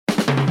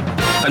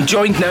I'm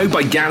joined now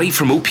by Gary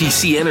from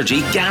OPC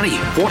Energy. Gary,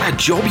 what a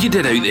job you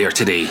did out there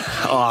today.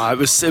 Oh, it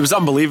was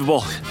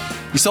unbelievable.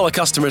 You saw the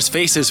customers'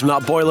 faces when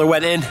that boiler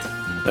went in.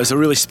 It was a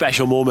really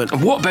special moment.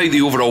 And what about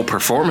the overall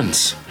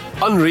performance?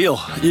 Unreal.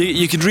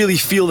 You could really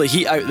feel the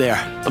heat out there.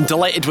 I'm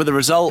delighted with the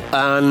result,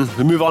 and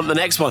we move on to the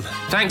next one.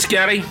 Thanks,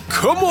 Gary.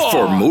 Come on!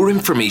 For more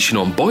information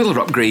on boiler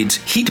upgrades,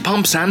 heat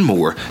pumps and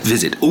more,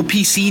 visit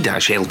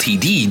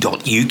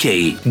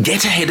opc-ltd.uk.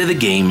 Get ahead of the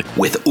game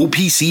with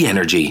OPC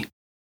Energy.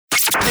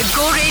 The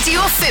Go Radio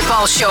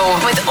Football Show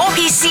with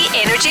OPC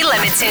Energy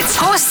Limited.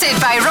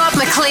 Hosted by Rob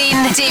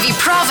Maclean, Davie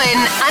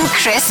Provan and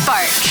Chris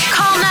Burke.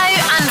 Call now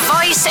and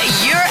voice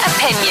your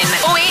opinion.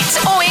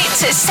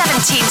 0808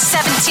 17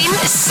 17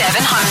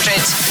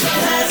 700.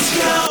 Let's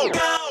go!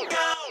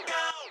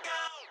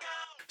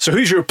 So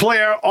who's your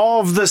player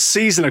of the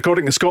season?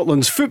 According to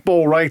Scotland's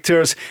football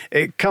writers,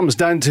 it comes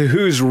down to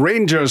who's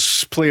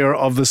Rangers player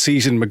of the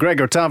season.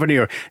 McGregor,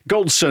 Tavernier,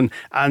 Goldson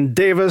and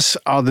Davis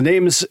are the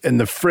names in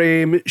the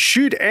frame.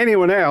 Should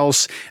anyone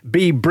else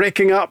be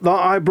breaking up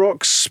that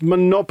Ibrox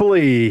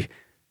monopoly?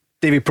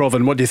 Davie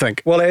Provan, what do you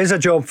think? Well, it is a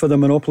job for the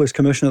Monopolies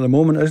Commission at the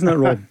moment, isn't it,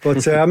 Rob?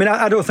 But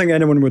I don't think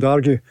anyone would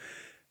argue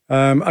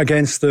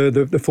against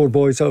the four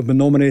boys that have been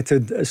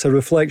nominated. It's a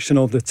reflection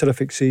of the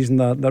terrific season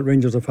that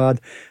Rangers have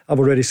had. I've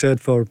already said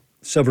for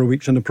several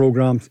weeks in the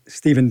programme,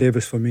 Stephen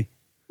Davis for me.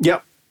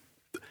 Yep.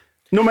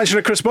 No mention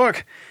of Chris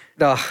Burke.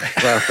 Oh,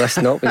 well, that's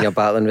not when you're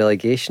battling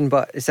relegation,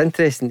 but it's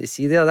interesting to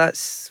see there.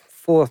 That's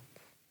four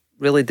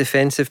really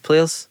defensive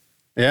players.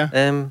 Yeah.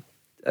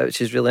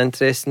 Which is really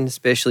interesting,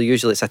 especially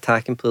usually it's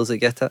attacking players that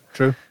get it.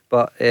 True.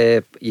 But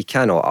you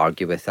cannot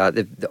argue with that.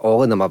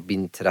 All of them have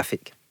been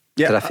terrific.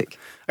 Yeah, terrific.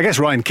 I guess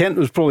Ryan Kent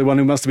was probably one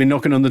who must have been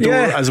knocking on the door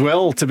as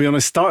well, to be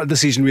honest. Started the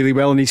season really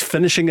well and he's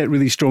finishing it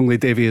really strongly,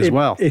 Davie, as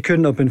well. He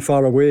couldn't have been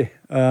far away.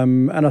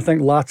 And I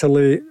think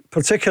latterly,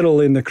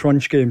 particularly in the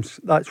crunch games,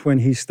 that's when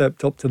he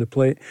stepped up to the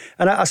plate.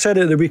 And I said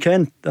it at the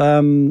weekend,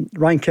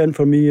 Ryan Kent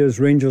for me is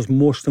Rangers'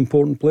 most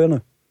important player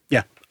now.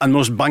 Yeah, and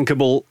most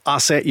bankable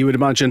asset, you would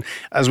imagine,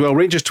 as well.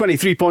 Rangers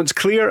 23 points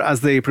clear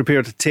as they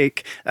prepare to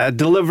take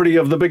delivery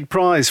of the big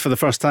prize for the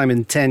first time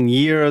in 10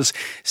 years.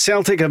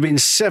 Celtic have been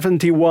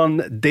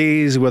 71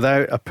 days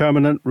without a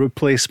permanent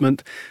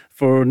replacement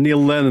for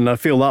Neil Lennon. I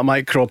feel that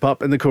might crop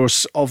up in the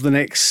course of the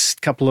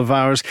next couple of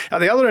hours. At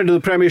the other end of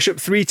the Premiership,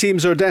 three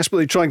teams are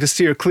desperately trying to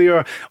steer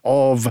clear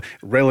of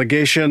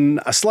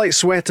relegation. A slight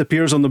sweat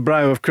appears on the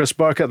brow of Chris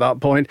Burke at that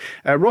point.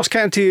 Ross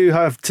County, who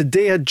have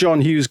today had John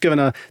Hughes given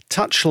a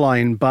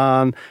touchline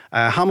ban.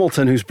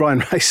 Hamilton, whose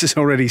Brian Rice is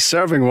already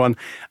serving one.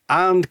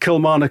 And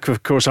Kilmarnock,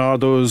 of course, are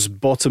those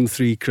bottom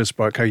three. Chris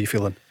Burke, how are you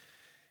feeling?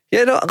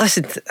 Yeah, no,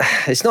 listen,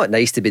 it's not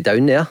nice to be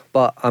down there,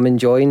 but I'm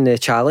enjoying the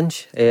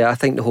challenge. I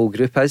think the whole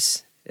group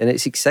is, and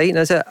it's exciting,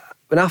 is it?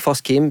 When I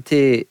first came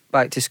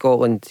back to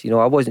Scotland,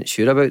 I wasn't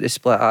sure about the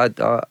split. I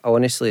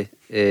honestly,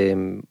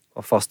 a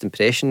first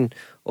impression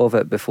of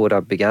it before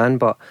I began,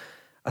 but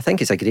I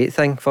think it's a great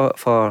thing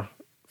for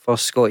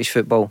Scottish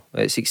football.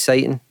 It's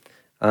exciting,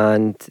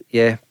 and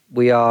yeah,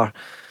 we are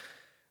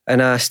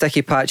in a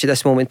sticky patch at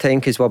this moment in time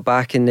because we're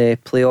back in the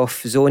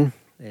playoff zone.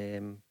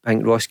 I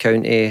think Ross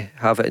County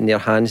have it in their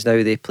hands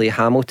now. They play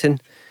Hamilton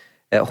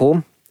at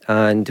home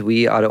and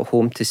we are at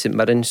home to St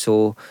Mirren,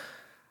 so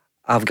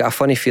I've got a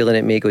funny feeling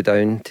it may go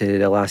down to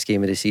the last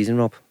game of the season,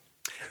 Rob.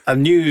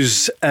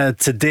 News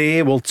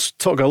today, we'll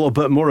talk a little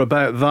bit more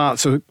about that.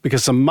 So,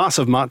 because some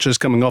massive matches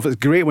coming off. It's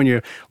great when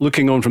you're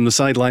looking on from the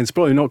sidelines,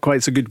 probably not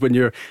quite so good when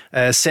you're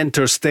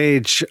centre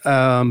stage.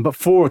 But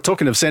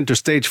talking of centre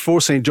stage,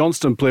 4 St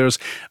Johnstone players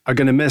are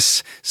going to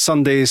miss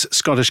Sunday's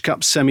Scottish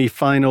Cup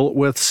semi-final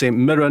with St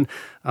Mirren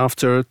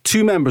after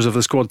 2 members of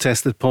the squad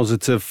tested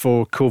positive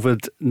for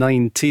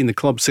COVID-19. The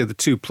club say the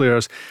 2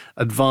 players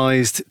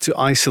advised to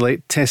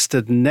isolate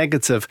tested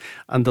negative,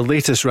 and the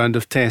latest round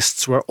of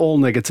tests were all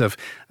negative.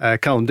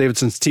 Callum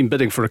Davidson's team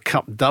bidding for a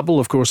cup double,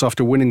 of course,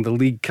 after winning the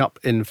League Cup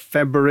in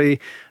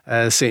February.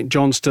 St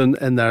Johnstone,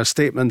 in their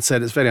statement,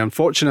 said it's very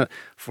unfortunate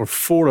for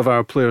 4 of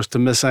our players to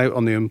miss out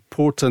on the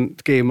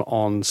important game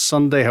on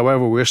Sunday.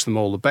 However, we wish them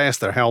all the best.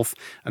 Their health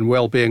and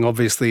well-being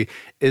obviously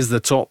is the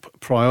top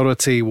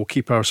priority. We'll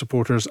keep our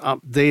supporters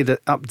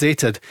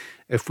updated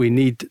if we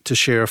need to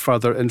share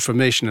further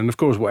information. And of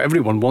course, what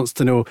everyone wants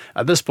to know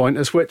at this point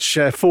is which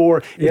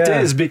 4 it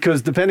is,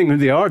 because depending who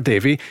they are,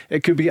 Davie,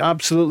 it could be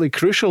absolutely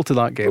crucial to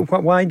that game.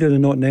 Why do they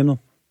not name them?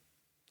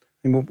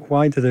 I mean,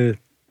 why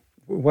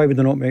would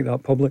they not make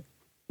that public?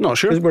 Not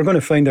sure. We're going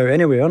to find out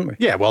anyway, aren't we?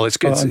 Yeah, well, it's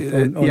good.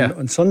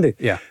 On Sunday.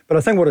 Yeah. But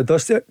I think what it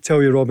does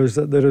tell you, Rob, is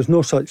that there is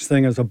no such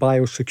thing as a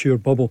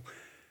biosecure bubble.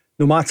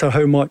 No matter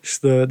how much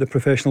the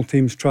professional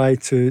teams try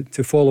to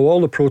follow all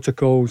the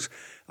protocols,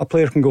 a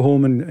player can go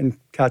home and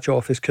catch it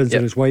off his kids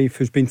or his wife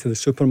who's been to the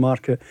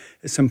supermarket.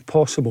 It's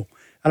impossible.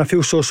 And I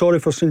feel so sorry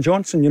for St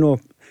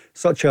Johnstone.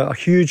 Such a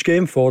huge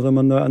game for them,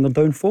 and they're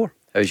down 4.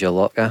 How's your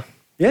luck, eh?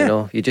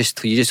 Yeah. You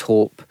just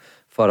hope,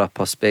 for a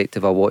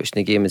perspective of watching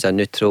the game as a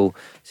neutral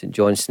St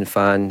Johnstone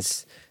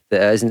fans,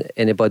 that it isn't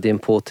anybody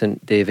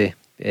important, Davie,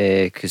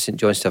 because St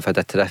Johnstone have had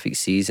a terrific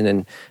season,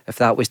 and if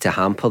that was to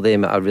hamper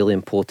them at a really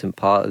important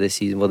part of the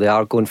season, well, they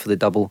are going for the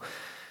double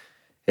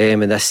in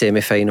this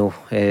semi-final,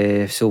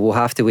 so we'll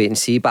have to wait and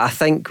see. But I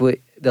think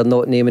they're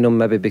not naming them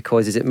maybe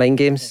because is it mind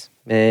games?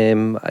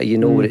 You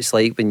know what it's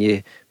like when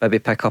you maybe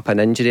pick up an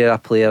injury or a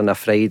player on a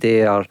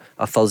Friday or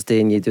a Thursday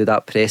and you do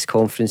that press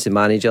conference, the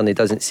manager, and he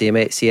doesn't say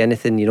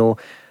anything. You know,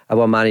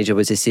 our manager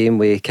was the same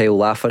with Kyle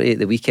Lafferty at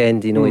the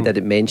weekend. You know, he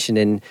didn't mention,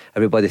 and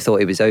everybody thought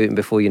he was out, and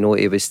before you know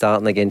it, he was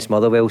starting against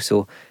Motherwell.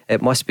 So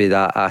it must be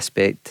that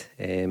aspect.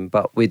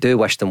 But we do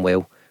wish them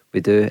well.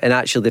 We do. And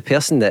actually, the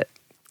person that,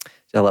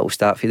 a little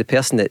stat for you, the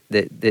person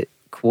that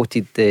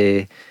quoted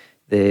the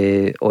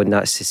on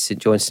that St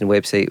Johnstone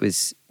website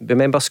was,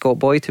 remember Scott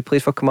Boyd, who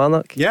played for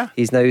Kilmarnock? Yeah.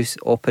 He's now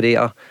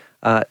operator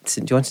at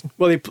St Johnstone.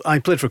 Well, I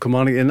played for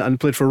Kilmarnock and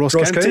played for Ross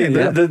County.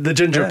 yeah. The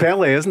Ginger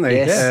Pele, isn't he?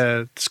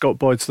 Yes. Scott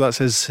Boyd, so that's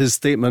his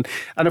statement.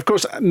 And of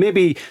course,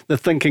 maybe the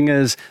thinking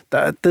is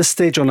that at this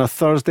stage on a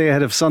Thursday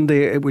ahead of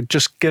Sunday, it would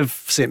just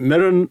give St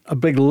Mirren a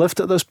big lift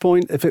at this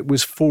point if it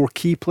was 4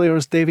 key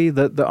players, Davie,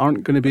 that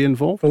aren't going to be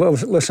involved. Well,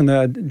 listen,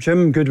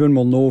 Jim Goodwin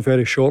will know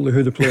very shortly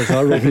who the players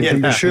are. Robbie, you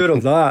can be sure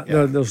of that.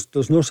 Yeah.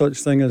 There's no such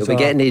thing as... They'll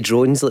be getting any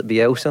drones like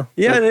Bielsa.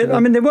 Yeah,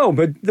 they will,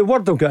 but the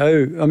word will get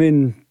out. I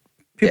mean...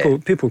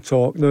 People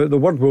talk. The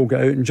word will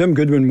get out, and Jim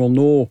Goodwin will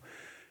know,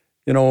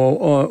 you know,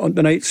 on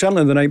the night,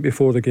 certainly the night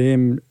before the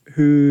game,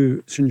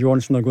 who St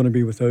Johnstone are going to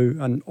be without,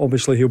 and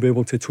obviously he'll be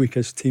able to tweak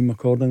his team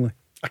accordingly.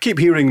 I keep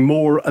hearing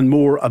more and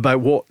more about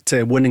what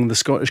winning the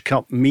Scottish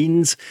Cup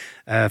means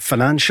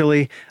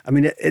financially. I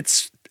mean,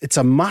 it's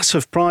a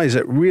massive prize.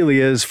 It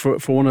really is for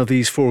one of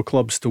these 4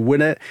 clubs to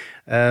win it.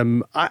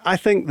 I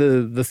think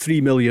the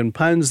 £3 million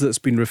that's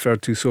been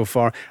referred to so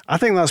far, I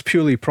think that's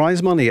purely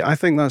prize money. I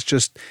think that's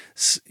just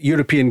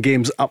European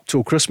games up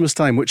till Christmas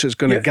time, which is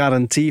going to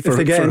guarantee for if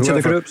they get into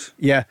whoever. the groups.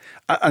 Yeah,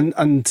 and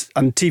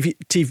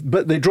TV,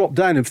 but they drop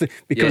down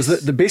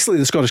because basically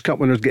the Scottish Cup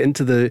winners get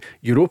into the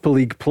Europa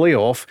League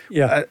playoff.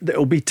 Yeah,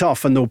 it'll be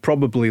tough and they'll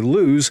probably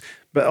lose.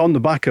 But on the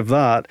back of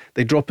that,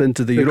 they drop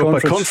into the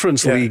Europa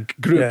Conference League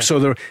group.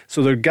 Yeah.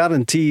 So they're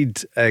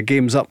guaranteed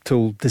games up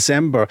till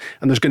December,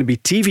 and there's going to be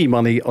TV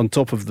money on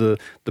top of the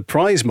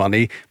prize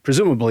money,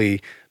 presumably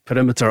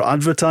perimeter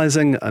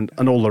advertising and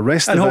all the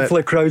rest of it. And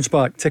hopefully crowds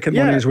back, ticket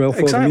money as well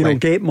for them, you know,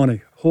 gate money,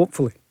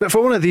 hopefully. But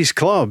for one of these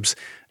clubs,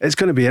 it's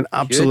going to be an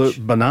absolute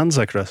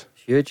bonanza, Chris.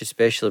 Huge,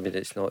 especially when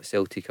it's not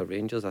Celtic or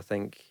Rangers. I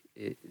think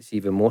it's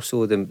even more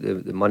so.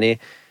 The money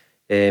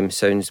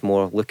sounds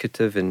more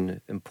lucrative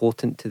and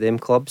important to them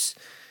clubs,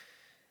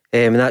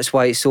 and that's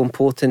why it's so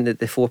important that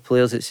the 4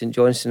 players at St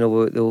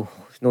Johnstone, they'll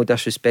no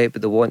disrespect,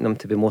 but they want them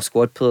to be more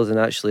squad players and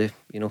actually,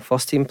 you know,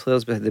 first team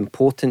players, with the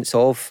importance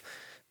of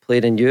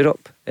playing in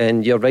Europe.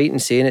 And you're right in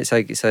saying it's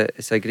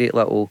a great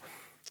little,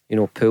 you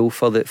know, pool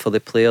for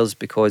the players,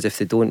 because if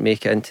they don't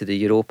make it into the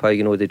Europa,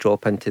 you know, they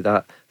drop into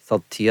that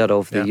 3rd tier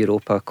of the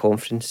Europa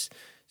Conference.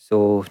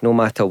 So no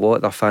matter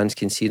what, their fans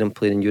can see them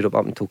playing in Europe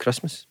up until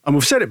Christmas. And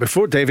we've said it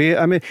before, Davie.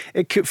 I mean,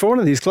 for one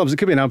of these clubs, it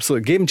could be an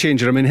absolute game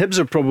changer. I mean, Hibs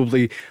are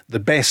probably the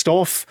best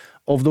off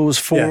of those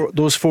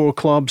four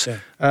clubs.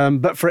 Yeah.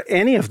 But for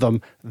any of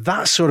them,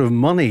 that sort of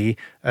money,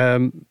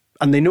 and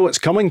they know it's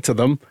coming to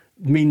them,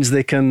 means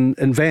they can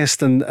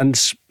invest and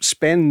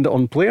spend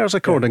on players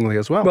accordingly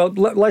as well. Well,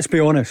 let's be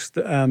honest.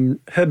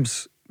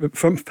 Hibs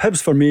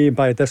for me,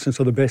 by a distance,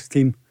 are the best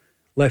team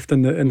left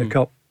in the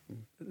cup.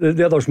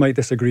 The others might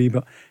disagree,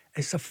 but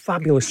it's a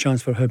fabulous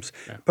chance for Hibs,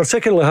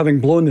 particularly having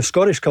blown the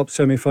Scottish Cup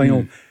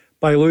semi-final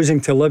by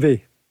losing to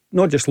Livy.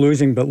 Not just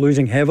losing, but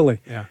losing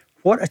heavily. Yeah.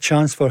 What a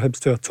chance for Hibs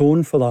to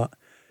atone for that.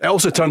 It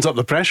also turns up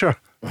the pressure,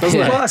 doesn't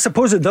it? Well, I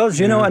suppose it does,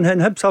 you know, and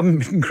Hibs haven't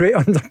been great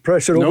under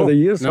pressure over the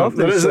years. No,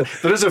 there is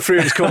a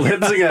phrase called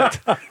Hibsing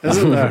it,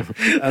 isn't there?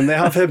 And they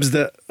have Hibsed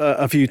it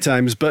a few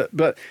times, but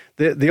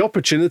the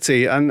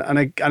opportunity, and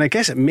I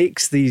guess it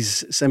makes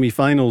these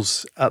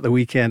semi-finals at the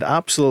weekend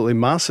absolutely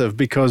massive,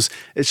 because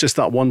it's just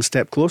that one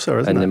step closer,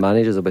 isn't it? And the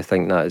managers will be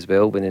thinking that as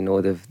well when they know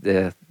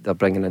they're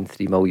bringing in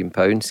 £3 million,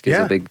 because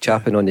they'll be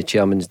chapping on the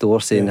chairman's door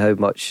saying how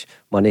much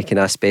money can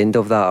I spend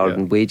of that, or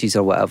in wages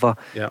or whatever.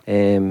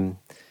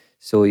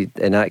 So,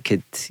 and that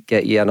could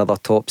get you another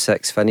top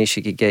 6 finish.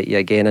 It could get you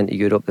again into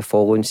Europe the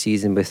following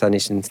season with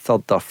finishing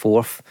 3rd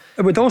or 4th.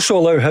 It would also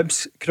allow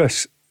Hibs,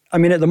 Chris. I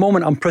mean, at the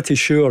moment, I'm pretty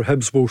sure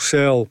Hibs will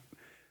sell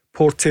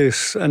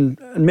Porteous and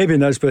maybe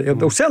Nisbet.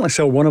 They'll certainly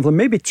sell one of them,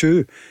 maybe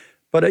 2.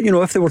 But, you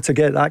know, if they were to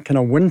get that kind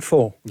of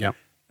windfall,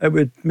 it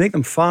would make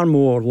them far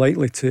more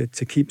likely to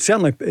keep.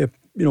 Certainly,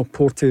 you know,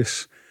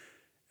 Porteous,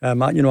 you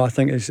know, I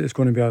think is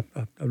going to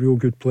be a real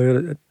good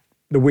player,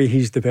 the way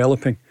he's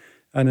developing.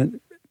 And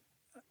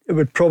it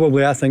would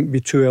probably, I think,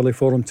 be too early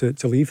for him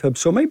to leave Hibs.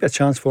 So it might be a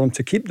chance for him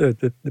to keep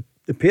the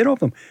pair of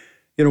them,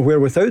 you know, where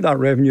without that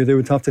revenue they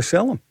would have to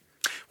sell them.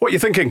 What are you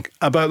thinking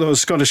about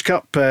those Scottish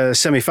Cup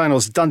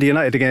semi-finals? Dundee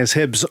United against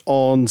Hibs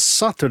on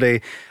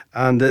Saturday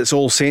and it's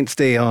All Saints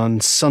Day on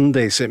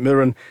Sunday. St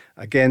Mirren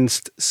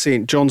against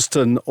St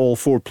Johnstone, all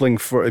four playing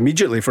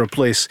immediately for a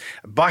place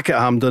back at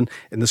Hampden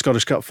in the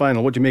Scottish Cup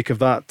final. What do you make of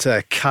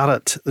that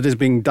carrot that is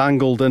being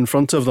dangled in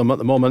front of them at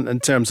the moment in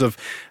terms of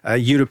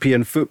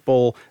European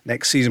football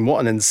next season?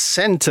 What an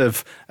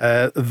incentive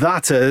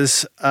that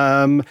is.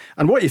 And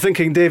what are you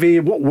thinking,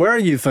 Davie? What were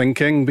you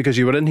thinking? Because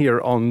you were in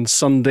here on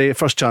Sunday,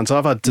 first chance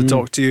I've had to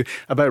talk to you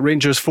about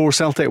Rangers 4,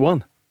 Celtic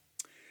 1.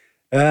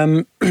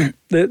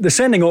 The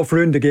sending off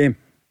ruined the game.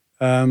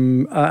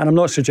 And I'm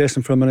not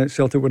suggesting for a minute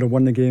Celtic would have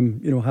won the game.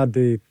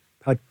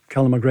 Had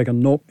Callum McGregor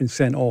not been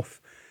sent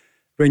off,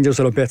 Rangers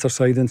are a better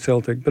side than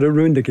Celtic. But it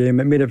ruined the game.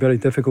 It made it very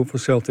difficult for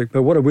Celtic.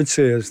 But what I would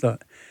say is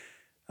that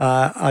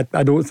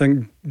I don't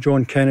think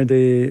John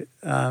Kennedy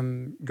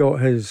got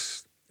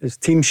his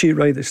team sheet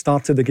right that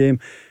started the game,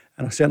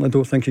 and I certainly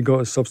don't think he got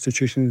his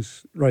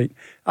substitutions right.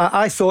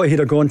 I thought he'd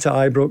have gone to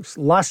Ibrox,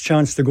 last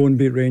chance to go and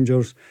beat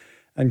Rangers,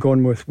 and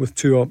gone with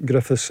two up,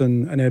 Griffiths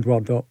and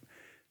Edward up.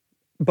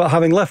 But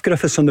having left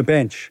Griffiths on the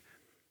bench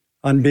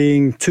and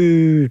being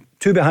two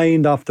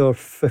behind after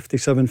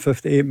 57,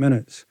 58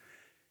 minutes,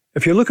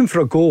 if you're looking for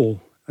a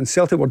goal, and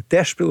Celtic were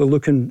desperately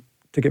looking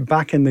to get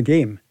back in the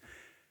game,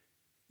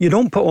 you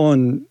don't put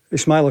on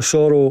Ismail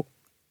Assoro,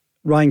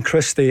 Ryan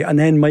Christie and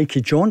then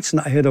Mikey Johnson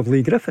ahead of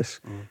Lee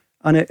Griffiths.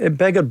 And it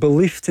beggared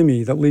belief to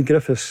me that Lee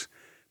Griffiths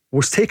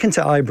was taken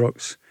to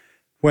Ibrox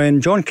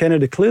when John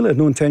Kennedy clearly had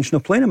no intention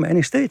of playing him at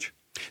any stage.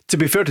 To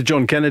be fair to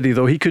John Kennedy,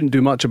 though, he couldn't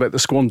do much about the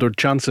squandered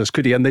chances,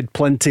 could he? And they'd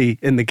plenty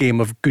in the game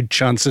of good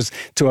chances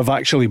to have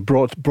actually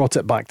brought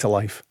it back to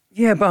life.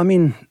 Yeah, but I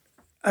mean,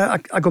 I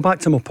go back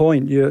to my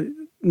point. You're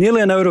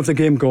nearly an hour of the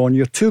game gone,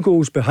 you're 2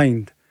 goals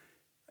behind,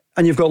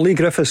 and you've got Lee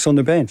Griffiths on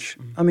the bench.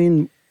 I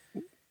mean,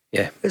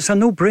 yeah, it's a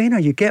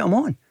no-brainer. You get him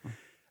on.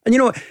 And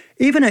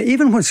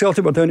even when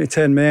Celtic were down to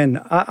 10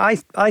 men,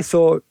 I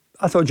thought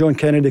John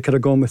Kennedy could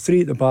have gone with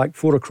 3 at the back,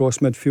 4 across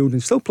midfield,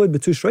 and still played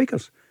with 2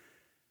 strikers.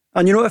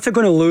 And if they're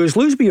going to lose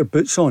with your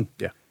boots on.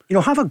 Yeah.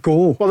 Have a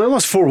go. Well, they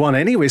lost 4-1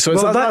 anyway, so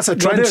that's a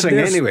trouncing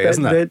anyway,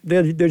 isn't it?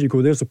 There you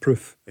go. There's the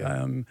proof.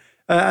 Yeah. And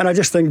I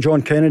just think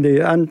John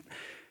Kennedy, I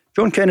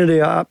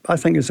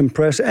think is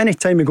impressive. Any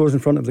time he goes in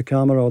front of the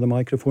camera or the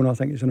microphone, I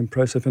think he's an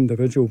impressive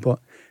individual. But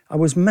I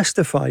was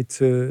mystified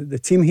to the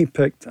team he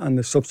picked and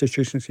the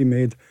substitutions he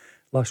made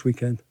last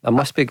weekend. There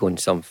must be going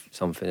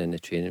something in the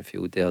training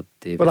field there,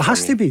 David. Well, there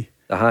has to be.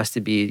 There has to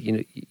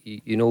be.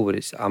 You know what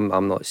it's.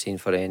 I'm not saying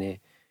for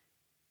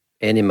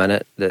any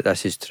minute that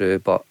this is true,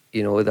 but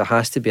there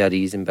has to be a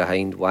reason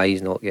behind why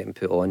he's not getting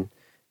put on.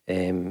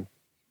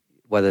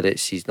 Whether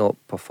it's he's not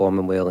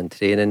performing well in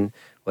training,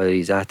 whether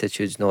his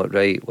attitude's not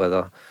right,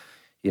 whether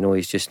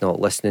he's just not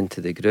listening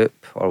to the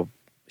group, or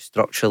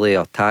structurally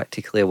or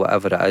tactically,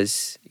 whatever it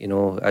is.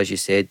 As you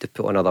said, to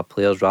put on other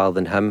players rather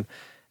than him.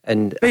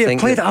 And but he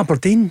played at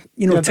Aberdeen,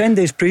 10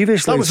 days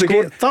previously.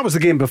 That was the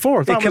game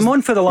before. He came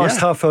on for the last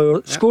half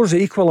hour, scores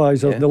the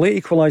equaliser, the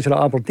late equaliser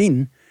at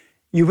Aberdeen.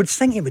 You would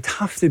think he would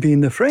have to be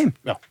in the frame.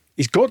 Well,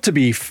 he's got to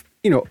be,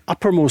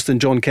 uppermost in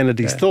John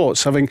Kennedy's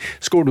thoughts, having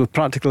scored with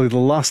practically the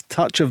last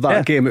touch of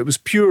that game. It was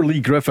pure Lee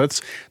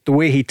Griffiths, the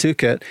way he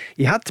took it.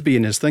 He had to be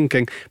in his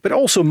thinking, but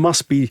also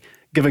must be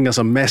giving us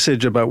a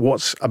message about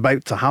what's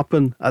about to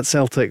happen at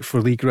Celtic for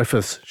Lee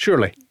Griffiths,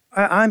 surely.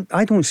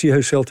 I don't see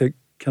how Celtic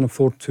can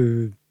afford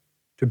to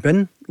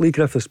bin Lee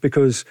Griffiths,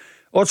 because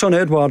Odsonne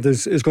Edouard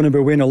is going to be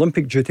away in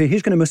Olympic duty.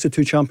 He's going to miss the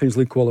 2 Champions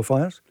League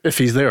qualifiers. If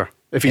he's there.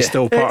 If he's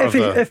still part of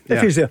the...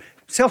 If he's there.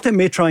 Celtic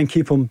may try and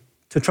keep him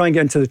to try and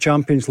get into the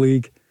Champions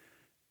League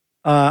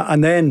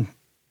and then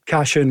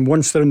cash in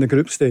once they're in the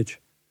group stage.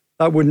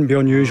 That wouldn't be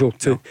unusual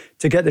to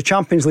get the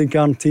Champions League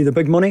guarantee, the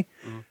big money,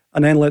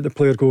 and then let the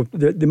player go.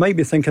 They might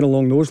be thinking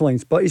along those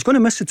lines. But he's going to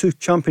miss the 2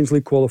 Champions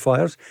League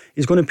qualifiers.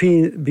 He's going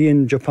to be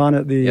in Japan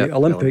at the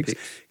Olympics.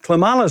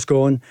 Klimala's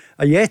gone.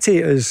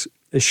 Ayeti is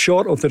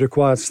short of the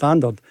required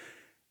standard.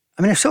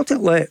 I mean, if Celtic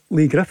let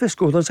Lee Griffiths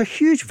go, there's a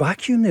huge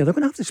vacuum there. They're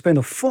going to have to spend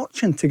a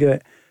fortune to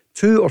get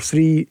 2 or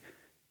 3,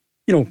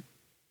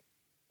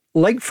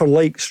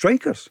 like-for-like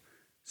strikers.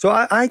 So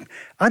I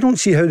don't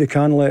see how they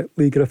can let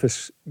Lee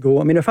Griffiths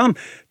go. I mean, if I'm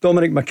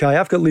Dominic Mackay,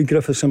 I've got Lee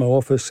Griffiths in my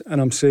office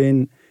and I'm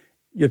saying,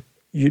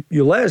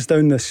 you let us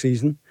down this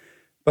season,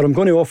 but I'm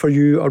going to offer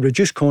you a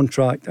reduced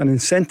contract, an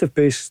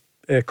incentive-based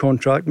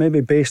contract, maybe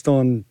based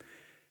on,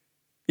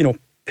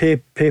 pay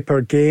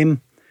per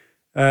game,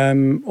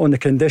 on the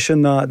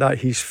condition that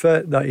he's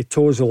fit, that he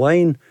toes the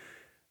line.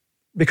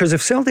 Because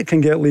if Celtic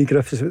can get Lee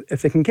Griffiths,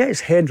 if they can get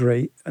his head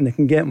right and they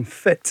can get him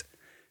fit,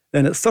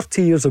 then at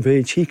 30 years of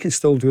age, he can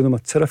still do them a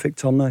terrific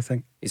turn, I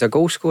think. He's a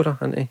goal scorer,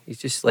 isn't he? He's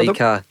just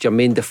like a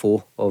Jermaine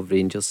Defoe of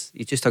Rangers.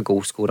 He's just a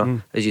goal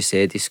scorer. As you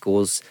said, he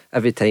scores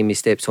every time he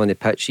steps on the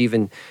pitch.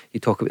 Even you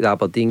talk about the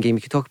Aberdeen game,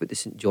 you could talk about the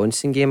St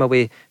Johnstone game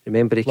away.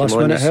 Remember he came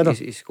on,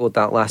 he scored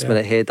that last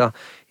minute header.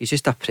 He's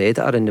just a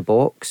predator in the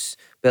box.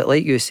 But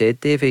like you said,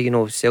 Davie,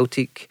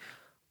 Celtic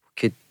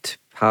could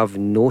have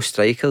no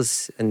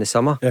strikers in the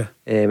summer.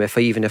 If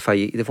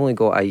they've only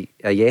got a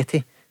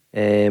Yeti.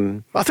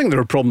 I think there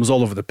are problems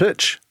all over the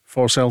pitch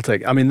for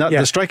Celtic. I mean,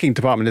 the striking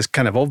department is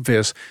kind of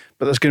obvious,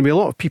 but there's going to be a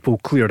lot of people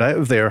cleared out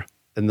of there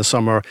in the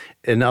summer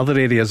in other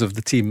areas of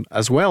the team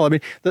as well. I mean,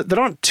 there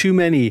aren't too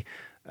many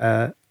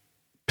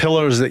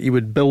pillars that you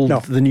would build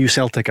the new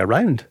Celtic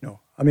around. No,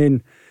 I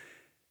mean,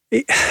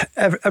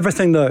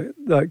 everything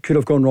that could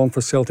have gone wrong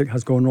for Celtic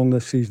has gone wrong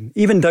this season,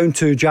 even down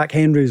to Jack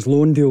Henry's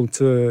loan deal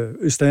to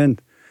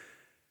Ostend,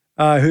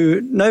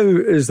 who now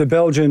is the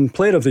Belgian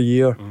Player of the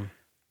Year.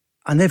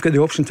 And they've got the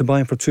option to buy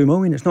him for $2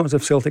 million. It's not as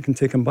if Celtic can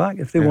take him back.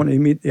 If they want to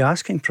meet the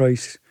asking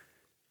price,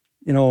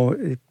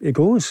 it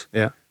goes.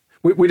 Yeah.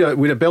 We had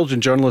a Belgian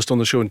journalist on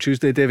the show on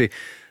Tuesday, Davie,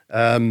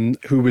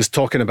 who was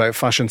talking about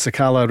Fashion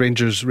Sakala,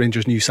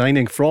 Rangers' new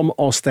signing from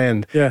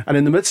Ostend. Yeah. And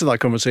in the midst of that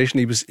conversation,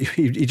 he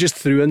just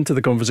threw into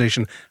the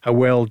conversation how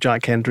well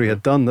Jack Hendry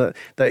had done. That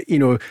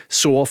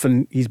so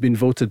often he's been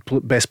voted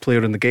best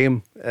player in the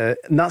game, and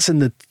that's in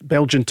the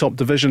Belgian top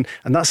division,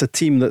 and that's a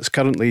team that's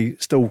currently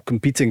still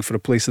competing for a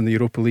place in the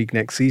Europa League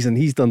next season.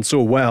 He's done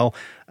so well,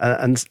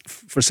 and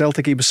for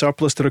Celtic, he was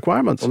surplus to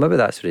requirements. Well, maybe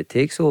that's what it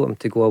takes, him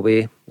to go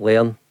away,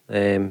 learn.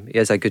 He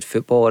is a good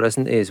footballer,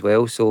 isn't he, as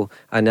well? So,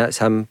 and that's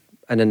him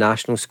in the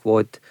national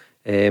squad.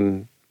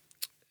 Maybe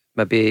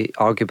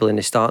arguably in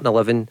the starting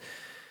 11.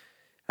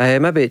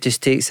 Maybe it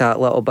just takes that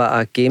little bit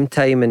of game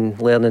time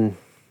and learning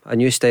a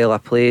new style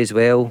of play as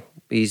well.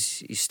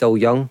 He's still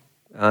young,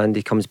 and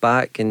he comes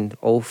back and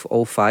all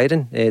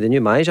firing. The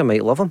new manager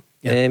might love him.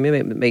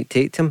 Maybe might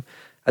take to him.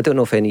 I don't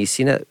know if any of you've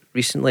seen it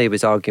recently. He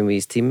was arguing with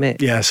his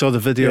teammate. Yeah, I saw the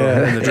video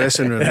in the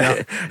dressing room.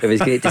 Yeah. It was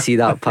great to see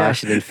that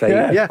passion and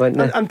fight. Yeah.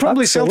 And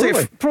probably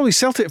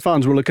Celtic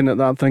fans were looking at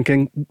that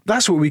thinking,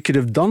 that's what we could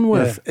have done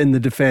with in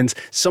the defence.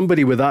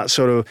 Somebody with that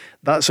sort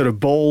of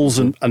balls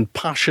and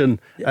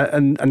passion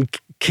and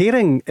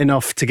caring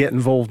enough to get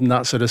involved in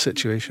that sort of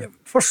situation.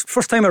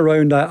 First time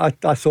around,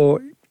 I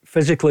thought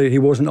physically he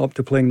wasn't up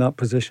to playing that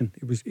position.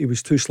 He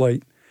was too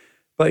slight,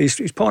 but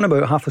he's put on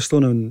about half a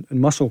stone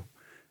in muscle.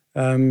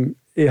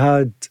 He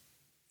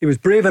was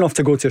brave enough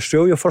to go to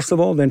Australia first of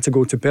all, then to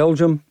go to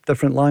Belgium,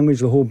 different language,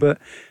 the whole bit.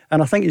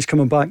 And I think he's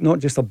coming back not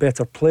just a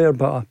better player,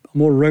 but a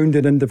more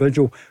rounded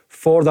individual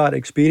for that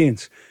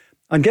experience.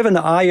 And given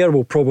that Ayer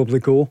will probably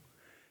go,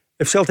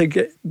 if Celtic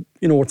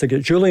were to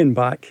get Julian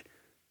back,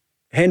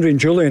 Henry and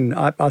Julian,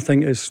 I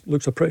think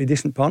looks a pretty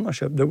decent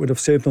partnership that would have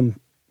saved them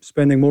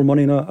spending more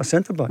money on a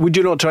centre back. Would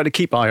you not try to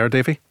keep Ayer,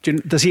 Davie?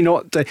 Does he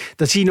not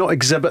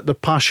exhibit the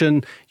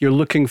passion you're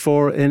looking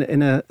for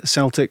in a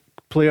Celtic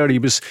player? He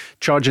was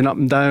charging up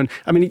and down.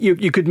 I mean,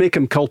 you could make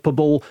him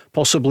culpable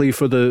possibly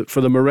for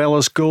the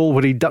Morelos goal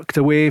where he ducked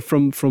away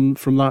from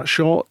that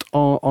shot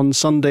on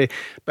Sunday,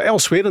 but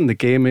elsewhere in the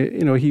game,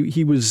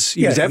 he was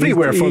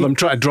everywhere for them,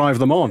 trying to drive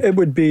them on. It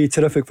would be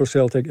terrific for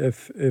Celtic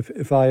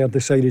if Ayer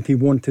decided he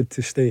wanted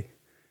to stay,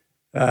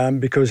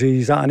 because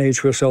he's at an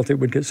age where Celtic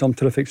would get some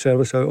terrific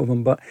service out of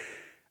him. But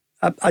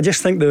I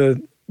just think the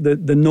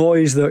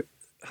noise that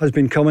has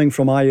been coming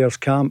from Ayer's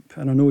camp,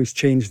 and I know he's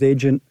changed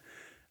agent,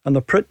 and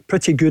they're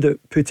pretty good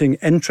at putting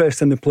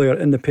interest in the player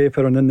in the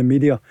paper and in the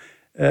media.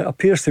 It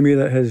appears to me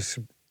that his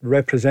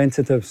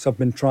representatives have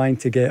been trying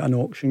to get an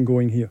auction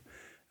going here,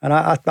 and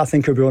I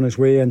think he'll be on his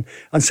way. And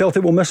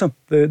Celtic will miss him.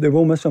 They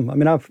will miss him. I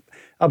mean,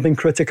 I've been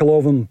critical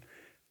of him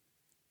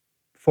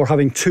for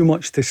having too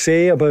much to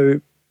say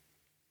about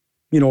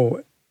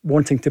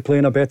wanting to play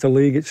in a better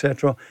league,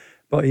 etc.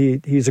 But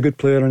he's a good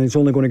player, and he's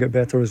only going to get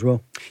better as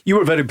well. You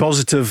were very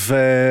positive,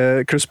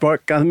 Chris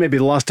Burke, and maybe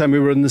the last time we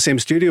were in the same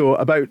studio,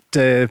 about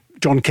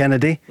John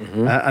Kennedy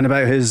and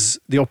about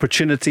the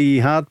opportunity he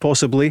had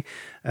possibly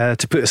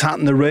to put his hat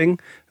in the ring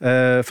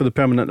for the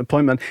permanent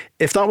appointment.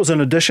 If that was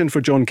an audition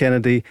for John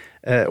Kennedy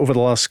over the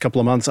last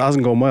couple of months, it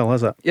hasn't gone well,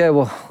 has it? Yeah,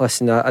 well,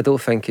 listen, I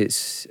don't think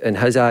it's, in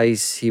his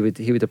eyes, he would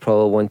have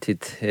probably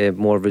wanted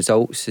more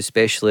results,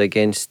 especially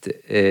against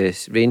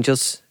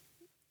Rangers.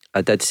 I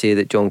did say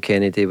that John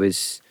Kennedy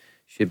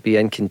should be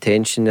in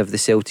contention of the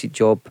Celtic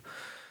job,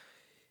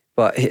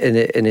 but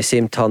in the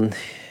same turn,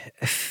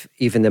 if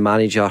even the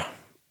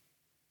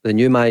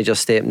new manager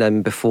stepping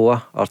in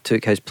before or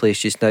took his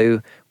place just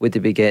now, would they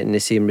be getting the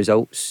same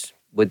results?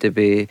 Would they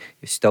be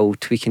still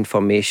tweaking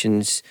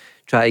formations,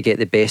 try to get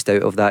the best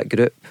out of that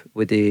group?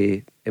 Would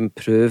they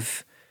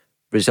improve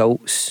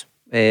results?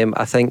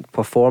 I think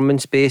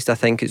performance based, I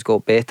think it's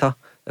got better,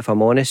 if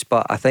I'm honest,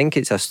 but I think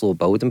it's a slow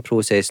building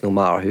process no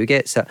matter who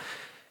gets it.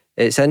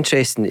 It's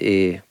interesting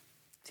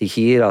to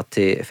hear, or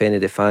if any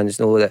of the fans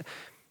know, that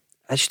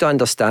I just don't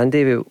understand,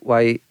 David,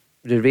 why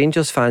the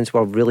Rangers fans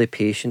were really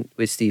patient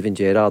with Steven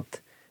Gerrard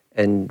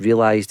and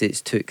realised it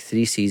took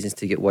 3 seasons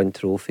to get one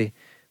trophy,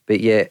 but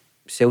yet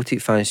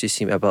Celtic fans just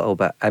seem a little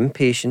bit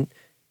impatient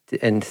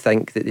and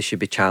think that they should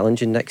be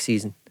challenging next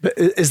season. But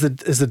is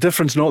the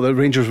difference not that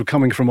Rangers were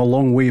coming from a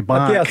long way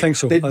back? Yeah, I think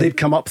so. They'd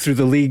come up through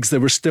the leagues, they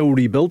were still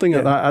rebuilding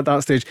at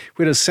that stage,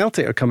 whereas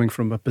Celtic are coming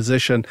from a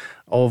position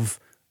of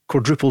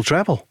quadruple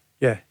treble.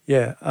 Yeah.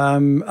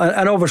 And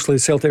obviously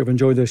Celtic have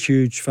enjoyed this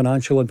huge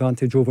financial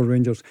advantage over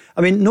Rangers.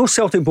 I mean, no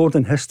Celtic board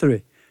in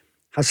history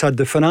has had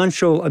the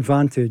financial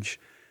advantage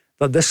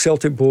that this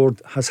Celtic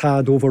board has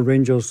had over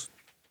Rangers,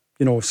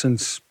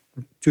 since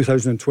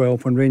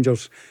 2012 when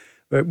Rangers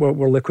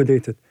were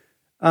liquidated.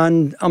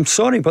 And I'm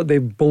sorry, but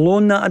they've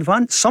blown that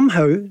advantage.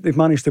 Somehow they've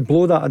managed to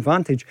blow that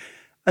advantage.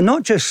 And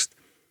not just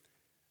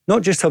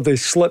have they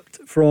slipped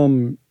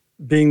from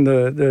being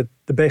the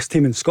best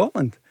team in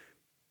Scotland,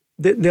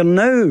 they're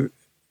now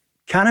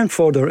cannon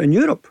fodder in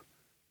Europe.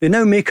 They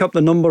now make up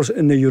the numbers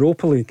in the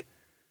Europa League.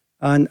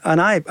 And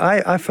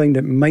I find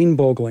it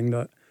mind-boggling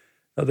that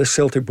the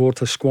Celtic board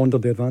has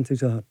squandered the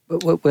advantage of that.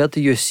 But where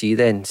do you see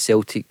then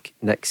Celtic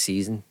next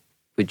season?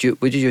 What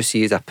did you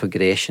see as a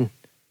progression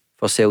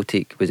for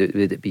Celtic? Would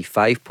it be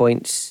 5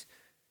 points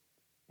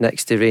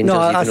next to Rangers? No,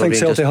 I think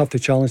Celtic have to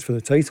challenge for the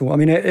title. I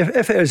mean,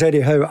 if it is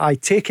Eddie Howe, I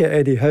take it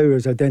Eddie Howe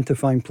is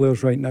identifying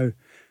players right now.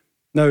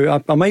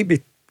 Now, I might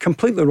be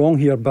completely wrong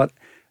here, but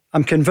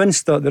I'm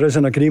convinced that there is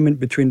an agreement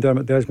between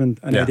Dermot Desmond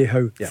and Eddie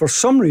Howe. Yeah. For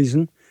some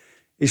reason,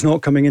 he's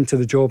not coming into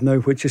the job now,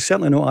 which is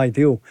certainly not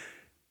ideal.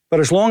 But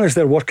as long as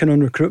they're working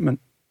on recruitment,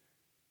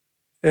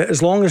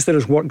 as long as there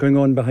is work going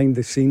on behind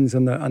the scenes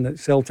and that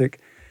Celtic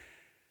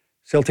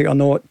are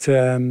not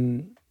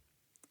doing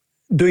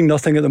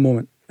nothing at the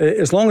moment,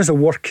 as long as the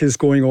work is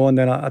going on,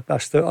 then I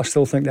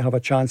still think they have a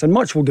chance. And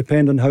much will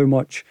depend on how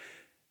much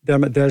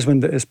Dermot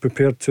Desmond is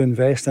prepared to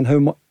invest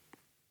and what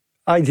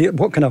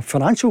kind of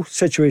financial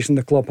situation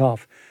the club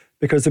have,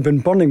 because they've been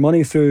burning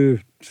money through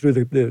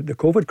the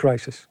COVID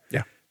crisis.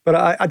 Yeah. But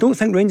I don't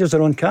think Rangers are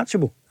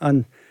uncatchable.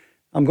 And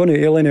I'm going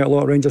to alienate a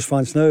lot of Rangers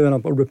fans now, and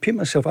I'll repeat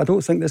myself. I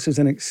don't think this is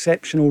an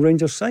exceptional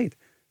Rangers side.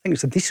 I think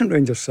it's a decent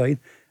Rangers side.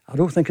 I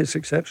don't think it's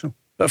exceptional.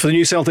 But for the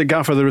new Celtic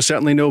gaffer, there is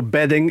certainly no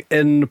bedding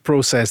in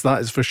process,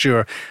 that is for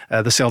sure.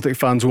 The Celtic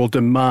fans will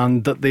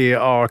demand that they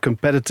are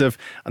competitive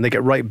and they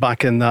get right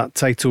back in that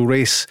title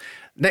race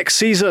next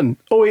season.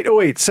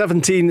 0808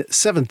 17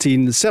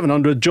 17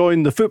 700.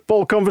 Join the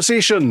football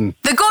conversation.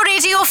 The Go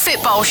Radio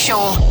Football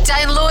Show.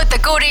 Download the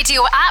Go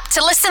Radio app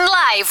to listen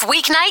live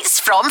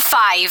weeknights from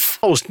 5.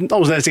 Always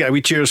nice to get a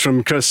wee cheers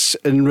from Chris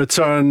in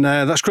return.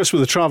 That's Chris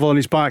with the travel on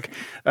his back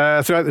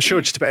throughout the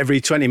show, just about every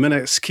 20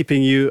 minutes,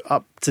 keeping you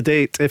up to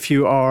date if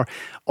you are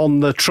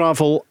on the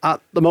travel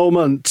at the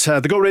moment.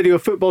 The Go Radio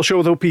Football Show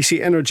with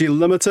OPC Energy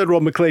Limited.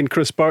 Rob Maclean,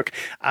 Chris Burke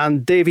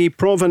and Davie,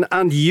 Provan,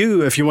 and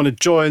you if you want to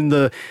join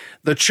the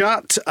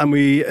chat, and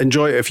we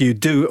enjoy it if you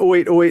do.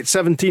 0808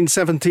 17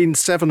 17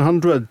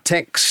 700.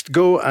 Text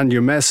Go and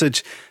your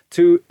message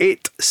to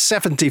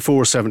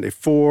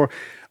 87474.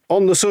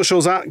 On the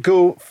socials at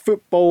Go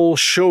Football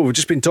Show. We've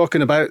just been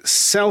talking about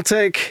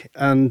Celtic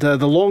and the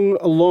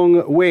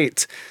long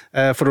wait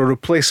for a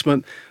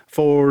replacement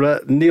for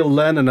Neil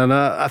Lennon, and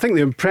I think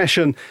the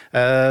impression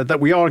that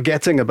we are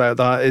getting about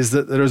that is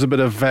that there is a bit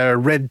of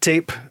red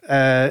tape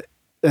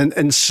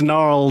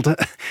ensnarled,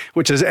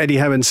 which is Eddie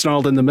Howe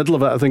ensnarled in the middle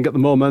of it, I think, at the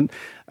moment.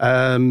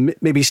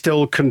 Maybe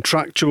still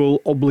contractual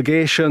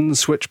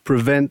obligations which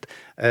prevent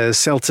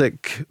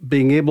Celtic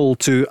being able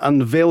to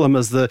unveil him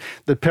as the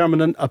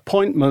permanent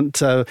appointment,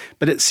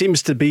 but it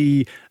seems to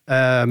be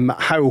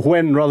how,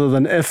 when rather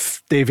than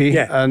if, Davie.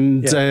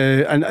 And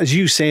as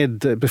you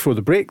said before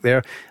the break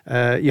there,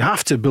 you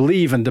have to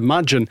believe and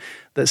imagine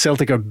that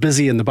Celtic are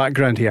busy in the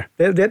background here.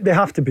 They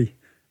have to be.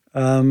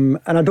 And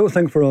I don't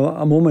think for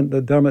a moment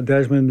that Dermot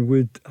Desmond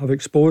would have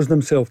exposed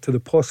himself to the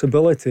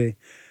possibility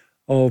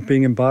of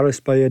being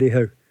embarrassed by Eddie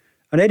Howe.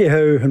 And Eddie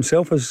Howe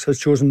himself has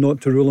chosen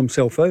not to rule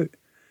himself out.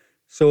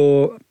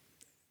 So,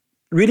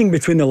 reading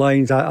between the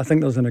lines, I think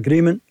there's an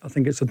agreement. I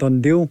think it's a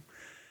done deal.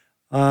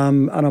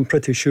 And I'm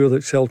pretty sure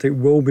that Celtic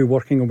will be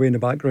working away in the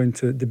background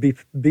to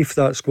beef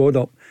that squad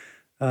up.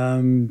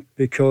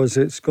 Because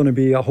it's going to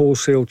be a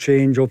wholesale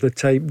change of the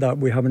type that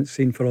we haven't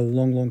seen for a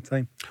long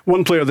time.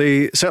 One player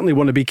they certainly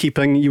want to be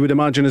keeping, you would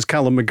imagine, is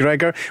Callum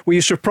McGregor. Were you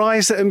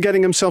surprised at him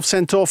getting himself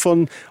sent off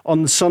on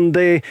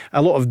Sunday?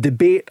 A lot of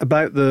debate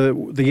about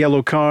the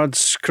yellow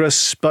cards,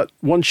 Chris, but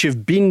once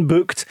you've been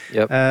booked,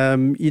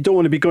 you don't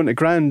want to be going to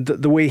ground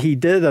the way he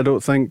did, I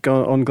don't think,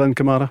 on Glenn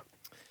Kamara.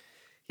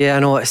 Yeah, I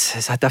know,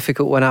 it's a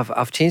difficult one.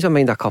 I've changed my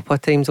mind a couple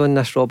of times on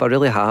this, Rob. I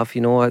really have. You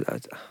know, I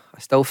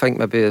still think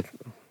maybe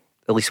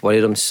at least one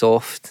of them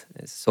soft.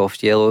 It's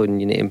soft yellow,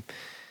 and you need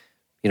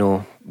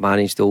to,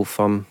 manage the Old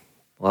Firm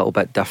a little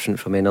bit different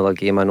from any other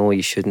game. I know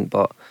you shouldn't,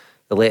 but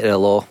the letter of the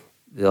law,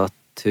 there are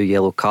 2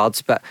 yellow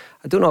cards. But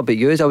I don't know about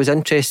you, I was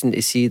interested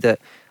to see that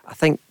I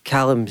think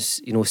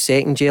Callum's,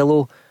 second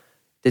yellow,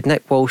 did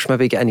Nick Walsh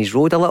maybe get in his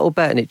road a little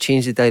bit and it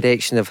changed the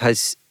direction of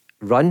his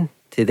run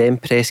to then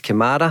press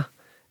Kamara?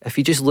 If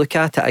you just look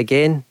at it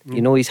again,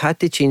 he's had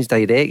to change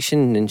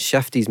direction and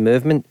shift his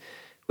movement,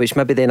 which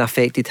maybe then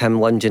affected him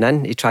lunging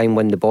in to try and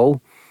win the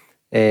ball.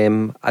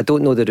 I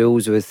don't know the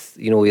rules with,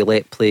 you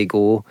let play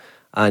go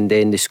and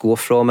then they score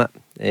from it.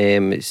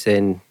 It's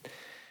then,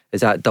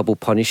 is that double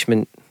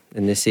punishment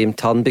in the same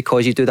turn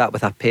because you do that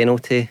with a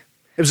penalty?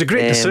 It was a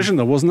great decision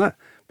though, wasn't it?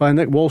 By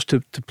Nick Walsh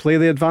to play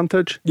the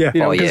advantage. Yeah.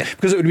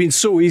 Because it would have been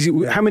so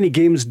easy. How many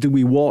games do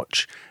we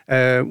watch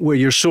where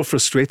you're so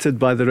frustrated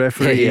by the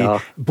referee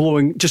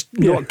blowing,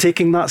 not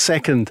taking that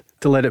second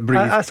to let it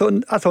breathe? I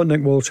thought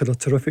Nick Walsh had a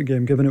terrific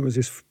game, given it was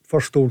his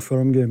first Old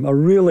Firm game. A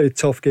really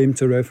tough game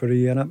to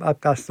referee, and I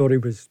thought he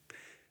was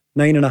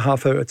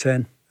 9.5 out of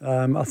 10.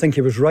 I think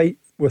he was right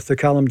with the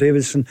Callum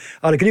Davidson.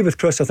 I agree with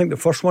Chris. I think the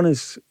first one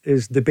is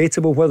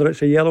debatable whether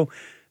it's a yellow,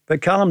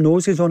 but Callum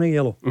knows he's on a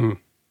yellow,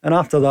 and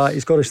after that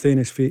he's got to stay on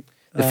his feet.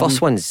 The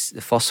first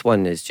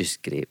one is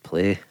just great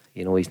play.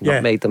 You know, he's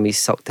nutmegged him, he's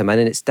sucked him in,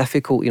 and it's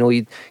difficult. You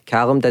know,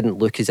 Callum didn't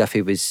look as if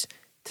he was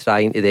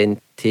trying to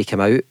then take him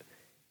out.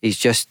 He's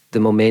just, the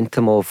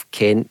momentum of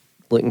Kent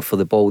looking for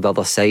the ball the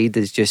other side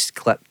has just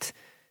clipped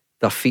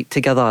their feet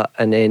together,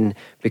 and then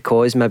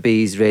because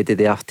maybe he's ready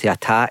there to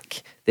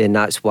attack, then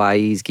that's why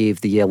he's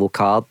gave the yellow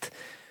card.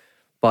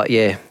 But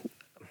yeah,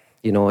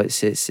 you know,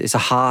 it's a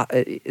hard.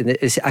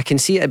 I can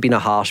see it being a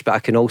harsh, but I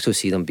can also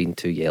see them being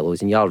 2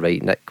 yellows. And you're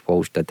right, Nick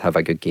Walsh did have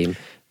a good game.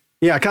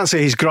 Yeah, I can't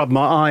say he's grabbed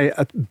my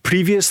eye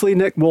previously,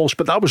 Nick Walsh,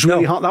 but that was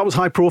really that was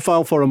high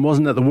profile for him,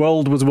 wasn't it? The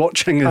world was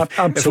watching,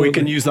 if we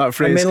can use that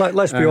phrase. I mean,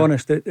 let's be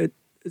honest,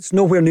 it's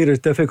nowhere near as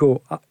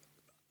difficult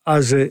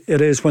as it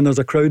is when there's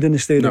a crowd in the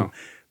stadium. No.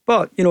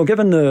 But, you know,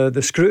 given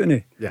the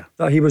scrutiny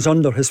that he was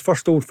under, his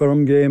first Old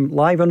Firm game,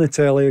 live on the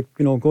telly,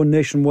 you know, going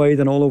nationwide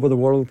and all over the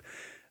world,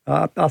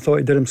 I thought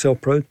he did himself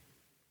proud.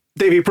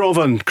 Davie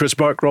Provan, Chris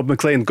Burke, Rob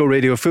Maclean, Go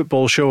Radio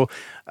Football Show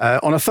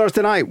on a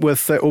Thursday night with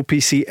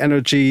OPC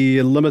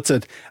Energy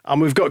Limited.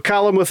 And we've got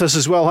Callum with us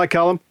as well. Hi,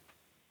 Callum.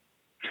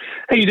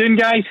 How you doing,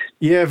 guys?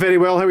 Yeah, very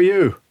well. How are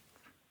you?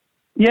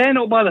 Yeah,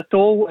 not bad at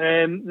all.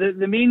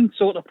 The main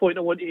sort of point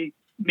I want to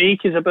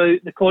make is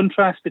about the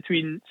contrast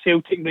between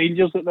Celtic and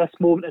Rangers at this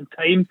moment in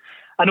time.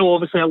 I know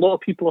obviously a lot of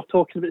people are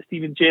talking about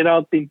Steven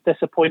Gerrard being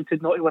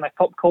disappointed not to win a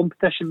cup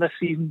competition this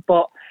season,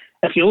 but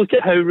if you look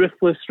at how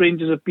ruthless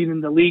Rangers have been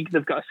in the league,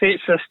 they've got a set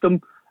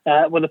system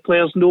where the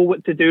players know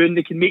what to do and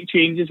they can make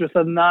changes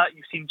within that.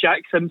 You've seen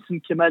Jack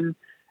Simpson come in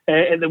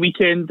at the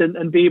weekend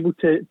and be able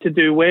to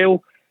do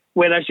well.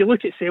 Whereas you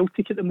look at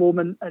Celtic at the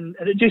moment and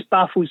it just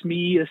baffles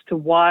me as to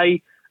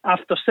why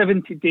after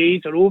 70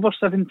 days or over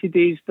 70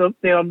 days,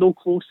 they are no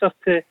closer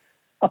to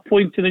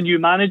appointing a new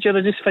manager.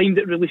 I just find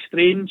it really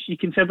strange. You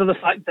consider the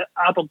fact that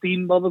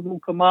Aberdeen,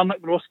 Motherwell, Kilmarnock,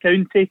 Ross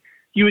County,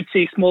 you would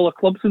say smaller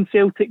clubs in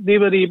Celtic, they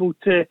were able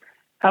to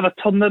have a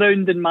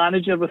turnaround in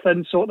manager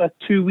within sort of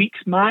 2 weeks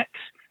max,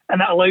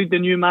 and it allowed the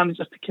new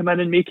manager to come in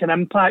and make an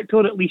impact,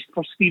 or at least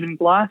for Stephen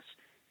Glass,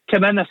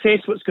 come in,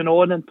 assess what's going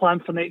on and plan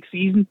for next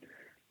season.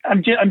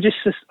 I'm just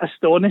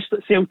astonished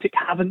that Celtic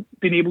haven't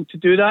been able to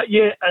do that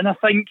yet, and I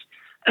think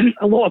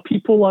a lot of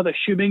people are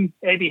assuming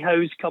Eddie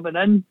Howe's coming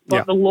in,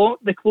 but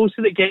the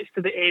closer it gets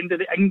to the end of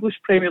the English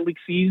Premier League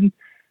season,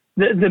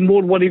 the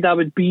more worried I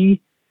would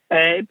be,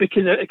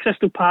 because at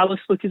Crystal Palace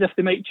look as if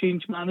they might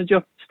change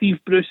manager. Steve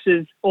Bruce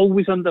is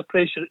always under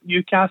pressure at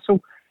Newcastle,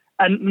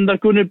 and there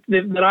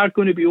are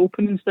going to be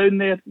openings down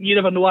there. You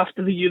never know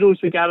after the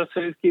Euros with Gareth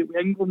Southgate with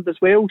England as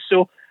well.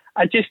 So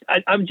I'm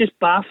just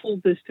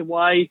baffled as to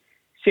why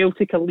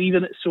Celtic are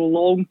leaving it so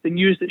long. The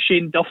news that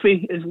Shane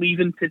Duffy is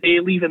leaving today,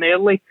 leaving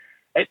early,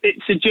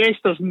 it suggests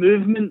there's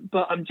movement,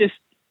 but I'm just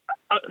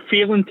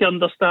failing to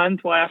understand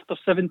why after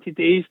 70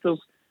 days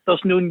there's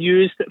no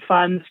news that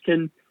fans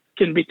can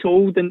be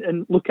told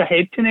and look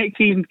ahead to next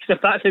season. Because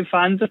if that's how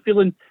fans are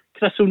feeling,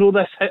 Chris will know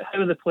this.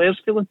 How are the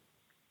players feeling?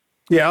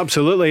 Yeah,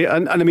 absolutely.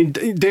 And I mean,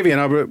 Davie and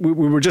I we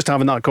were just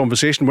having that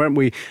conversation, weren't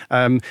we?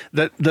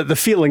 That the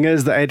feeling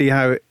is that Eddie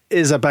Howe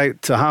is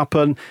about to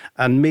happen,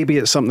 and maybe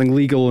it's something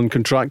legal and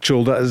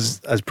contractual that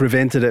has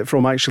prevented it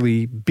from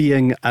actually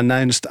being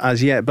announced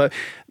as yet. But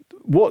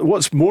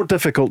what's more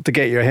difficult to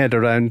get your head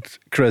around,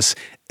 Chris,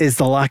 is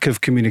the lack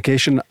of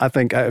communication, I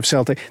think, out of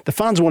Celtic. The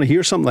fans want to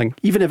hear something,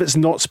 even if it's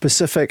not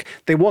specific.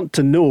 They want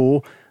to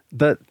know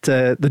that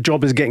the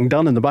job is getting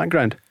done in the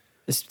background.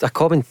 It's a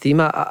common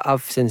theme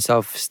since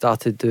I've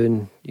started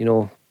doing,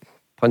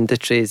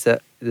 punditry, is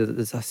that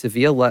there's a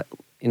severe,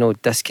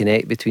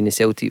 disconnect between the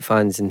Celtic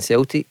fans and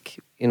Celtic,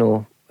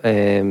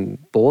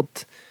 board.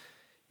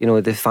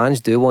 The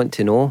fans do want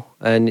to know,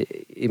 and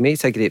he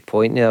makes a great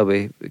point there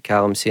with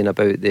Callum saying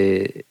about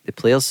the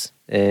players.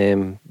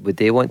 Would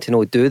they want to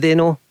know? Do they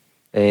know?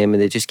 And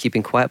they're just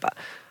keeping quiet. But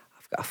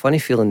I've got a funny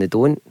feeling they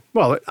don't.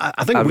 Well,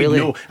 I think we'd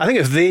know. I think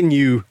if they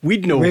knew,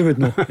 we'd know. We would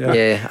know.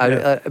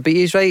 Yeah. But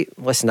he's right.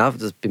 Listen,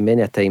 there's been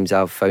many times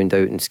I've found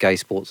out in Sky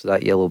Sports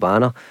that yellow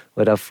banner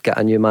where I've got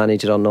a new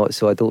manager or not.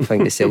 So I don't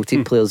think the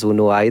Celtic players will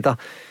know either.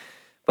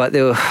 But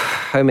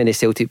how many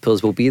Celtic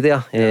players will be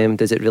there?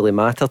 Does it really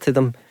matter to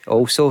them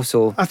also?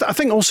 So I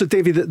think also,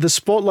 Davie, that the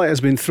spotlight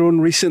has been thrown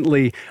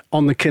recently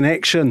on the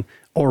connection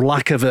or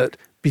lack of it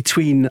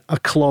between a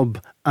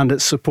club and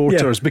its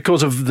supporters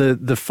because of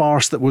the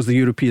farce that was the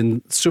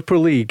European Super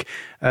League.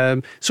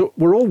 So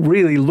we're all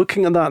really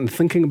looking at that and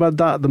thinking about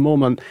that at the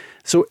moment.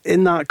 So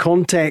in that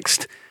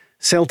context,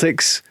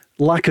 Celtic's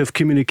lack of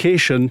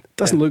communication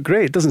doesn't look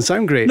great, doesn't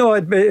sound great. No,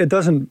 it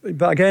doesn't.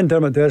 But again,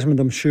 Dermot Desmond,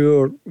 I'm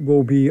sure,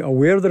 will be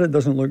aware that it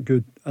doesn't look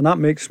good. And that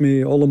makes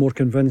me all the more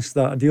convinced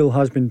that a deal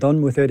has been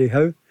done with Eddie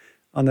Howe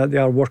and that they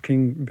are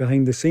working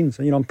behind the scenes.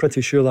 And, I'm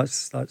pretty sure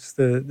that's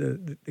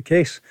the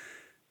case.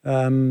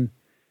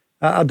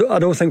 I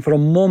don't think for a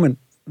moment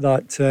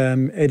that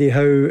Eddie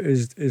Howe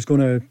is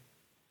going to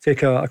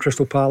take a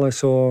Crystal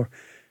Palace or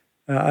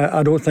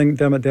I don't think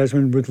Dermot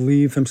Desmond would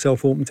leave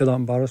himself open to that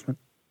embarrassment.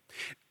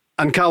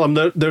 And Callum,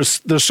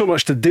 there's so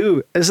much to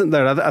do, isn't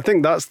there? I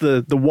think that's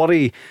the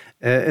worry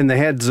in the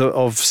heads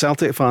of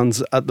Celtic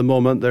fans at the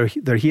moment.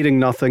 They're hearing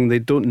nothing, they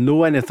don't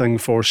know anything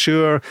for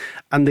sure,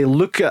 and they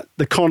look at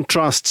the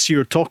contrasts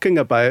you're talking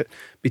about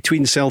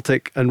between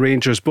Celtic and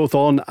Rangers, both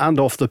on and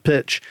off the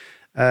pitch,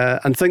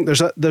 and think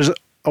there's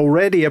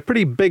already a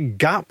pretty big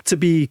gap to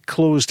be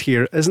closed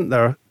here, isn't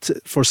there,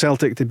 for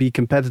Celtic to be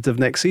competitive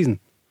next season?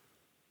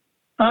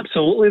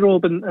 Absolutely,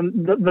 Rob,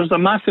 and there's a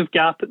massive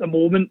gap at the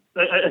moment,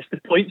 as the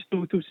points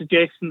total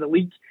suggests in the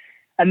league.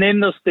 And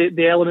then there's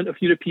the element of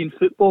European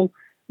football.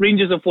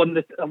 Rangers have won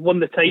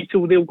the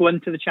title. They'll go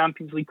into the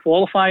Champions League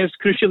qualifiers.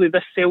 Crucially,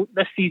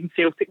 this season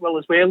Celtic will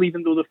as well,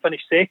 even though they've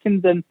finished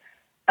second. And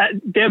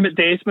Dermot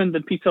Desmond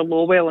and Peter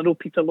Lawwell, I know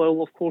Peter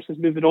Lawwell, of course, is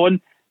moving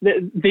on.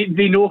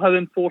 They know how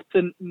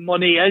important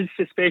money is,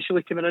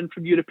 especially coming in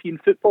from European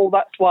football.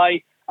 That's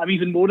why I'm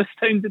even more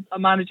astounded a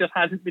manager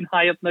hasn't been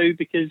hired now,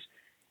 because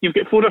you've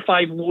got 4 or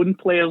 5 loan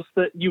players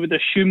that you would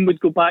assume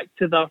would go back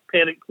to their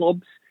parent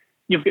clubs.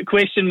 You've got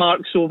question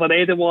marks over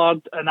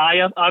Edouard and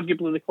Ayer,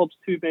 arguably the club's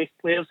 2 best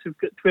players, who've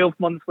got 12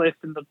 months left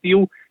in their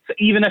deal. So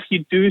even if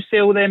you do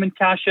sell them and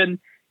cash in,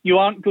 you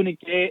aren't going to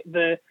get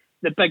the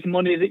big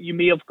money that you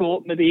may have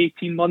got maybe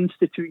 18 months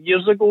to 2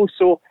 years ago.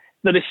 So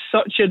there is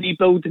such a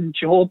rebuilding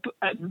job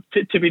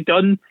to be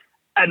done.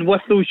 And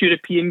with those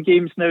European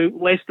games now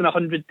less than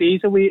 100 days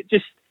away,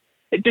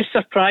 it just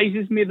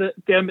surprises me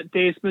that Dermot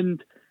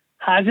Desmond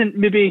hasn't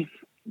maybe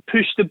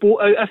pushed the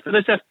boat out. If there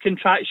is a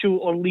contractual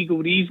or legal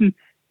reason,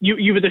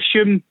 you would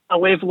assume a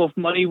level of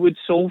money would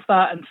solve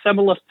that. And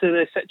similar to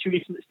the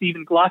situation that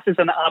Stephen Glass is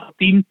in at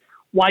Aberdeen,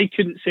 why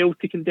couldn't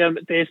Celtic and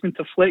Dermot Desmond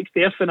have flexed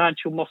their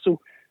financial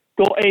muscle,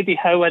 got Eddie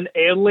Howe in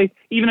early,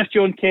 even if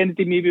John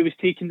Kennedy maybe was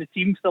taking the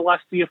team for the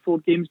last 3 or 4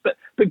 games, but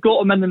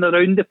got him in and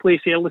around the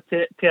place early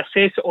to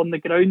assess it on the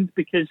ground,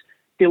 because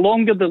the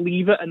longer they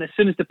leave it, and as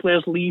soon as the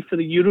players leave for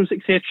the Euros,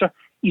 etc.,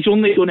 he's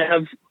only going to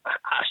have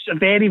a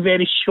very,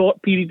 very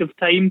short period of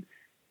time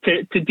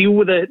to deal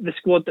with the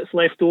squad that's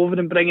left over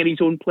and bringing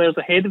his own players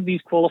ahead of these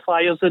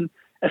qualifiers. And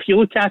if you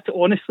look at it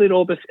honestly,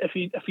 Rob, if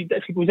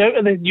he goes out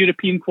of the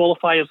European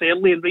qualifiers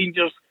early and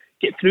Rangers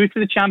get through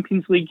to the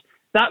Champions League,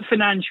 that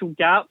financial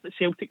gap that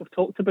Celtic have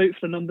talked about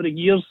for a number of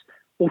years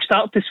will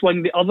start to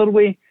swing the other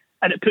way,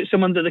 and it puts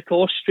them under the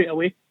cost straight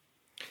away.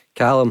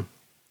 Callum,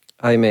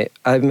 hi mate.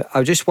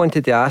 I just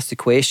wanted to ask the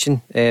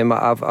question.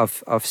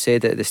 I've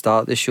said it at the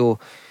start of the show.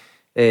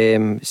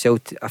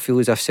 Celtic, I feel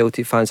as if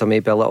Celtic fans are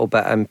maybe a little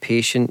bit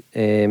impatient.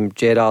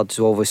 Gerrard's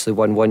obviously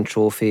won 1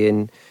 trophy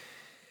in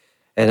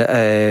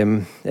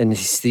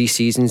his 3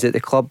 seasons at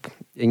the club,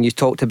 and you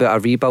talked about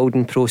a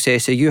rebuilding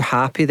process. Are you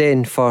happy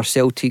then for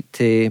Celtic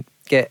to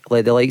get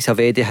like the likes of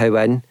Eddie Howe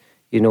in,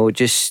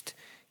 just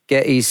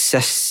get his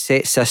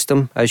set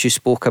system as you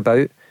spoke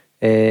about,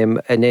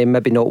 and then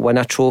maybe not win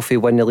a trophy,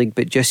 win the league,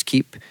 but just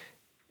keep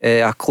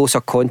a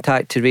closer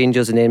contact to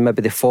Rangers, and then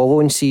maybe the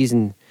following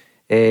season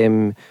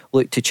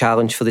look to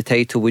challenge for the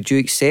title? Would you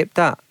accept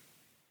that?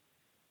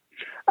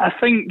 I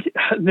think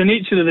the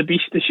nature of the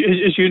beast,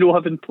 as you know,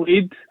 having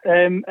played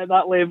at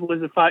that level,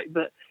 is the fact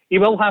that he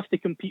will have to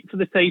compete for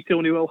the title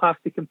and he will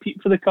have to compete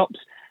for the cups.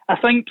 I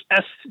think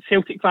if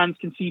Celtic fans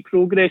can see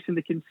progress and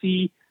they can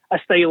see a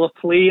style of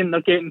play and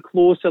they're getting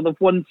closer, they've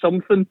won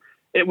something,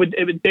 it would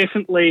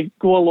definitely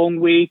go a long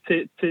way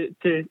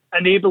to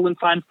enabling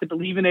fans to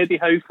believe in Eddie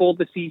Howe for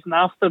the season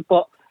after.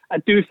 But I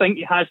do think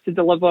he has to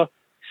deliver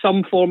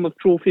some form of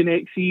trophy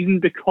next season,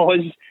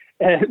 because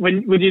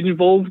when you're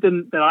involved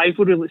in the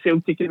rivalry that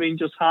Celtic and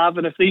Rangers have,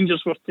 and if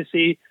Rangers were to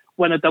say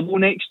win a double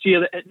next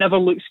year, it never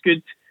looks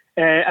good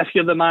if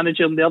you're the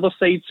manager on the other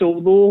side. So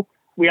although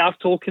we are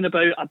talking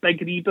about a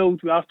big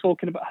rebuild, we are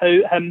talking about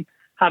him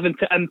having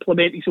to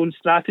implement his own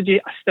strategy,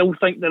 I still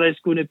think there is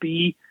going to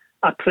be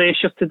a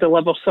pressure to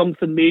deliver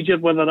something major,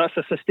 whether that's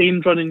a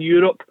sustained run in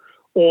Europe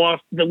or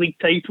the league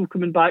title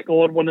coming back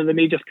or one of the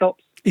major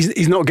cups.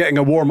 He's not getting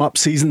a warm-up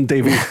season,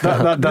 Davie.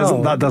 That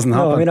doesn't happen.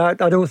 No, I mean, I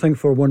don't think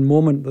for one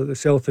moment that the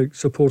Celtic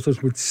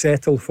supporters would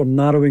settle for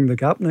narrowing the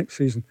gap next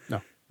season.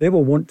 No. They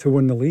will want to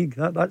win the league.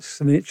 That's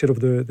the nature of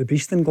the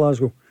beast in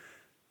Glasgow.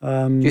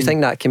 Do you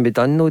think that can be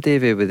done though,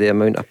 Davie, with the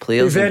amount of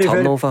players and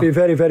turnover? It'll be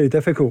very, very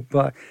difficult,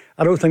 but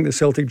I don't think the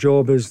Celtic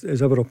job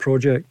is ever a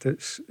project.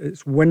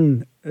 It's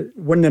win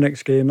the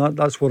next game.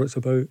 That's what it's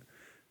about.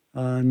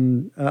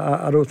 And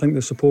I don't think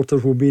the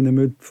supporters will be in the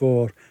mood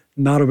for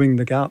narrowing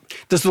the gap.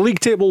 Does the league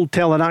table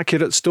tell an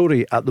accurate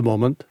story at the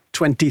moment?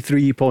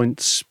 23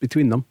 points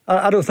between them.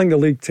 I don't think the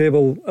league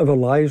table ever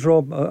lies,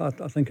 Rob.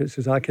 I think it's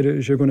as accurate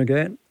as you're going to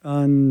get.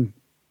 And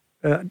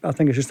I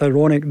think it's just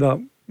ironic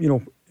that,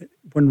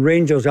 when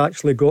Rangers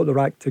actually got their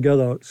act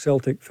together,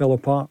 Celtic fell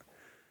apart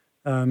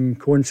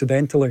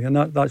coincidentally, and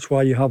that's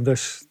why you have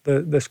this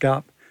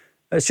gap.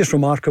 It's just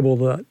remarkable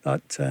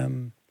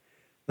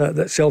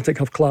that Celtic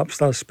have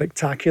collapsed as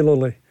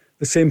spectacularly.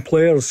 The same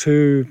players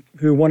who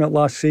won it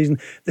last season,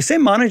 the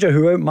same manager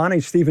who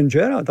outmanaged Steven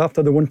Gerrard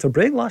after the winter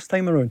break last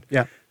time around.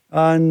 Yeah,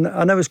 and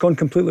now it's gone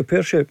completely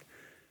pear-shaped.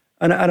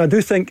 And I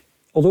do think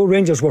although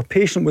Rangers were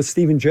patient with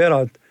Steven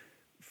Gerrard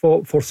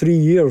for 3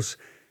 years,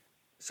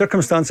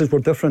 circumstances were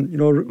different. You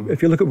know,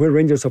 if you look at where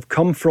Rangers have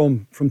come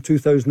from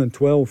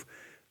 2012,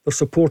 the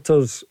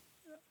supporters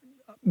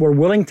were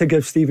willing to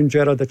give Steven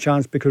Gerrard a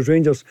chance because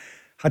Rangers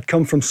had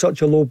come from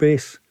such a low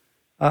base.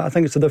 I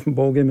think it's a different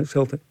ballgame at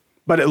Celtic.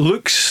 But it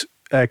looks,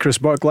 Chris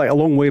Burke, like a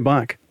long way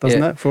back,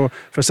 doesn't it? For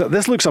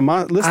this looks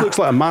looks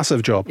like a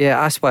massive job.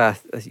 Yeah, that's why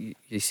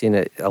you're saying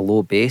it a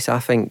low base. I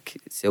think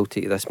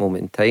Celtic at this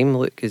moment in time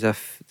look as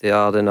if they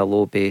are in a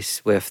low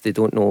base with they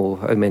don't know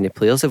how many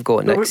players they've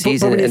got next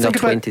season and they're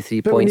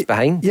 23 points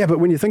behind. Yeah, but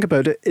when you think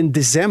about it, in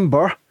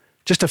December,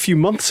 just a few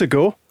months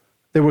ago,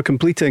 they were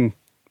completing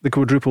the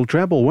quadruple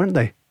treble, weren't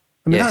they?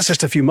 I mean, that's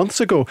just a few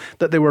months ago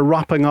that they were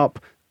wrapping up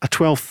a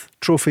 12th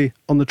trophy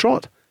on the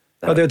trot.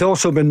 But they'd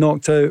also been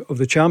knocked out of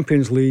the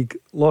Champions League,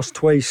 lost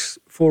twice,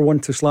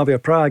 4-1 to Slavia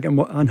Prague,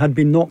 and had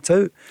been knocked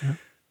out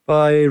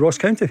by Ross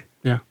County.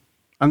 Yeah,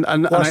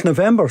 and last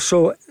November.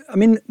 So I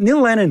mean, Neil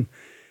Lennon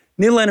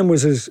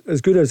was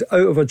as good as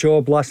out of a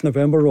job last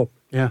November, Rob.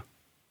 Yeah.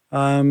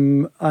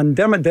 And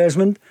Dermot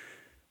Desmond,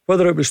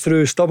 whether it was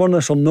through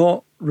stubbornness or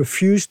not,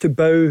 refused to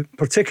bow,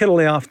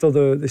 particularly after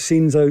the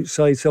scenes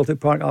outside Celtic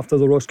Park after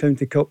the Ross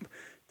County Cup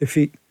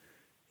defeat.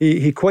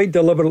 He quite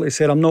deliberately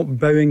said, I'm not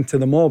bowing to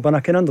the mob, and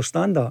I can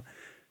understand that.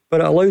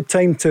 But it allowed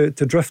time to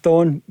drift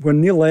on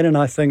when Neil Lennon,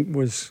 I think,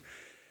 was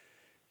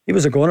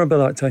a goner by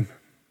that time.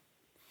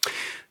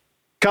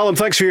 Callum,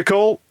 thanks for your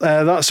call.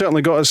 That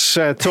certainly got us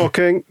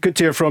talking. Good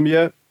to hear from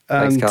you.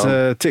 And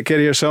Thanks, take care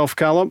of yourself,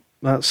 Callum.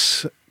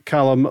 That's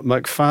Callum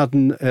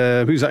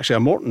McFadden, who's actually a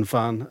Morton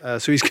fan,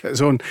 so he's got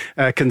his own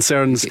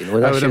concerns,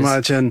 I would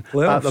imagine,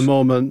 at the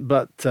moment.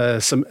 But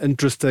some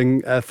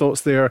interesting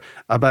thoughts there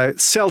about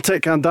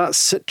Celtic and that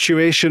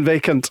situation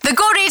vacant. The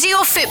Go Radio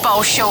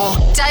Football Show.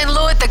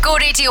 Download the Go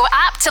Radio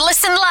app to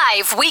listen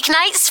live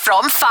weeknights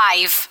from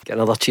 5. Get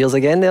another cheers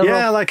again there,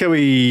 Yeah, Rob? like a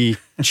wee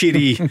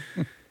cheery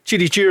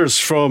cheers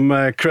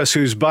from Chris,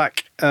 who's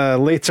back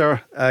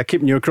later,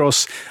 keeping you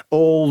across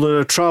all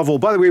the travel.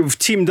 By the way, we've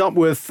teamed up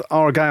with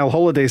Argyle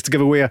Holidays to give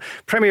away a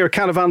Premier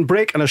Caravan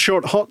break and a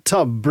short hot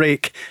tub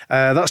break.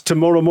 That's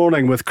tomorrow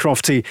morning with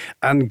Crofty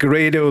and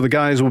Grado. The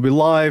guys will be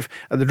live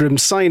at the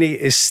Drumsiny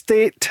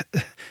Estate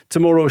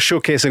tomorrow,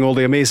 showcasing all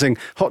the amazing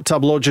hot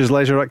tub lodges,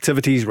 leisure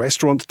activities,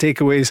 restaurant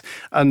takeaways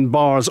and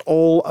bars,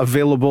 all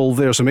available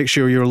there. So make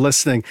sure you're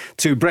listening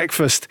to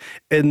Breakfast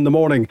in the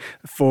Morning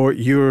for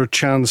your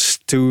chance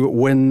to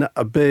win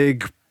a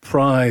big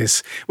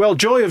prize. Well,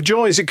 joy of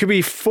joys, it could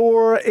be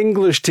 4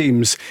 English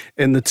teams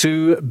in the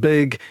 2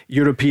 big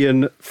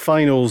European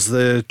finals.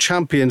 The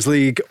Champions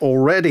League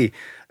already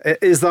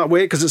is that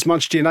way because it's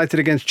Manchester United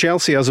against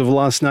Chelsea as of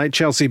last night.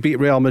 Chelsea beat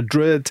Real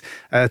Madrid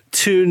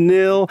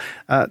 2-0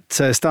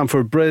 at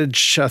Stamford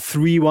Bridge, a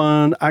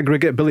 3-1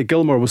 aggregate. Billy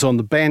Gilmour was on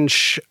the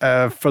bench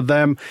for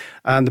them,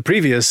 and the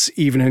previous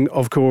evening,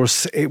 of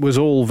course, it was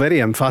all very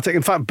emphatic.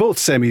 In fact, both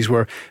semis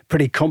were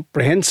pretty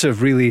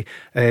comprehensive, really,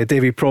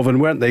 Davie Provan,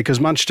 weren't they? Because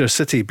Manchester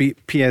City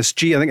beat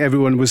PSG. I think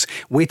everyone was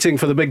waiting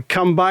for the big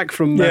comeback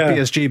from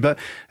PSG, but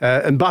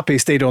Mbappe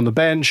stayed on the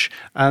bench,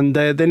 and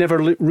they never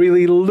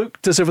really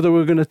looked as if they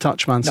were going to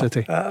touch Man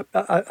City.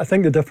 I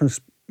think the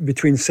difference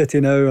between City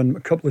now and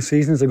a couple of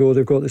seasons ago,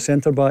 they've got the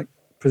centre-back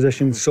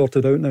position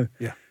sorted out now.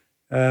 Yeah.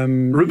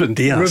 Ruben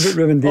Dias.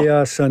 Ruben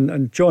Dias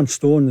and John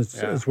Stones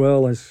as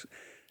well, as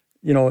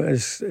you know,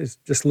 is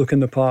just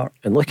looking the part.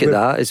 And look at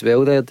that as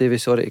well there, Davey.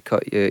 Sorry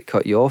to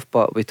cut you off,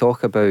 but we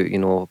talk about, you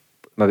know,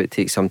 maybe it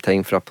takes some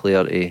time for a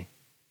player to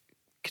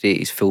create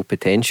his full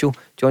potential.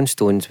 John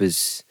Stones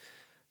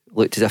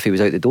looked as if he was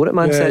out the door at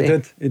Man City.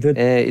 He did.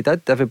 He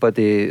did.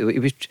 Everybody,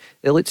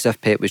 it looked as if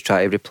Pep was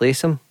trying to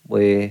replace him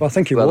with I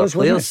think he other was,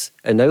 players. wasn't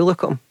And now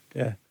look at him.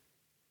 Yeah.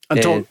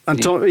 And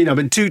you know,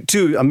 been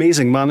two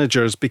amazing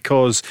managers,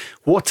 because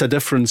what a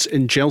difference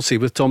in Chelsea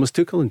with Thomas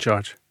Tuchel in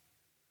charge.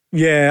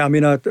 Yeah, I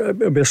mean,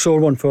 it'll be a sore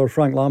one for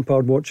Frank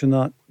Lampard watching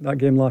that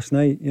game last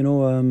night. You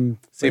know,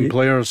 same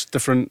players,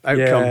 different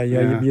outcome.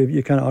 Yeah.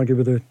 You can't argue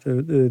with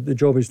the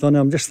job he's done.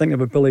 I'm just thinking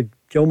about Billy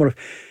Gilmour.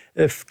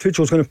 If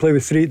Tuchel's going to play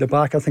with 3 at the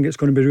back, I think it's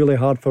going to be really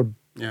hard for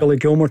Billy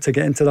Gilmour to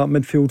get into that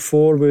midfield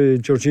 4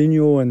 with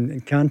Jorginho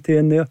and Kante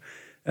in there.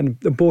 And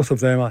both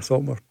of them, I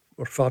thought, were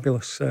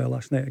fabulous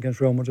last night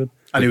against Real Madrid.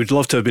 And he would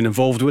love to have been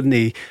involved, wouldn't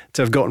he,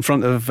 to have got in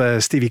front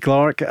of Stevie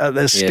Clark at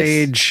this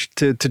stage,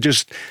 to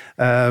just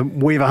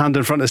wave a hand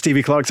in front of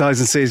Stevie Clark's eyes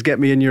and say, get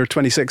me in your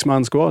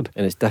 26-man squad.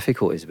 And it's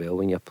difficult as well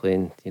when you're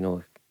playing, you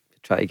know,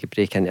 try to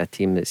break into a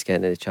team that's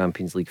getting to the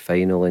Champions League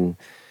final, and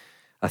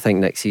I think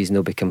next season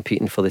they'll be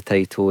competing for the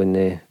title in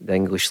the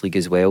English League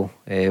as well.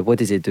 What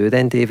does he do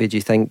then, David? Do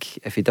you think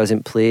if he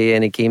doesn't play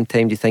any game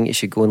time, do you think he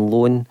should go on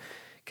loan?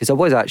 Because there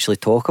was actually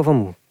talk of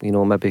him, you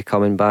know, maybe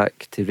coming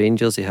back to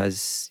Rangers. He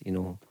has, you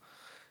know,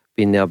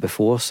 been there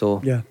before.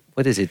 So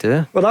what does he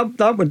do? Well,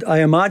 that would, I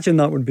imagine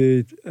that would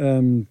be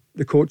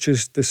the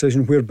coach's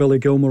decision where Billy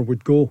Gilmour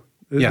would go.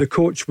 The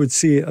coach would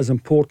see it as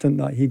important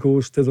that he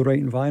goes to the right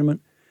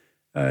environment.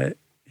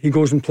 He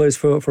goes and plays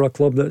for a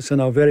club that's in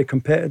a very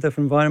competitive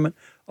environment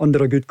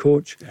under a good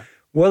coach.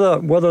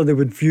 Whether they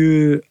would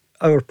view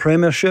our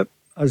Premiership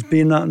as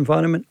being that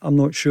environment, I'm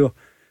not sure.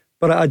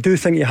 But I do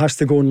think he has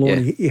to go on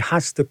loan. Yeah. He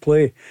has to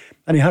play,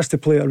 and he has to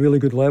play at a really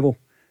good level.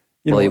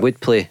 Well, he would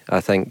play,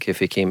 I think, if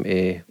he came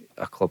to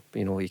a club.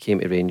 He came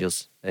to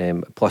Rangers.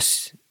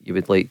 Plus, you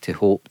would like to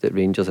hope that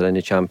Rangers are in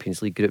the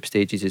Champions League group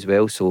stages as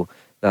well. So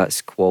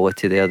that's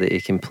quality there that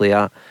he can play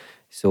at.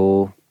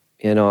 So,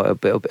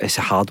 it's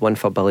a hard one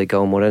for Billy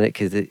Gilmour, isn't it?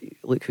 Because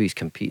look who he's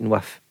competing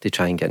with to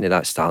try and get into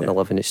that starting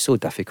 11. It's so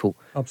difficult.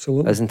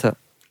 Absolutely. Isn't it?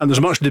 And there's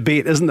much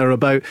debate, isn't there,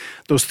 about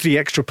those 3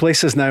 extra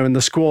places now in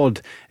the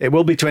squad. It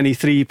will be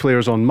 23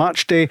 players on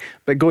match day,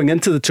 but going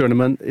into the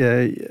tournament,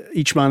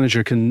 each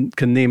manager can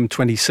name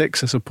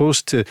 26 as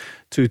opposed to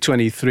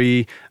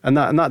 23, and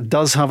that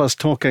does have us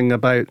talking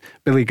about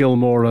Billy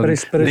Gilmour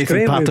and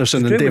Nathan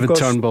Patterson and David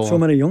Turnbull. So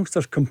many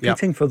youngsters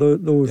competing for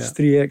those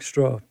 3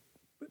 extra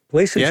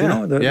places.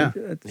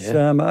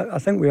 I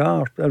think we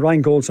are.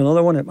 Ryan Gould's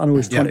another one. I know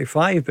he's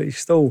 25, but he's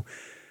still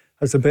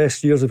has the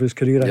best years of his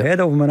career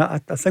ahead of him, and I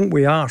think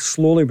we are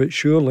slowly but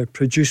surely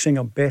producing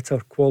a better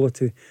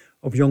quality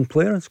of young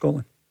player in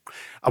Scotland.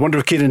 I wonder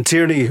if Kieran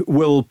Tierney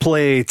will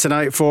play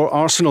tonight for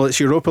Arsenal. It's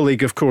Europa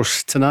League, of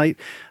course, tonight.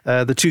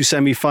 The 2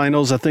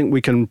 semi-finals. I think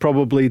we can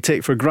probably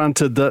take for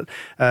granted that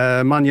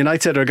Man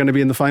United are going to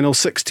be in the final,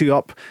 6-2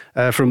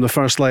 up from the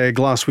first leg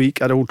last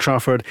week at Old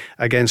Trafford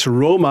against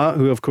Roma,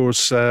 who of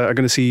course are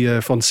going to see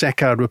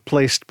Fonseca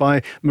replaced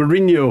by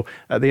Mourinho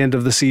at the end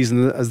of the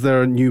season as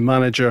their new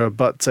manager.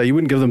 But you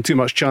wouldn't give them too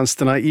much chance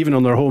tonight, even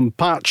on their home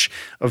patch,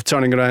 of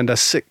turning around a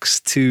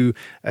 6-2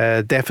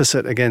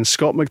 deficit against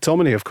Scott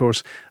McTominay, of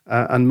course,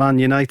 and Man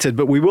United.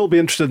 But we will be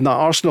interested in that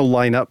Arsenal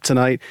lineup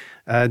tonight.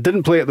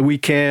 Didn't play at the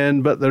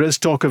weekend, but there is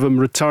talk of him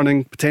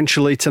returning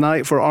potentially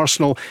tonight for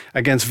Arsenal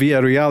against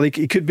Villarreal.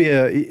 He could be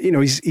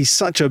he's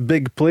such a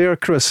big player,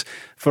 Chris,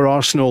 for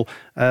Arsenal,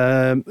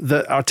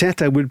 that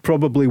Arteta would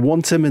probably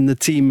want him in the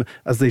team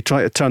as they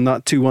try to turn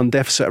that 2-1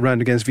 deficit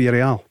around against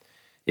Villarreal.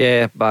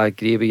 Yeah, I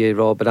agree with you,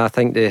 Rob, and I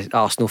think the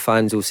Arsenal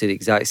fans will say the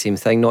exact same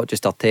thing, not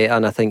just Arteta,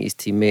 and I think his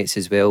teammates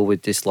as well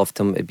would just love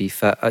him to be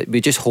fit.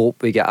 We just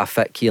hope we get a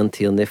fit Kieran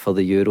Tierney for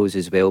the Euros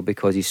as well,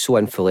 because he's so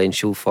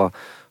influential for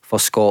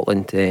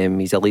Scotland.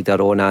 He's a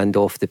leader on and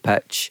off the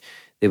pitch,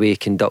 the way he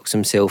conducts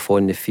himself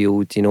on the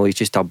field. He's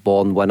just a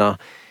born winner.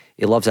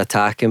 He loves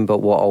attacking, but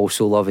what I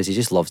also love is he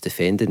just loves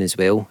defending as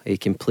well. He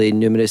can play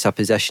numerous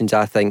positions.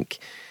 I think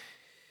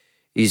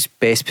he's got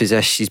best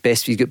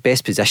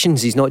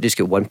positions. He's not just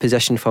got one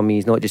position for me.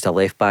 He's not just a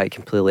left back. He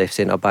can play left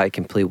centre back, he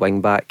can play wing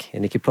back,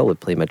 and he could probably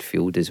play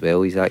midfield as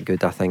well. He's that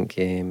good, I think.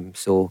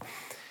 So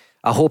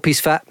I hope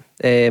he's fit,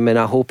 and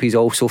I hope he's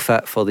also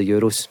fit for the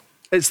Euros.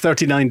 It's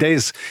 39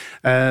 days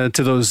to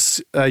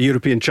those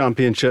European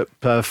Championship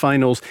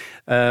finals.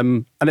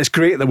 And it's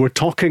great that we're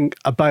talking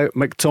about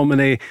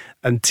McTominay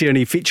and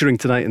Tierney featuring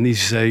tonight in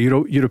these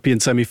European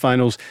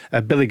semi-finals.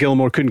 Billy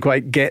Gilmour couldn't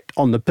quite get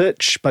on the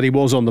pitch, but he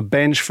was on the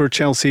bench for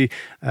Chelsea.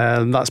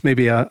 That's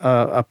maybe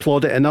a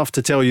plaudit enough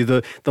to tell you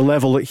the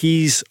level that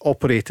he's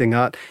operating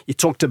at. You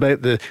talked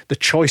about the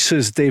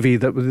choices, Davie,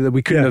 that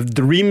we couldn't have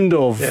dreamed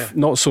of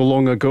not so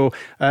long ago.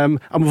 And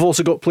we've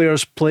also got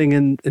players playing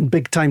in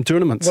big-time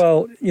tournaments.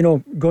 Well,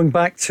 going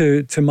back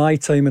to my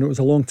time, and it was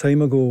a long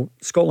time ago,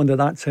 Scotland at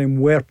that time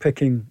were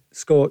picking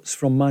Scots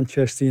from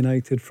Manchester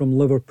United, from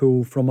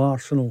Liverpool, from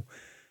Arsenal.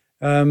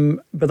 But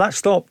that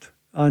stopped.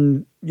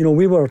 And,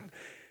 we were,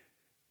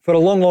 for a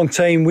long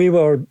time, we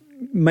were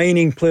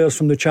mining players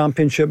from the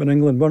Championship in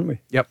England, weren't we?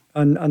 Yep.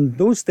 And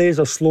those days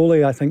are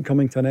slowly, I think,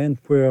 coming to an end,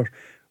 where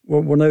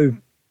we're now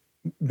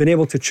been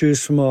able to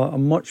choose from a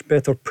much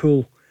better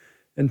pool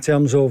in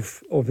terms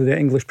of the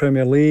English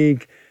Premier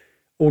League,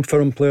 Old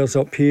Firm players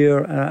up here,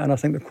 and I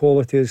think the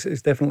quality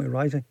is definitely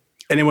rising.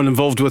 Anyone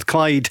involved with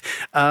Clyde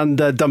and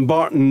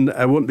Dumbarton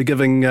won't be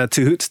giving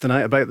 2 hoots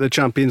tonight about the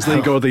Champions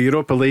League or the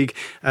Europa League,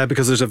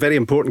 because there's a very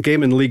important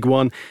game in League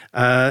One.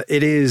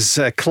 It is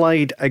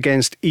Clyde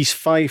against East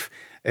Fife.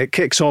 It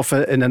kicks off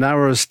in an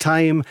hour's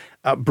time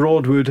at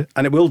Broadwood,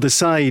 and it will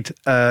decide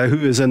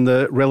who is in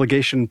the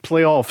relegation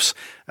playoffs.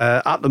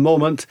 At the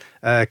moment,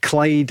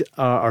 Clyde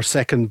are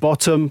second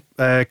bottom.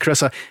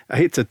 Chris, I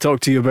hate to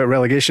talk to you about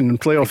relegation and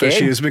playoff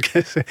issues,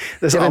 because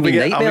I'll be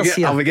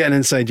getting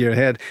inside your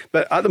head.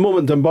 But at the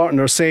moment,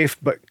 Dumbarton are safe,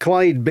 but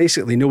Clyde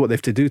basically know what they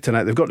have to do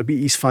tonight. They've got to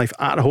beat East Fife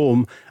at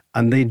home,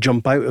 and they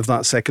jump out of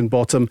that second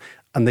bottom,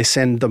 and they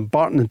send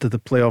Dumbarton into the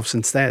playoffs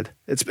instead.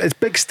 It's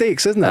big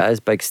stakes, isn't it? It is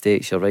big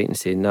stakes, you're right in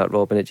saying that,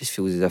 Rob, and it just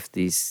feels as if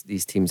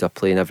these teams are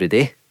playing every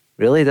day,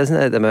 really, doesn't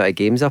it? The amount of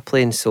games they're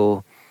playing.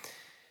 So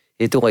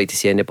you don't like to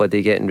see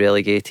anybody getting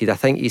relegated. I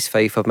think East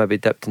Fife have maybe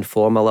dipped in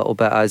form a little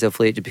bit as of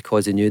late,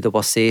 because they knew they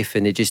were safe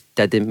and they just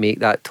didn't make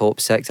that top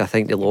 6. I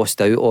think they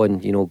lost out on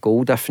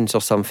goal difference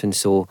or something.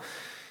 So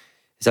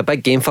it's a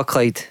big game for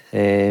Clyde,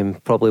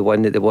 probably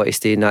one that they want to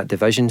stay in that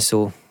division,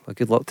 so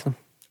good luck to them.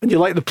 And you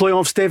like the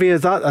playoffs, Davie?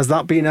 Has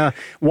that been a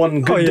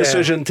one good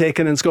decision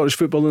taken in Scottish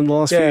football in the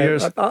last few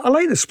years? I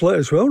like the split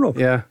as well, Rob.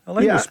 Yeah, I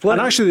like the split.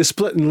 And actually, the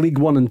split in League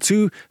 1 and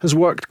 2 has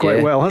worked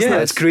quite well, hasn't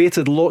it? It's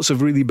created lots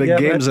of really big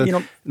games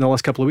in the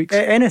last couple of weeks.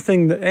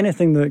 Anything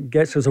that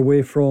gets us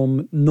away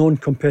from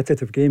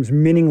non-competitive games,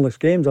 meaningless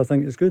games, I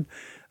think is good.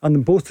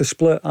 And both the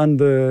split and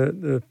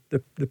the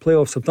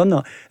playoffs have done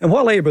that. And what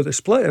I like about the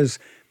split is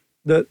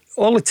that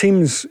all the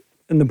teams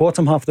in the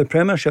bottom half of the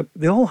Premiership,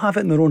 they all have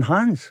it in their own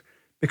hands,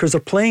 because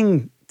they're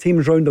playing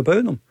teams round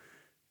about them.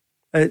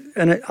 I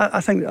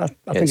think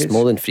it's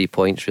more than 3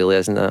 points, really,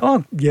 isn't it?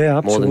 Oh, yeah,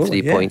 absolutely. More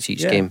than 3 points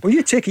each game. Well,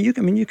 you take it, you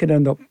could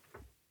end up,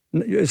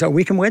 is it a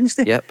week on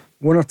Wednesday? Yep.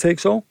 Winner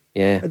takes all?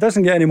 Yeah. It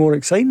doesn't get any more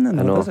exciting than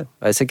that, does it?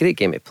 It's a great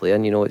game to play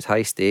in, it's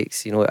high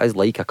stakes. It is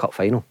like a cup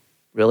final,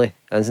 really,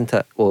 isn't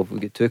it? Well, we've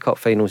got 2 cup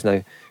finals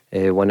now,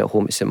 one at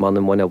home to St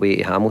Mirren, one away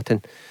to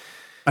Hamilton.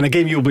 And a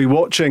game you'll be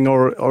watching,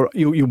 or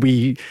you won't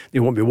be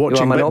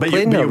watching. Am I not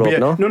playing there,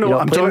 Rob? No.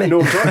 I'm talking.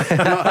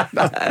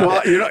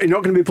 Well, you're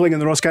not going to be playing in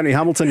the Ross County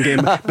Hamilton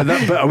game, but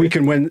a week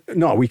and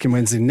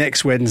Wednesday,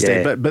 next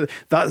Wednesday. Yeah. But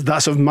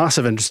that's of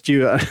massive interest to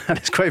you, and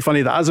it's quite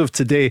funny that as of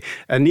today,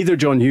 neither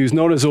John Hughes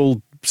nor his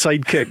old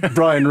sidekick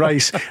Brian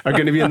Rice are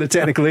going to be in the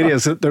technical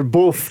areas. They're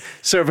both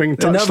serving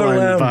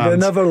touchline bans. They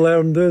never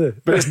learn, do they?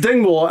 But it's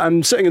Dingwall,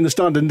 and sitting in the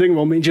stand in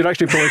Dingwall means you're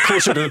actually probably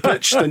closer to the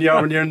pitch than you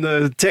are when you're in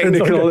the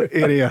technical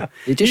area.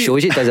 It just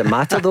shows you it doesn't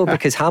matter though,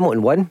 because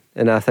Hamilton won,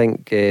 and I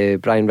think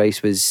Brian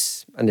Rice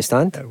was in the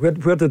stand.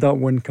 Where did that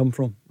win come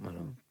from?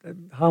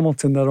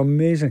 Hamilton, they're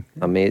amazing.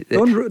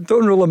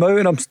 Don't rule them out,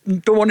 and I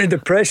don't want to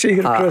depress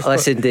you, Chris.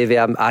 Listen, Davie,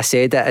 I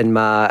said it in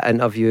my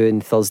interview on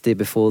Thursday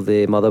before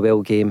the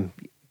Motherwell game.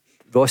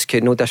 Ross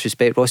County, no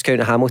disrespect, Ross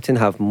County and Hamilton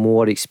have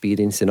more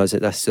experience than us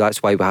at this, so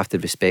that's why we have to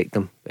respect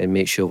them and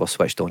make sure we're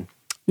switched on.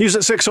 News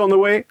at 6 on the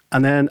way,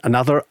 and then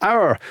another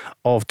hour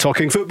of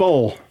talking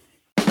football.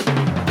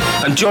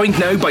 I'm joined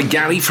now by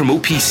Gary from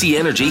OPC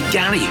Energy.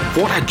 Gary,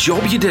 what a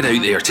job you did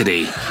out there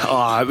today.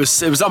 Oh, it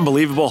was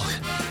unbelievable.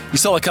 You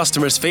saw the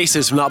customers'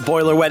 faces when that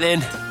boiler went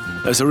in.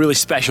 It was a really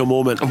special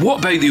moment. And what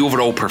about the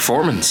overall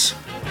performance?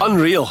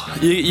 Unreal.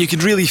 You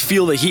could really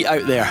feel the heat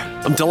out there.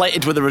 I'm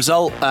delighted with the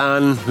result,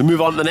 and we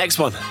move on to the next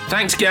one.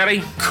 Thanks,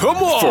 Gary. Come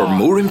on! For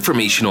more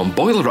information on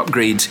boiler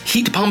upgrades,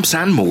 heat pumps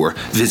and more,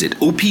 visit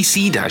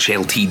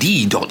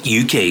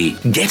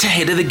opc-ltd.uk. Get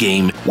ahead of the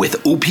game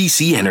with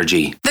OPC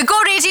Energy. The Go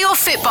Radio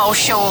Football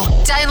Show.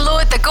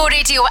 Download the Go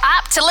Radio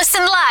app to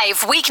listen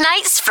live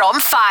weeknights from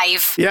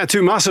 5. Yeah,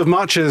 2 massive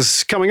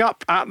matches coming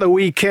up at the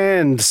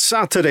weekend.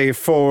 Saturday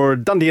for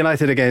Dundee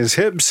United against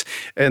Hibs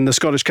in the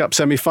Scottish Cup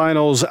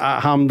semi-finals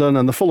at Hampden,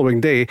 and the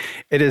following day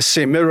it is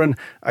St Mirren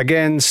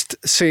against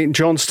St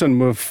Johnstone.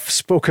 We've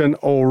spoken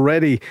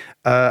already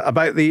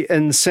about the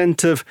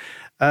incentive,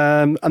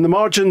 and the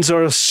margins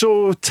are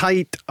so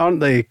tight, aren't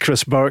they,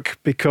 Chris Burke?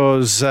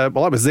 Because I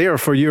was there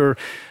for your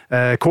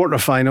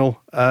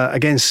quarter-final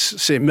against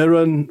St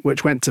Mirren,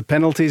 which went to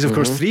penalties. Of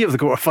course, 3 of the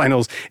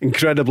quarter-finals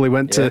incredibly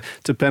went to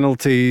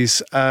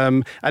penalties,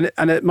 and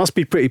it must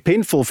be pretty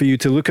painful for you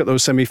to look at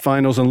those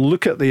semi-finals and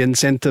look at the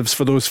incentives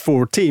for those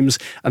 4 teams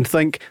and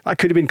think that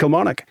could have been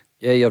Kilmarnock.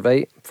 Yeah, you're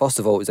right. First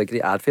of all, it was a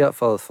great advert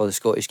for the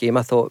Scottish game,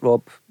 I thought,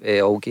 Rob.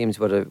 All games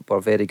were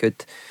very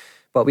good,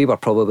 but we were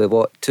probably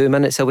 2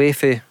 minutes away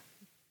from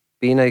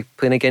playing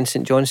against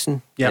St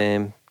Johnstone.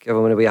 Yep.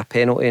 Giving away a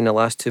penalty in the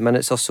last 2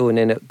 minutes or so, and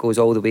then it goes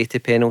all the way to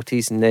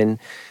penalties, and then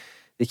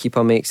the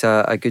keeper makes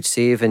a good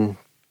save, and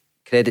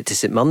credit to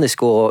St Mirren, they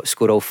score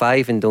all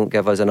 5 and don't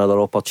give us another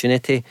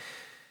opportunity.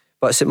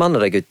 But St Mirren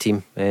are a good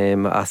team.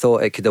 I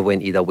thought it could have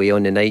went either way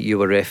on the night. You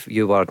were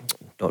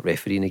not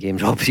refereeing the game,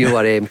 Rob. You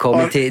were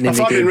commentating in the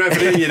game. I've been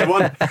refereeing, you the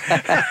one.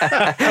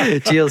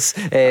 Cheers.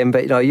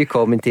 But you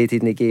commentated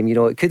in the game.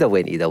 It could have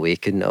went either way,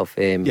 couldn't it have?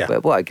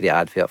 But what a great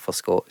advert for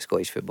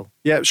Scottish football.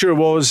 Yeah, it sure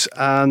was.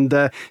 And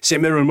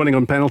St Mirren winning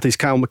on penalties.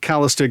 Kyle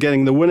McAllister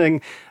getting the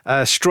winning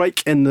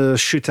strike in the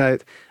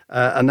shootout.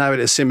 And now it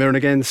is St Mirren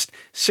against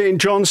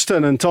St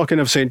Johnstone. And talking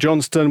of St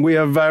Johnstone, we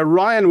have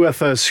Ryan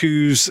with us,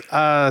 who's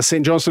a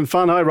St Johnstone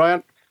fan. Hi,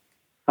 Ryan.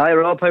 Hi,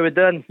 Rob. How we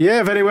doing?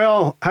 Yeah, very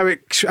well.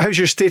 How's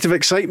your state of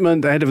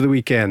excitement ahead of the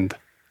weekend?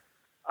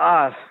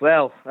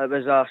 Well, it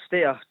was a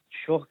state of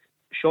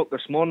shock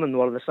this morning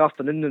or this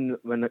afternoon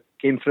when it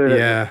came through.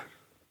 Yeah.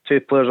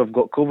 2 players have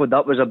got COVID.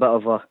 That was a bit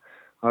of a...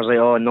 I was like,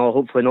 oh no,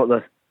 hopefully not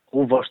the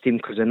whole first team,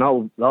 because then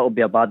that'll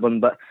be a bad one.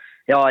 But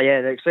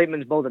yeah, the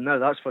excitement's building now,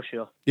 that's for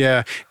sure.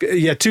 Yeah,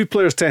 2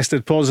 players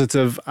tested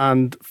positive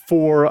and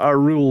 4 are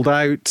ruled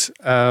out.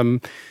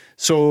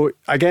 So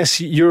I guess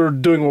you're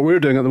doing what we're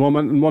doing at the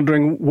moment and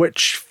wondering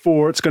which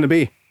 4 it's going to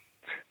be.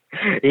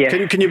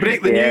 Yeah. Can you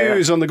break the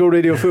news on the Go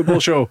Radio Football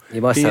Show? You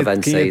must have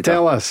insight. Can you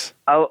tell us?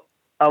 I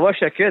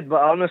wish I could,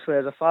 but honestly,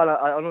 as a fan,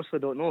 I honestly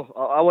don't know.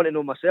 I want to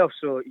know myself.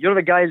 So you're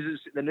the guys,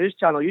 the news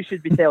channel. You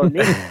should be telling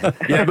me.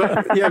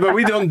 but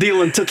we don't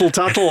deal in tittle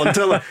tattle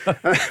until.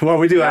 Well,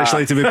 we do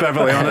actually, to be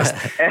perfectly honest.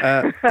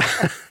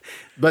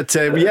 But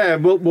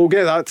we'll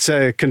get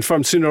that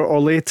confirmed sooner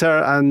or later,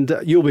 and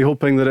you'll be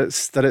hoping that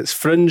it's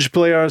fringe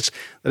players,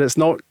 that it's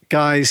not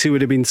guys who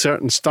would have been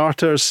certain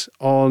starters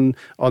on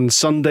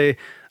Sunday.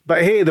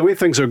 But hey, the way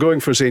things are going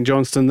for St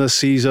Johnstone this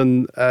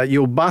season,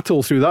 you'll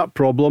battle through that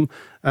problem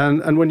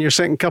and win your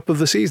second cup of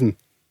the season.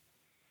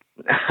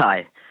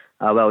 Aye.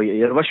 Well,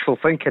 you're wishful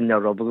thinking there,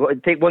 Rob. We've got to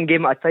take one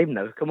game at a time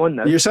now. Come on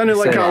now. You're sounding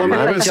like Callum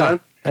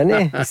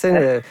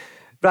Davis,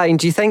 Brian,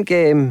 do you think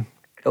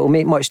it'll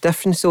make much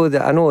difference though?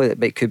 That I know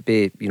it could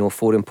be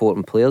 4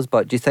 important players,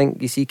 but do you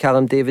think you see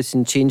Callum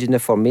Davidson changing the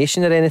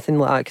formation or anything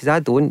like that? Because I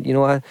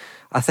don't.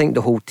 I think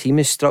the whole team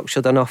is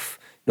structured enough.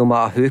 No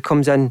matter who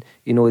comes in,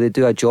 they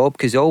do a job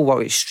because they all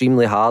work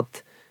extremely hard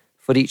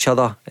for each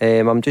other.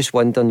 I'm just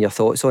wondering your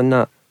thoughts on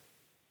that.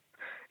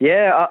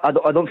 Yeah, I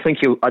don't think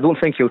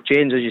he'll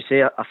change, as you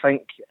say. I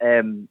think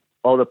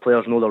all the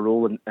players know their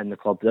role in the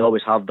club. They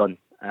always have done.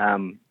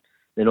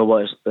 They know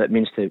what it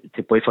means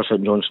to play for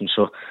St Johnstone.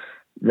 So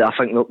I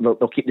think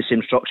they'll keep the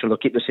same structure. They'll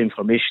keep the same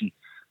formation.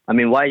 I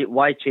mean,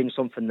 why change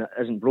something that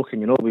isn't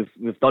broken?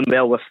 We've done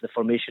well with the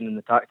formation and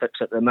the tactics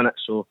at the minute.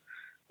 So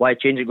why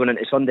change it going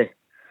into Sunday?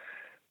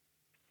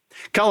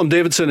 Callum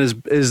Davidson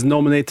is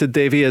nominated,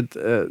 Davie,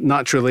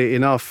 naturally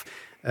enough,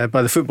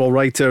 by the football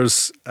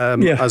writers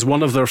as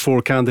one of their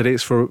 4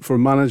 candidates for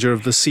manager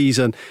of the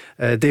season.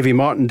 Davie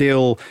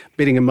Martindale,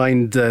 bearing in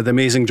mind the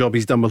amazing job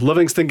he's done with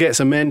Livingston, gets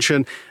a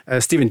mention.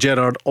 Stephen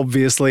Gerrard,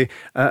 obviously,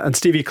 and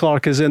Stevie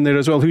Clarke is in there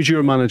as well. Who's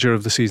your manager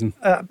of the season?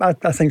 I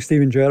think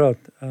Stephen Gerrard,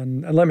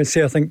 and let me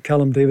say, I think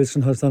Callum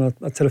Davidson has done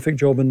a terrific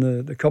job in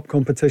the cup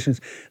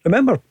competitions.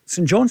 Remember,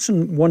 St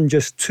Johnstone won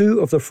just 2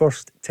 of their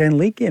first 10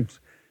 league games.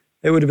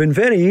 It would have been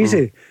very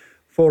easy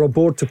for a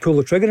board to pull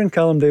the trigger in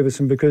Callum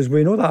Davidson, because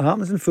we know that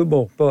happens in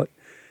football. But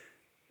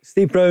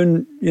Steve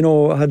Brown,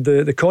 had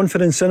the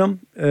confidence in him,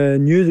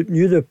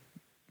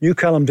 knew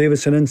Callum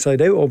Davidson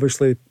inside out,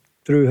 obviously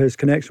through his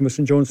connection with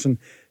St Johnstone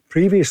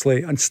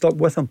previously, and stuck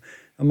with him.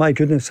 And my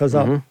goodness, has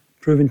that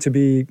proven to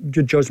be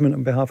good judgment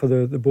on behalf of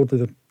the board of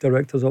the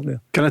directors up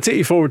there. Can I take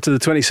you forward to the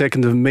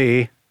 22nd of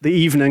May? The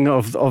evening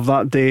of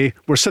that day,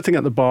 we're sitting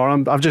at the bar.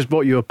 I've just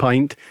bought you a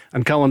pint,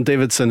 and Callum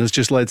Davidson has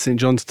just led St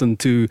Johnstone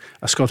to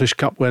a Scottish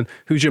Cup win.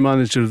 Who's your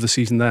manager of the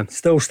season then?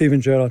 Still Stephen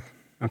Gerrard.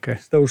 Okay.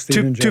 Still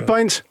Stephen Gerrard. 2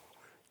 pints?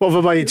 What if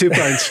I buy you 2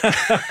 pints?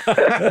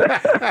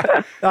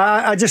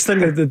 I just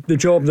think that the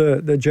job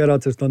that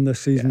Gerrard has done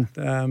this season,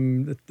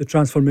 the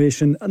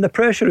transformation and the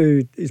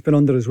pressure he's been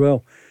under as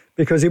well,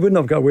 because he wouldn't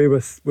have got away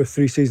with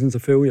 3 seasons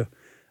of failure.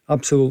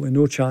 Absolutely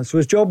no chance. So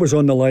his job was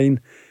on the line.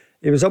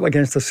 He was up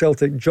against a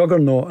Celtic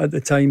juggernaut at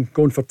the time,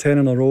 going for 10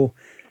 in a row,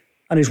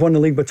 and he's won the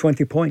league by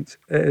 20 points.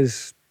 It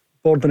is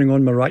bordering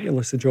on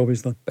miraculous, the job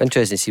he's done.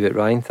 Interesting to see what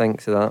Ryan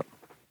thinks of that.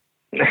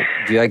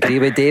 Do you agree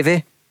with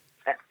Davie?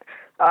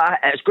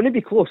 It's going to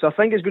be close. I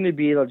think it's going to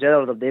be either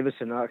Gerrard or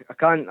Davison. I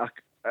can't,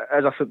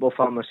 as a football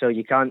fan myself,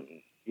 you can't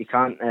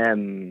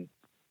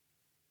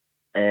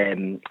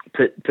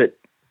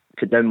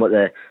put down what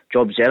the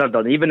job Gerrard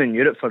done. Even in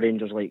Europe for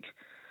Rangers,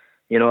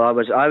 I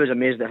was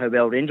amazed at how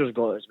well Rangers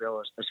got, as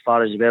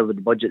far as with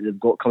the budget they've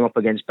got coming up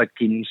against big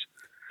teams.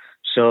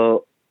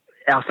 So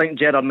I think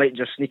Gerrard might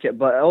just sneak it,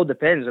 but it all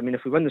depends. I mean,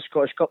 if we win the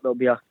Scottish Cup, there'll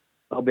be a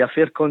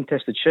fair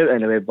contested shout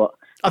anyway. But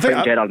I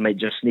think Gerrard might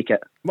just sneak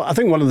it. Well, I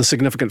think one of the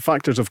significant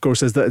factors, of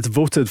course, is that it's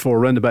voted for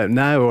around about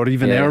now, or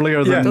even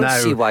earlier than now. I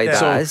don't see why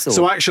that is.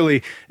 So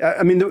actually,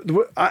 I mean,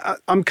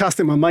 I'm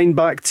casting my mind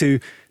back to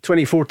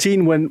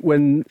 2014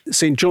 when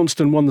St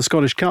Johnstone won the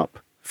Scottish Cup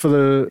for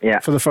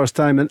the first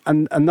time,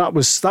 and that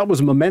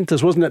was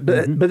momentous, wasn't it?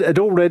 But it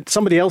already,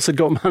 somebody else had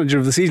got manager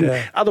of the season.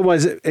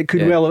 Otherwise, it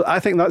could well. I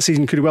think that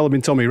season could well have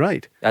been Tommy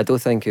Wright. I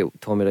don't think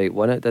Tommy Wright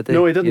won it, did he?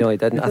 No, he didn't. He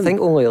didn't. I think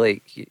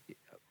only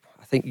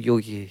I think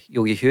Yogi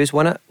Hughes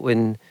won it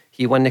when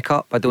he won the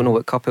cup. I don't know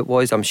what cup it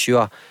was. I'm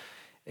sure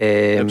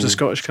it was the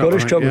Scottish Cup.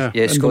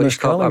 Scottish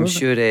Cup. I'm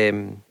sure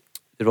the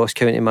Ross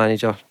County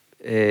manager,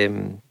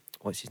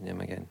 what's his name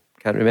again?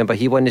 Can't remember.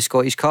 He won the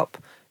Scottish Cup.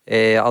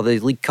 Or the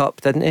League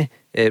Cup, didn't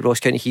he? Ross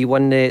County, he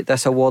won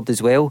this award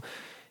as well.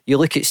 You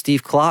look at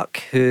Steve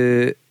Clarke,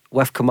 who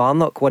with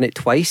Kilmarnock won it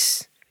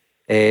twice,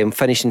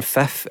 finishing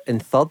 5th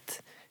and 3rd.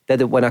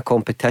 Didn't win a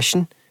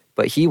competition,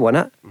 but he won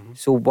it.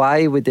 So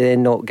why would they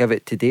then not give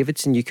it to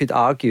Davidson? You could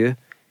argue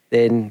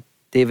then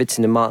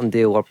Davidson and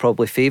Martindale are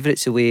probably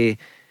favourites the way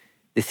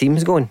the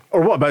theme's going.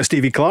 Or what about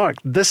Stevie Clarke?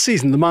 This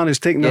season, the man who's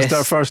taken us to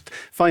our first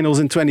finals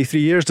in 23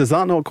 years, does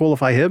that not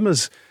qualify him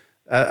as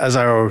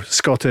our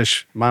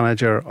Scottish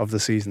manager of the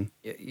season?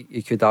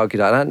 You could argue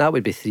that. And that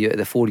would be 3 out of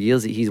the 4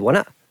 years that he's won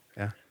it.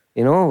 Yeah.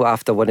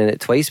 After winning it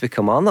twice with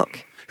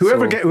Kilmarnock.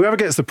 Whoever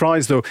gets the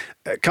prize, though,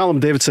 Callum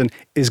Davidson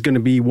is going to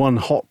be one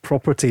hot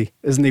property,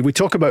 isn't he? We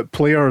talk about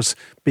players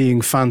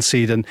being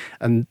fancied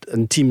and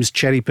teams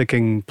cherry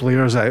picking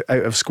players out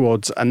of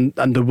squads, and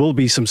there will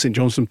be some St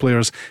Johnstone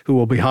players who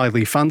will be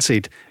highly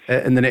fancied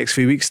in the next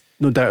few weeks,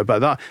 no doubt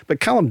about that.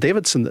 But Callum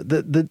Davidson,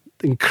 the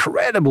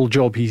incredible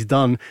job he's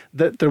done,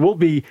 that there will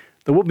be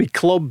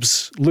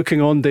clubs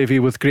looking on, Davie,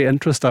 with great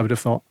interest, I would have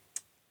thought.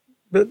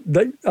 But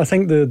I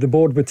think the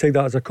board would take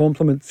that as a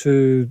compliment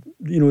to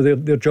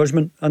their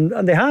judgment, and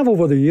they have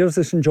over the years.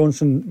 The St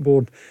Johnstone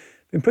board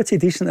been pretty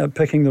decent at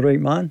picking the right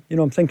man.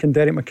 I'm thinking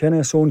Derek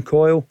McInnes, Owen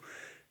Coyle,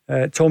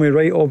 Tommy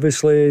Wright.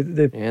 Obviously,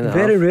 they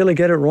very rarely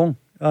get it wrong,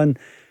 and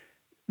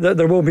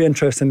there will be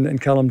interest in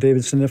Callum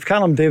Davidson. If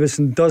Callum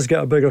Davidson does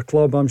get a bigger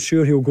club, I'm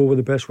sure he'll go with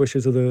the best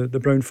wishes of the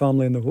Brown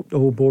family and the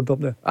whole board up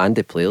there. And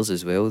the players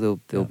as well,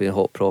 they'll be a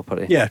hot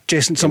property. Yeah,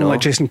 someone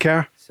like Jason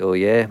Kerr. So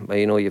yeah,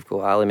 you've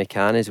got Ali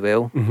McCann as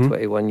well,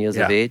 21 years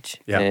of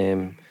age.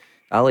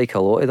 I like a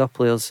lot of their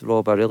players,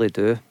 Rob, I really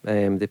do.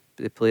 They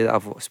play,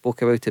 I've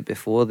spoke about it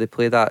before, they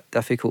play that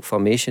difficult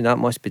formation, that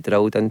must be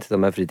drilled into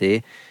them every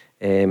day.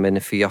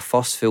 And for your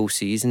first full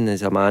season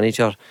as a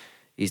manager,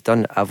 he's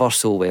done ever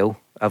so well.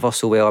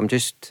 I'm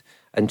just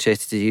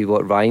interested to see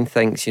what Ryan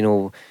thinks.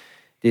 Do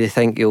you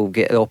think you'll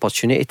get the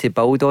opportunity to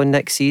build on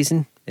next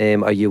season?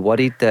 Are you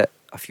worried that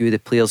a few of the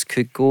players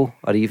could go,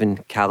 or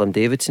even Callum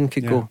Davidson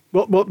could go?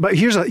 Well, but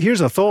here's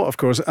a thought, of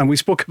course, and we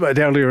spoke about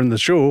it earlier in the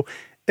show.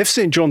 If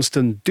St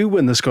Johnstone do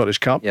win the Scottish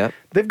Cup,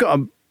 they've got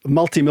a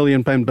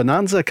multi-million-pound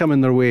bonanza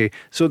coming their way,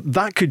 so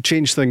that could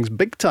change things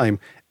big time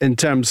in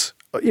terms,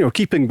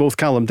 keeping both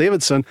Callum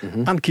Davidson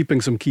and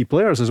keeping some key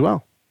players as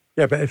well.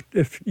 Yeah, but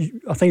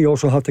I think you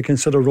also have to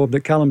consider, Rob,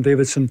 that Callum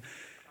Davidson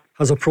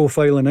has a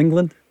profile in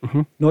England,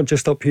 not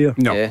just up here.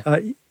 No,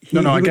 I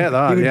get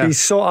that. He would be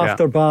sought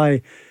after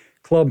by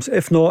clubs,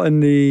 if not in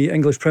the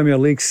English Premier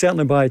League,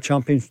 certainly by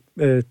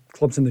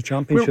clubs in the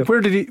Championship.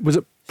 Where did he? Was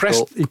it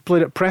Preston? He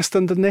played at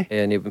Preston, didn't he?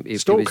 Yeah, and he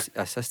was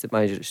assistant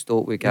manager at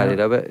Stoke with Gary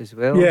Rowett as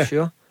well. I'm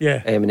sure.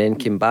 Yeah, and then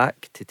came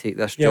back to take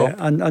this job.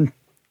 And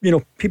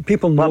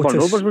people Blackburn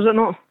notice. Rovers, was it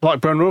not?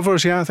 Blackburn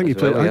Rovers, I think he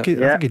played. I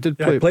think he did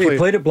play. He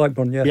played at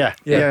Blackburn,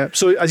 yeah.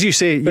 So as you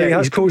say, but he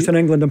has coached in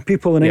England, and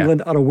people in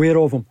England are aware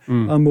of him,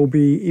 and will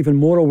be even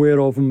more aware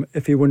of him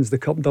if he wins the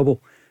cup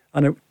double.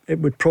 And it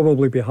would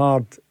probably be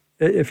hard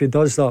if he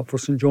does that for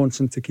St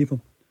Johnstone to keep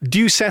him. Do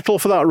you settle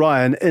for that,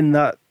 Ryan, in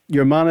that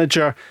your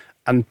manager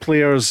and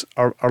players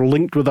are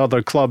linked with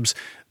other clubs,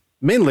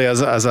 mainly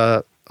as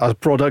a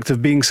product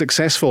of being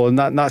successful, and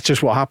that's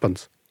just what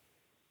happens?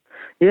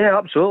 Yeah,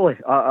 absolutely.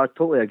 I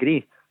totally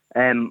agree.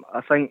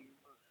 I think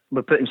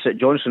we're putting St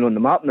Johnstone on the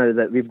map now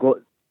that we've got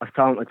a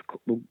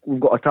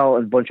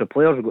talented bunch of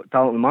players, we've got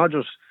talented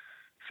managers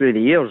through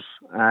the years.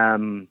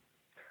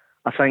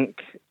 I think,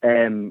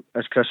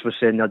 as Chris was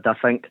saying, I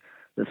think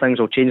that things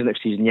will change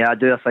next season. Yeah, I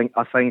do.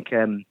 I think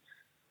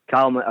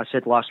Callum, I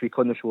said last week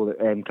on the show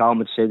that Callum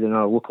had said in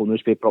our local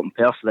newspaper up in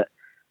Perth that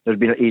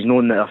he's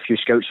known that a few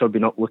scouts have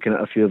been up looking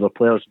at a few of their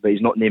players, but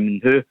he's not naming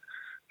who.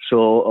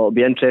 So it'll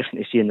be interesting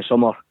to see in the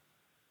summer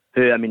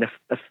who. I mean,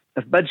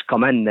 if bids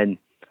come in, then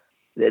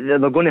they're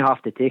going to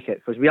have to take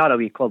it, because we are a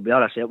wee club.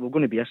 We're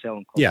going to be a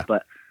selling club. Yeah.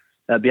 But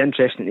it'll be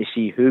interesting to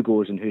see who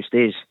goes and who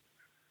stays.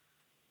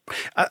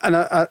 And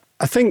I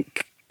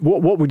think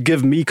what would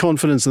give me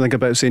confidence to think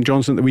about St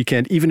Johnstone at the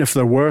weekend, even if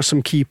there were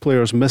some key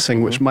players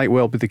missing, which might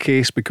well be the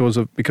case because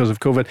of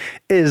COVID,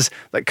 is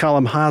that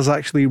Callum has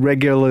actually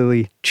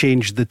regularly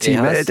changed the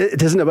team.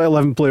 It isn't about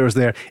 11 players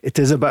there, it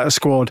is about a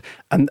squad,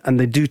 and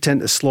they do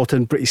tend to slot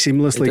in pretty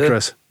seamlessly,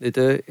 Chris. They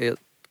do. You're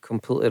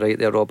completely right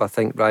there, Rob. I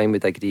think Ryan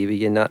would agree with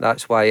you in that.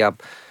 That's why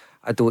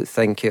I don't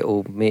think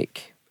it'll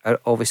make,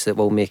 obviously it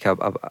will make a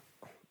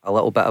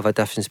little bit of a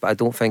difference, but I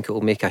don't think it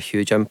will make a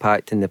huge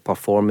impact in the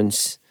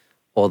performance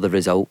or the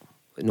result,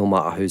 no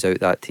matter who's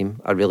out that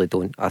team. I really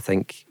don't. I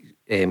think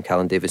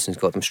Callum Davidson's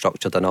got them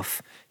structured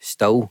enough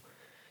still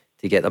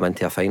to get them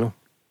into a final.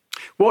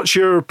 What's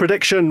your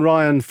prediction,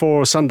 Ryan,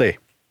 for Sunday?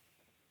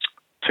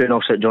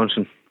 2-0 St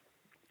Johnstone.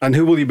 And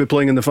who will you be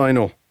playing in the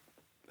final?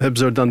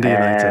 Hibs or Dundee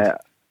United?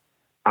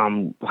 I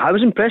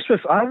was impressed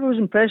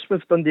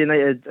with Dundee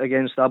United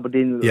against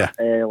Aberdeen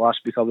last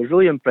week. I was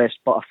really impressed,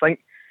 but I think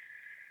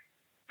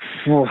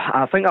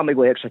I might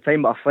go extra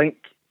time, but I think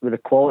with the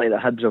quality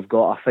that Hibs have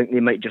got, I think they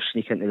might just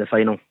sneak into the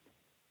final.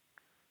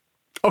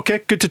 Okay,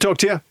 good to talk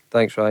to you.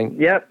 Thanks, Ryan.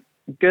 Yeah,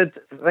 good.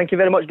 Thank you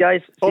very much,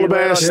 guys. All the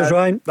best. Cheers,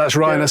 Ryan. That's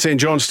Ryan, a St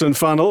Johnstone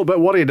fan, a little bit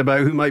worried about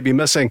who might be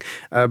missing,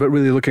 but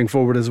really looking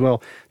forward as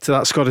well to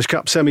that Scottish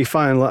Cup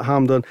semi-final at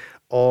Hampden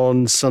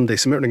on Sunday.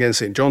 St Mirren against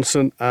St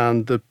Johnstone,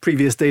 and the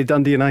previous day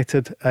Dundee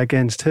United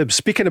against Hibs.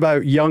 Speaking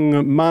about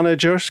young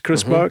managers,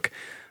 Chris Burke,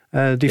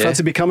 do you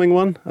fancy becoming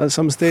one at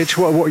some stage?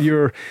 What are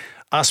your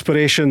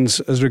aspirations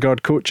as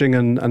regard coaching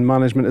and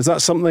management? Is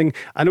that something,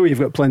 I know you've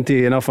got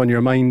plenty enough on your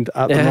mind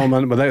at the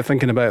moment without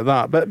thinking about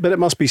that, but it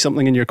must be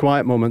something in your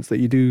quiet moments that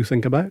you do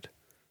think about?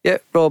 Yeah,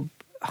 Rob,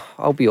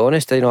 I'll be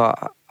honest,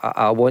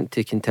 I want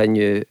to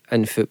continue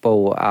in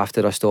football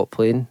after I stop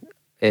playing.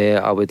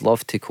 I would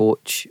love to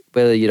coach.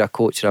 Whether you're a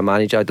coach or a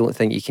manager, I don't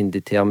think you can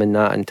determine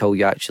that until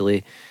you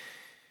actually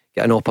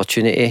get an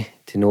opportunity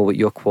to know what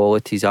your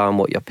qualities are and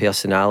what your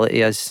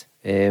personality is.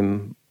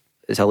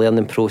 It's a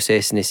learning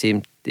process. In the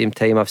same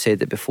time, I've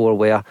said it before,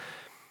 where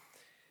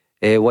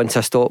once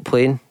I stop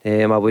playing,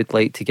 I would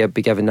like to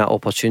be given that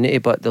opportunity.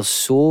 But there's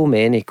so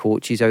many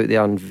coaches out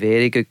there, and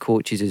very good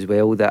coaches as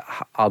well, that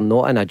are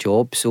not in a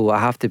job. So I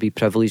have to be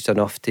privileged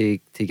enough to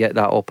get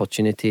that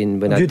opportunity.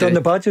 And when have you done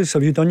the badges?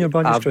 Have you done your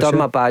badges? I've done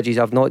my badges.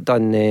 I've not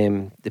done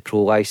the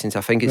pro licence.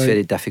 I think it's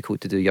very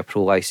difficult to do your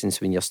pro licence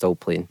when you're still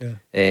playing.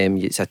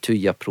 It's a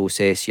 2-year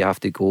process. You have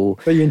to go.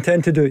 But you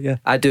intend to do it, yeah?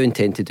 I do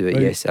intend to do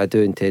it, yes. I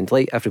do intend.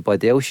 Like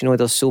everybody else,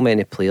 there's so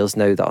many players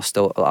now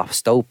that are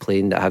still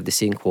playing that have the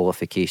same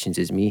qualifications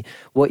as me.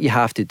 What you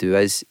have to do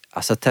is,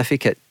 a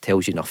certificate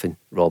tells you nothing,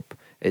 Rob.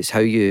 It's how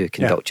you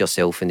conduct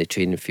yourself in the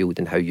training field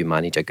and how you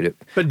manage a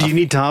group. But do you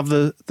need to have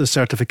the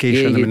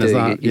certification?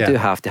 Yeah, you do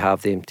have to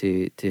have them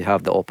to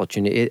have the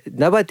opportunity.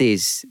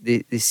 Nowadays,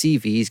 the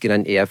CVs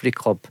going into every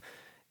club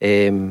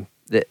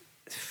that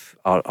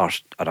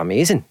are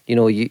amazing.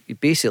 You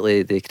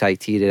basically, the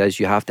criteria is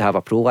you have to have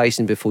a pro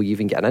licence before you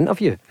even get an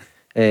interview.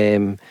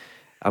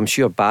 I'm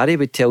sure Barry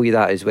would tell you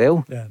that as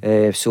well.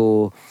 Yeah.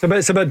 So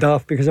it's a bit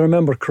daft, because I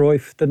remember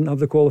Cruyff didn't have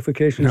the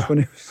qualifications when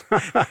he was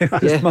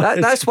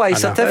that's why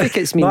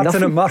certificates mean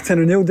nothing. Martin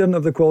O'Neill didn't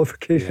have the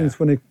qualifications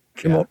when he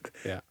came up.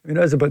 I mean,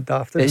 it is a bit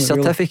daft, isn't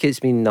it?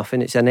 Certificates mean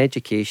nothing. It's an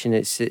education.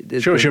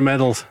 Shows your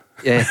medals.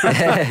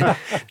 Yeah.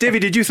 Davie,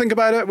 did you think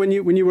about it when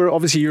you were,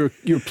 obviously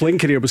your playing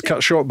career was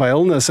cut short by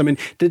illness? I mean,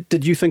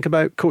 did you think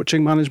about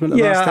coaching management at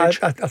that stage?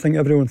 I think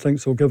everyone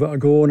thinks I'll give it a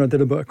go, and I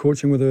did a bit of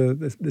coaching with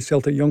the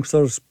Celtic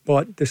youngsters,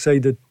 but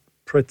decided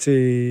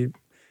pretty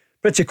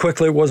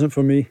quickly it wasn't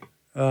for me.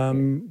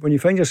 When you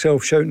find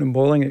yourself shouting and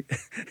bawling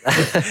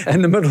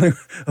in the middle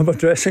of a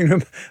dressing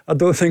room, I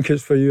don't think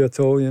it's for you at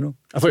all,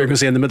 I thought you were going to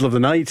say in the middle of the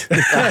night.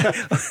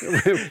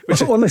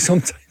 Only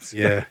sometimes.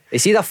 Yeah.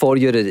 It's either for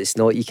you or it's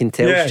not. You can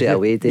tell straight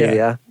away, Davie.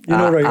 Yeah.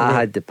 I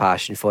had the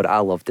passion for it. I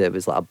loved it. It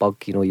was like a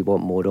bug, you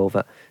want more of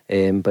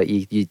it. But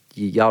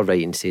you're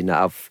right in saying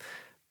that I've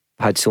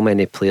had so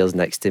many players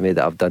next to me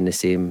that have done the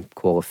same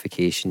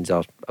qualifications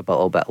or a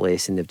little bit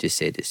less, and they've just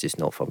said it's just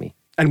not for me.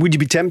 And would you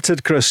be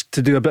tempted, Chris,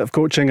 to do a bit of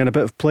coaching and a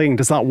bit of playing?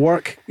 Does that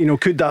work?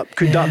 Could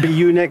that be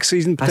you next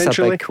season potentially? That's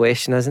a big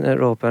question, isn't it,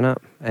 Rob?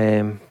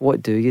 Innit?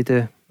 What do you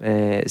do?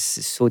 It's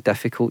so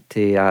difficult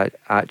to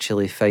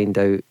actually find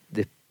out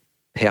the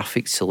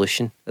perfect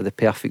solution or the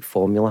perfect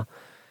formula.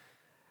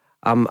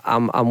 I'm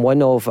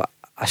one of.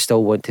 I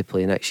still want to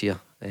play next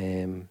year.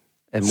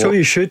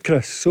 You should,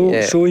 Chris.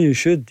 So you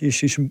should. You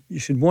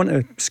should want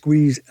to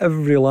squeeze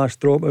every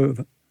last drop out of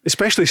it.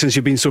 Especially since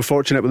you've been so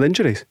fortunate with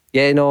injuries.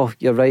 Yeah, no,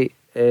 you're right.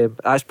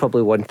 That's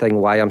probably one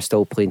thing why I'm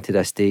still playing to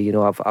this day.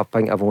 I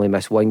think I've only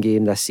missed one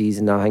game this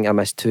season. I think I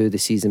missed 2 the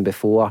season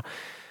before.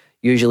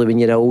 Usually when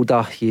you're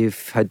older,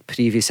 you've had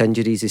previous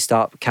injuries, they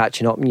start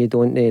catching up on you,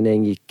 don't they? And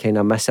then you kind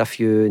of miss a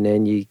few, and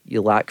then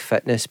you lack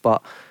fitness.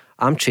 But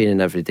I'm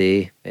training every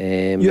day.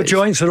 Your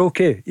joints are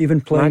okay,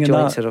 even playing in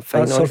that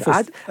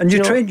surface. And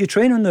you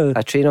train on the...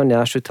 I train on the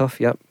AstroTurf,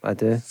 yep, I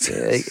do.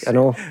 I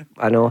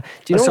know.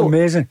 Do you That's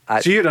amazing.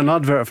 So you're an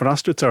advert for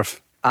AstroTurf?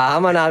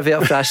 I'm an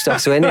advert for AstroTurf,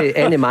 so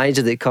any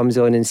manager that comes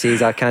on and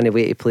says I can't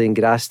wait to play in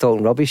grass,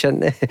 talking rubbish, isn't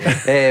they?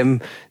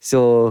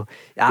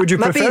 Would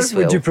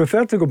you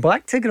prefer to go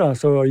back to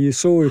grass, or are you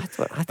so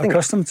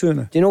accustomed to it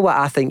now? Do you know what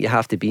I think you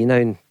have to be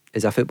now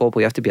as a football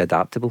player? You have to be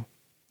adaptable.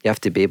 You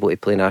have to be able to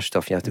play in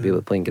AstroTurf. You have to be able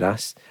to play in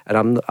grass.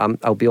 And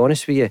I'll be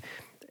honest with you.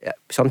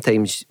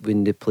 Sometimes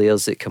when the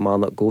players that come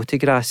on that go to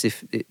grass, they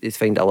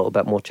find it a little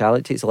bit more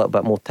challenging. It takes a little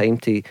bit more time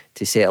to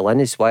settle in.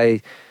 It's why,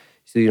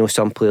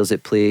 some players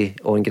that play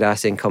on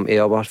grass and come to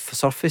our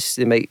surface,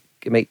 it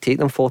might take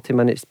them 40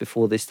 minutes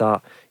before they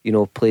start,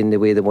 playing the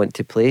way they want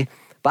to play.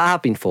 But I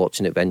have been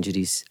fortunate with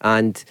injuries,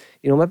 and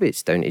maybe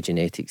it's down to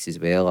genetics as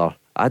well, or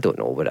I don't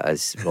know what it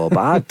is, Rob.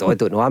 I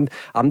don't know.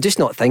 I'm just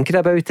not thinking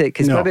about it,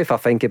 because maybe if I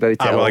think about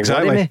it, it'll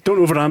exactly. worry me.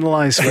 Don't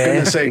overanalyse, for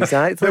goodness sake.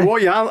 Exactly. But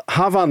what you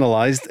have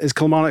analysed is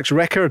Kilmarnock's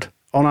record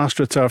on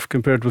AstroTurf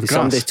compared with grass.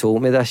 Somebody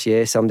told me this,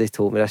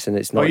 and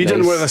it's not. You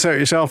didn't work this out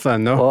yourself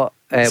then, no?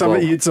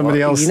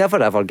 Somebody else. You never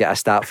ever get a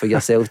start for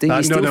yourself, do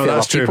you? No,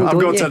 that's true. I've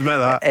got to admit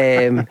that.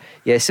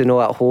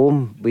 At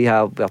home we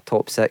have our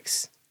top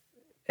 6.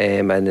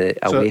 And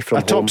away from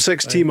home, a top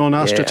 6 team on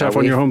AstroTurf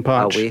on your home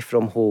patch. Away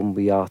from home,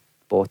 we are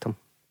bottom.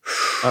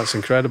 That's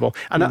incredible.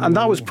 And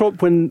that was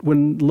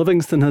when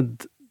Livingston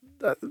had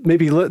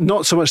maybe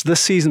not so much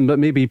this season, but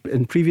maybe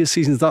in previous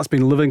seasons. That's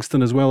been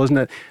Livingston as well, isn't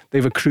it?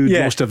 They've accrued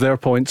most of their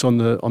points on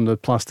the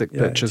plastic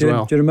pitch as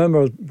well. Do you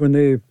remember when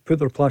they put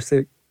their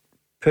plastic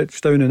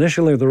pitch down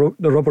initially, the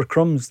rubber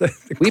crumbs?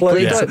 We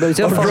played on it.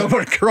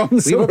 Rubber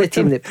crumbs. We were the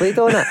team that played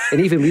on it, and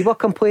even we were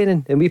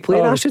complaining, and we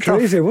played AstroTurf. It was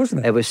crazy,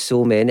 wasn't it? It was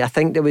so many. I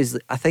think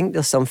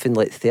there's something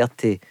like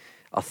 30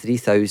 or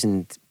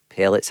 3,000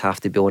 pellets have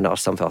to be on it, or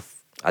something.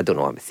 I don't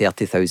know,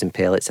 30,000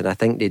 pellets, and I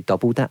think they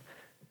doubled it.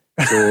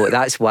 So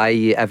that's why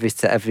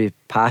every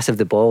pass of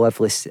the ball,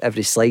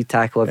 every slide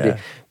tackle, every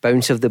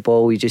bounce of the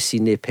ball, you just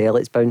seen the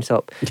pellets bounce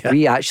up.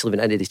 We actually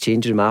went into the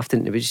changing room after,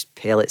 and there was just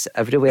pellets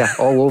everywhere,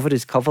 all over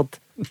us, covered.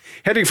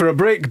 Heading for a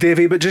break,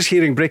 Davie, but just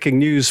hearing breaking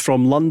news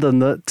from London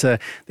that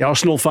the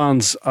Arsenal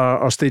fans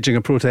are staging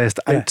a protest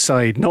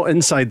outside, not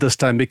inside this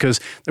time, because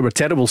there were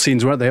terrible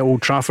scenes, weren't they, at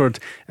Old Trafford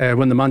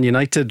when the Man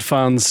United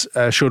fans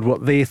showed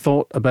what they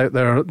thought about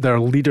their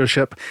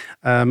leadership.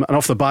 And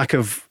off the back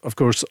of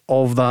course,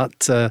 of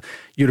that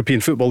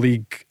European Football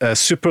League,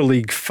 Super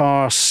League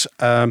farce,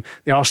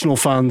 the Arsenal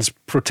fans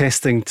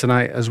protesting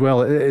tonight as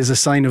well. It is a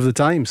sign of the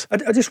times.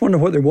 I just wonder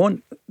what they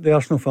want, the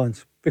Arsenal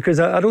fans.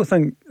 Because I don't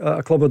think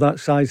a club of that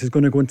size is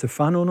going to go into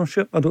fan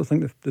ownership. I don't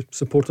think the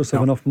supporters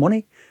have enough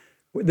money.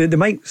 They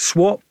might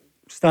swap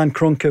Stan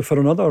Kroenke for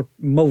another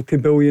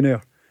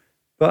multi-billionaire.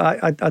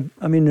 But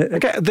I mean...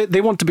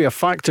 They want to be a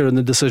factor in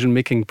the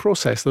decision-making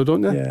process, though,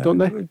 don't they? Yeah. Don't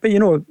they? But you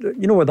know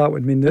what that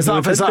would mean. Is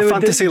that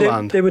fantasy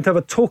land? They would have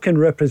a token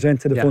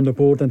representative on the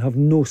board and have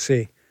no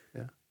say.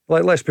 Yeah.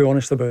 Let's be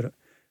honest about it.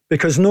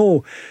 Because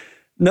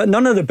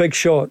none of the big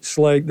shots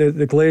like the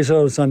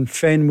Glazers and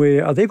Fenway,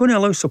 are they going to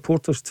allow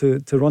supporters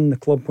to run the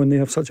club when they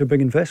have such a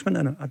big investment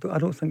in it? I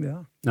don't think they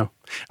are. No.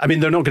 I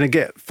mean,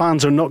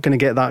 fans are not going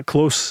to get that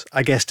close,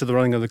 I guess, to the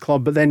running of the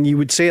club. But then you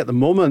would say at the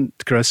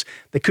moment, Chris,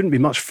 they couldn't be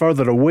much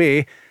further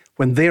away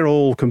when they're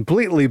all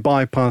completely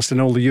bypassed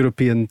in all the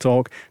European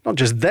talk. Not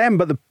just them,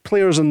 but the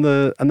players and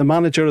the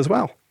manager as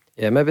well.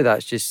 Yeah, maybe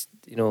that's just,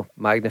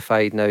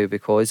 magnified now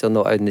because they're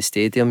not out in the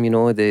stadium,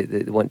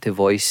 they want to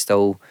voice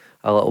still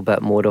a little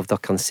bit more of their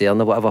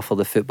concern or whatever for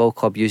the football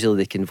club. Usually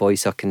they can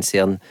voice their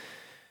concern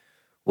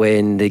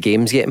when the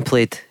game's getting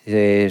played.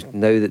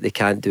 Now that they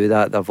can't do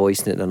that, they're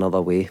voicing it in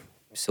another way.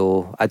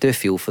 So I do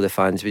feel for the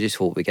fans. We just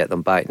hope we get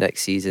them back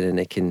next season and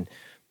it can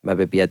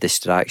maybe be a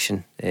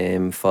distraction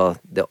for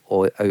the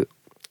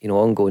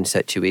ongoing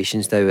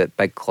situations now that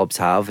big clubs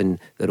have and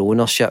their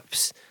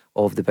ownerships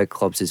of the big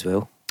clubs as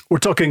well. We're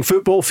talking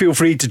football. Feel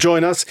free to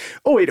join us.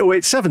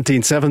 0808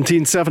 17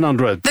 17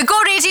 700. The Go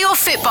Radio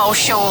Football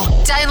Show.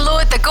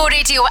 Download the Go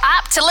Radio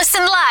app to listen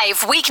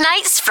live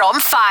weeknights from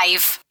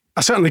 5.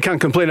 I certainly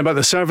can't complain about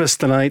the service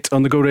tonight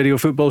on the Go Radio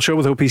Football Show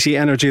with OPC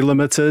Energy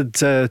Limited.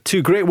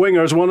 Two great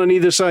wingers, one on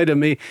either side of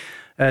me.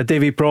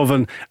 Davie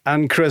Provan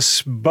and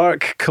Chris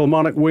Burke,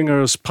 Kilmarnock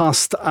wingers,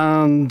 past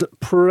and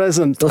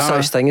present. No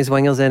such thing as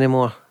wingers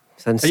anymore.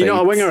 Are you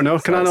not a winger, no?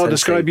 Can I not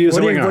describe you as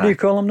a winger? What do you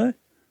call them now?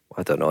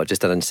 I don't know,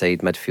 just an inside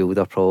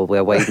midfielder, probably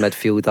a wide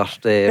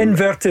midfielder.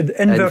 Inverted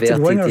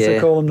wingers,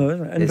 they call them now,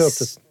 isn't it?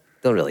 Inverted.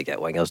 Don't really get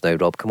wingers now,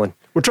 Rob. Come on.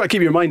 We'll try to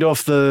keep your mind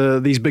off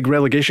these big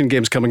relegation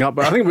games coming up,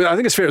 but I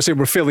think it's fair to say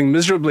we're failing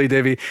miserably,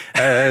 Davie,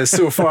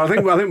 so far. I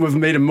think we've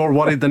made him more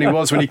worried than he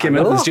was when he came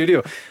into the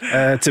studio.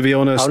 To be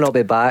honest, I'll not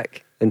be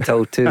back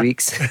until 2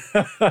 weeks.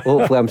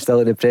 Hopefully, I'm still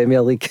in the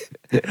Premier League.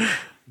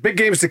 Big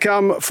games to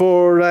come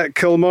for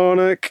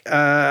Kilmarnock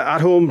at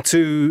home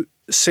to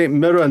St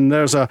Mirren.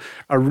 There's a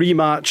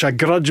rematch, a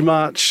grudge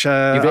match. You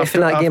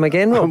referee that game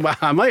again, Rob?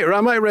 I might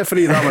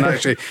referee that one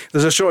actually.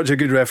 There's a shortage of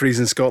good referees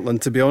in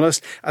Scotland, to be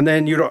honest. And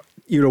then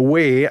you're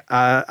away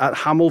at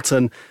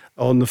Hamilton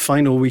on the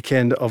final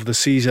weekend of the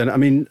season. I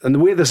mean, and the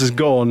way this has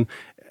gone,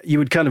 you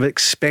would kind of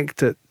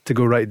expect it to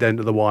go right down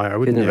to the wire,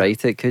 wouldn't you? Couldn't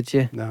write it, could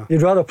you? No.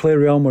 You'd rather play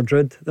Real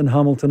Madrid than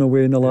Hamilton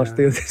away in the last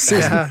day of the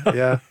season.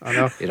 Yeah, I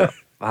know.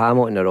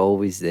 Hamilton are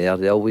always there.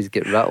 They always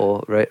get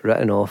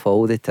written off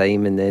all the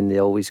time, and then they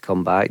always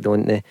come back,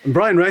 don't they? And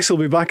Brian Rice will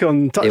be back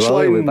on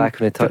touchline. He'll be back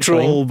on the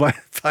patrol by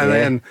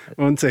then,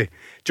 won't he?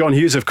 John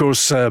Hughes, of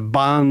course,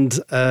 banned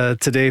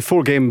today,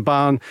 4-game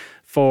ban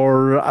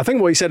for, I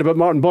think what he said about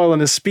Martin Boyle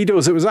and his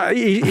Speedos. It was I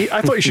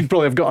thought he should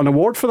probably have got an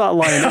award for that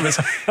line.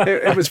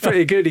 It was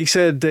pretty good. He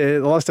said the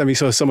last time he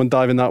saw someone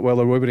dive in that well,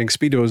 they were wearing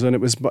Speedos, and it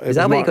was. Is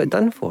that what he got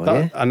done for?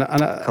 Come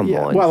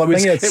on. Well, I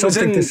think it's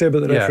something to say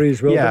about the referee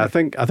as well. Yeah, I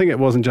think it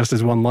wasn't just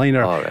his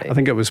one-liner. Right. I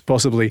think it was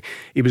possibly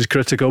he was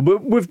critical,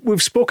 but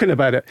we've spoken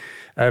about it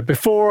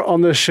before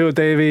on this show,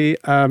 Davie.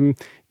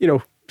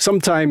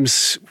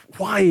 Sometimes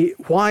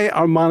why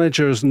are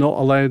managers not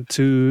allowed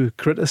to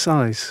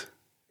criticise?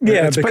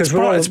 Yeah, because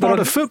it's part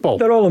of football.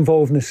 They're all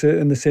involved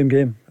in the same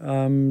game,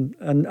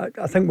 and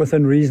I think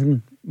within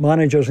reason,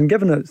 managers, and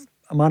given that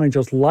a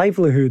manager's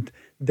livelihood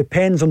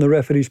depends on the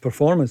referee's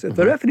performance. If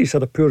the referee's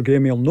had a poor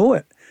game, he'll know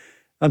it,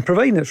 and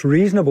providing it's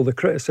reasonable, the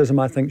criticism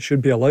I think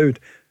should be allowed.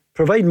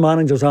 Providing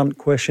managers aren't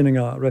questioning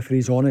a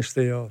referee's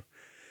honesty or,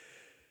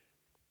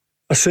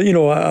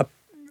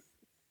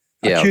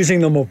 accusing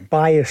them of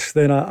bias,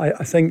 then I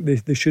think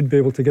they should be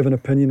able to give an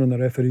opinion on the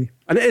referee.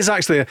 And it is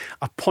actually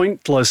a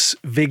pointless,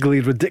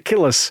 vaguely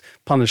ridiculous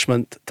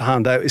punishment to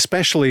hand out,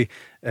 especially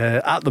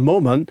at the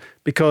moment,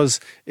 because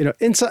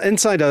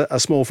inside a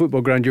small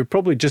football ground, you're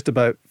probably just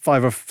about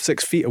 5 or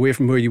 6 feet away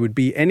from where you would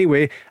be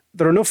anyway.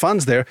 There are no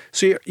fans there,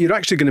 so you're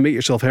actually going to make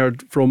yourself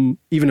heard from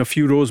even a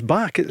few rows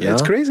back.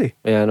 It's crazy.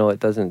 Yeah, no,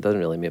 it doesn't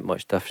really make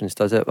much difference,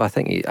 does it? I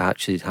think it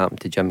actually happened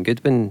to Jim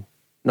Goodwin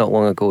not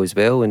long ago as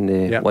well, in the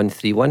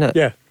 1-3-1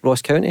 at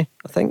Ross County,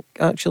 I think,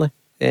 actually.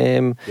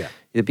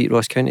 They beat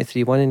Ross County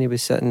 3-1 and he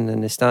was sitting in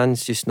the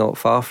stands just not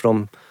far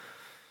from.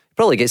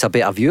 Probably gets a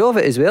better view of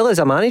it as well as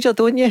a manager,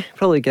 don't you?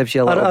 Probably gives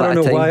you a little bit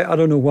of time. I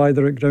don't know why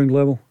they're at ground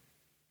level.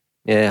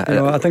 Yeah,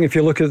 I think if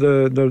you look at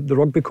the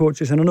rugby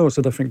coaches, and I know it's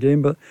a different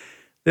game, but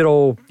they're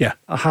all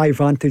a high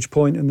vantage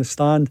point in the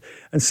stand,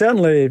 and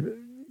certainly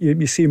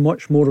you see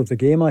much more of the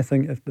game, I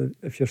think,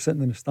 if you're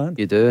sitting in the stand.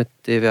 You do,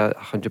 Davie. I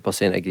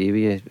 100% agree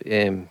with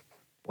you.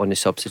 On the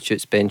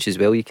substitutes bench as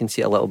well, you can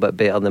see it a little bit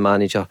better than the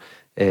manager.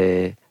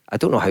 I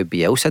don't know how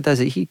Bielsa does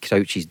it. He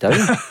crouches down.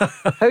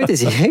 How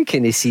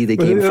can he see the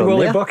game from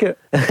there? Bucket.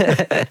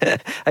 I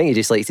think he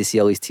just likes to see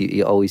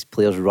all his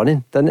players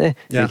running, doesn't he?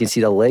 So you can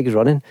see their legs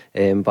running.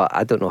 But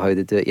I don't know how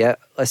they do it yet.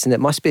 Listen, it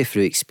must be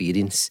through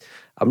experience.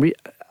 I'm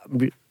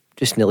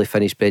just nearly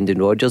finished Brendan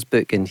Rodgers'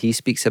 book, and he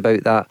speaks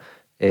about that.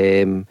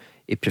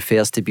 He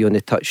prefers to be on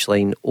the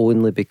touchline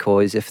only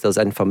because if there's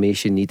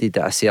information needed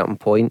at a certain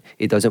point,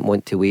 he doesn't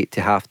want to wait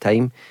to half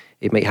time.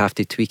 He might have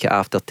to tweak it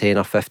after 10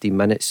 or 15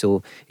 minutes,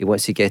 so he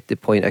wants to get the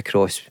point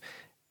across,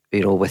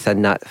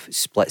 within that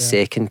split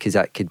second, because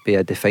that could be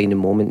a defining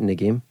moment in the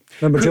game.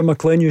 Remember Jim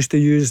Maclean used to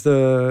use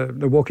the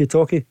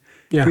walkie-talkie?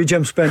 Yeah.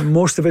 Jim spent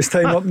most of his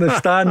time up in the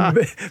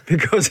stand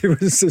because he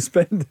was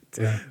suspended.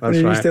 Yeah, and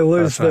he used to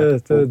lose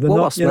the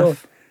Walter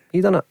Smith,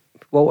 he done it.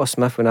 Walter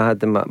Smith, when I had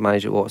the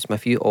manager at Walter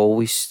Smith, he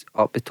always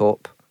up the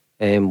top,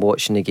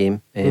 watching the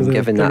game,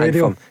 giving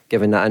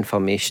that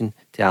information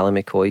to Alan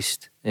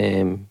McCoist.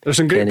 There's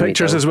some great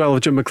pictures as well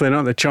of Jim Maclean,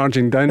 aren't they,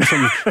 charging down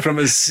from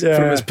his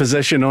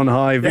position on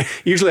high.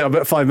 Usually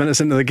about 5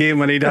 minutes into the game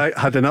when he'd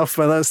had enough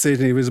by that stage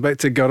and he was about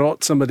to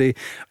garrote somebody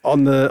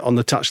on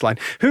the touchline.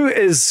 Who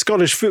is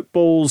Scottish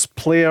football's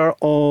player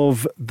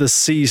of the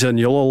season?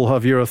 You'll all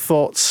have your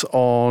thoughts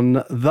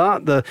on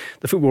that.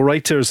 The football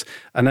writers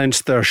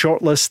announced their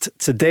shortlist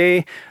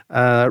today.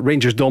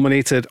 Rangers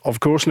dominated, of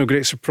course, no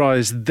great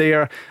surprise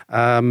there.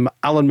 Alan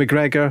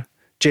McGregor,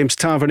 James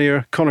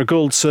Tavernier, Connor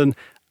Goldson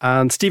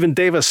and Stephen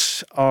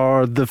Davis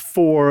are the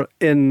four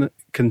in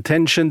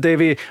contention.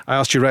 Davie, I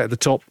asked you right at the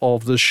top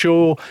of the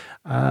show,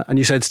 and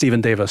you said Stephen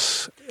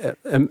Davis.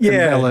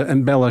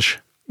 Embellish.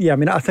 Yeah, I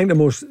mean, I think the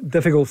most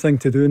difficult thing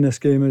to do in this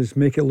game is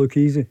make it look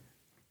easy,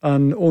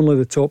 and only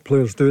the top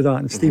players do that.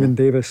 And Stephen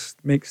Davis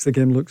makes the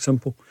game look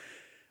simple.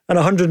 And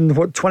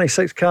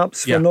 126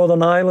 caps for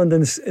Northern Ireland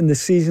in the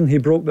season. He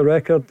broke the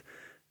record.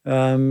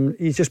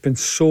 He's just been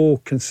so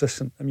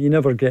consistent. I mean, you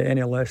never get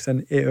any less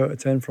than 8 out of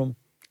 10 from him.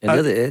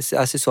 And that's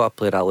the sort of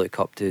player I look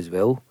up to as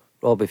well,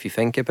 Rob. If you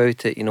think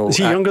about it, is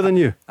he younger than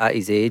you? At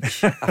his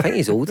age, I think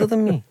he's older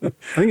than me. I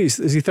think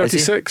is he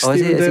 36?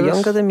 Is he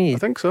younger than me? I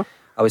think so.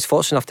 I was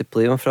fortunate enough to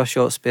play him for a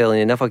short spell, and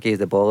he never gave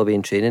the ball away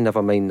in training.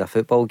 Never mind a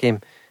football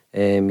game.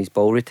 His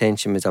ball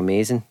retention was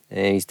amazing.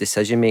 His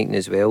decision making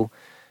as well.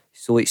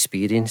 So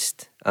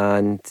experienced,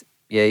 and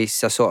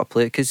he's a sort of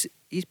player because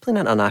he's playing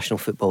international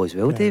football as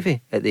well,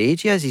 Davie. At the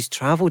age he is, he's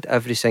travelled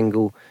every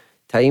single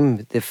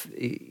time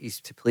he's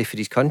to play for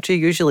his country.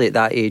 Usually at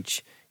that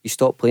age you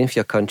stop playing for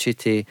your country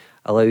to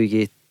allow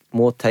you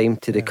more time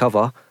to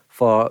recover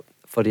for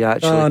the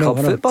actual club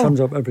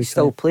football. He's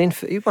still playing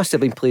he must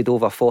have been played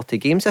over 40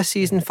 games this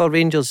season for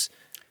Rangers.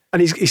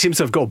 And he seems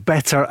to have got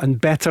better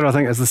and better, I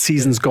think, as the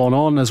season's gone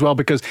on as well,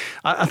 because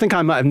I think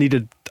I might have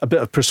needed a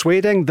bit of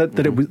persuading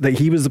that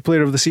he was the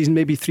player of the season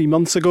maybe 3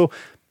 months ago,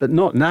 but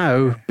not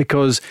now,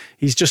 because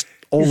he's just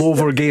all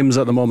over games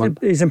at the moment.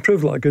 He's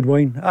improved like a good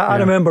wine. I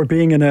remember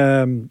being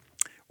in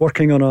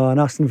working on an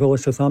Aston Villa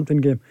Southampton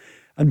game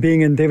and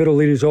being in David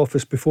O'Leary's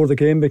office before the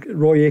game.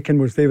 Roy Aitken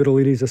was David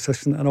O'Leary's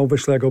assistant, and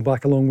obviously I go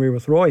back a long way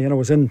with Roy, and I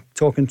was in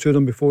talking to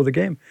them before the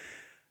game,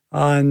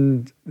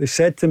 and they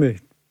said to me,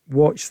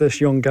 watch this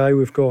young guy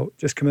we've got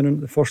just coming into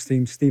the first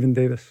team, Stephen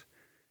Davis.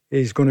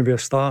 He's going to be a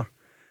star.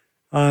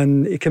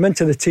 And he came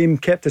into the team,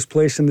 kept his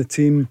place in the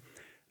team,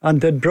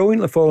 and did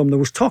brilliantly for him. There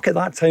was talk at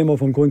that time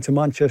of him going to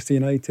Manchester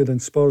United and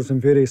Spurs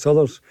and various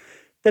others.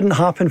 Didn't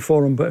happen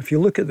for him, but if you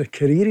look at the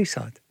career he's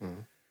had,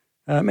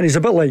 and he's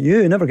a bit like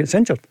you, he never gets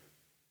injured.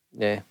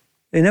 Yeah.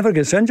 He never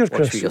gets injured,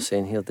 Chris. Watch what you're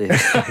saying here, Dave.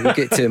 We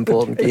get two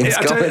important games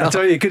coming up. I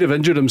tell you, he could have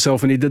injured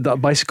himself when he did that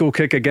bicycle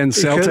kick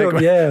against Celtic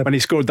when he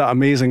scored that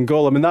amazing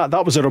goal. I mean,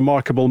 that was a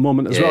remarkable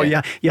moment as well.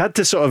 Yeah, you had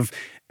to sort of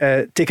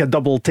take a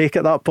double take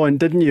at that point,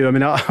 didn't you? I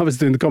mean, I was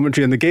doing the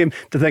commentary in the game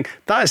to think,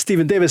 that is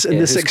Stephen Davis in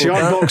the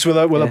 6-yard box with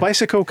a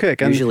bicycle kick.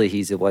 Usually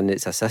he's the one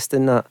that's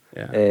assisting that.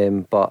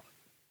 But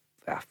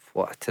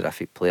what a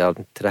terrific player,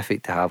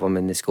 terrific to have him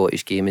in the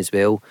Scottish game as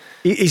well.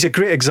 He's a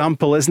great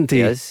example, isn't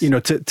he? Is. You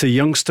know, to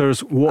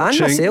youngsters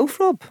watching. And myself,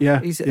 Rob.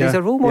 He's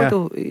a role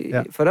model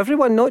for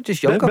everyone, not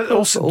just younger, but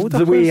also older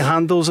the way he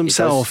handles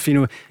himself.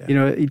 You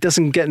know, he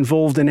doesn't get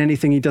involved in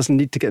anything he doesn't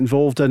need to get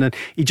involved in, and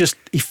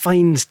he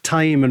finds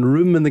time and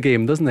room in the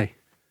game, doesn't he?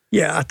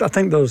 Yeah, I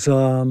think there's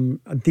a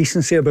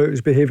decency about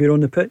his behaviour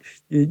on the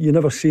pitch. You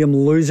never see him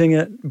losing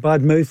it,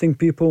 bad mouthing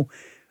people.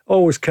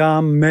 Always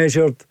calm,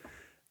 measured.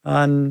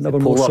 And never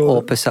more so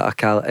opposite of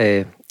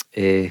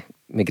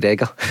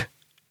McGregor.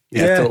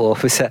 Total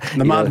opposite.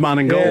 The madman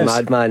in goals.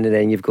 Madman, and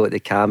then you've got the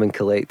calm and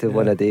collective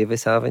one of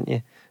Davis, haven't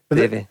you?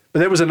 But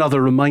there was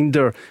another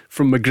reminder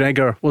from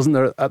McGregor, wasn't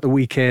there, at the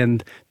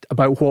weekend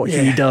about what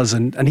he does,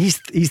 and he's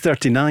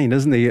 39,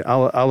 isn't he?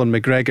 Alan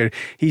McGregor,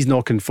 he's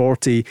knocking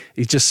 40.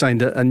 He's just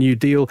signed a new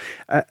deal,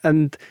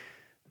 and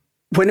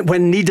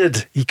When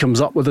needed, he comes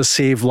up with a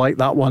save like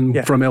that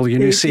one from El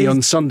Yunusi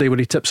on Sunday when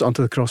he tips it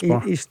onto the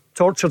crossbar. He's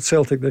tortured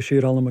Celtic this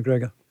year, Alan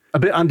McGregor. A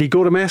bit Andy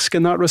Gorham-esque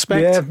in that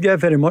respect. Yeah,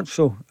 very much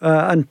so.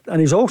 And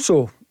he's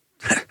also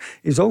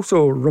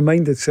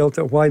reminded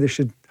Celtic why they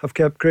should have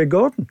kept Craig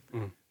Gordon,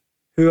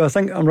 who I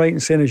think I'm right in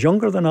saying is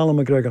younger than Alan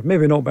McGregor.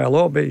 Maybe not by a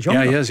lot, but he's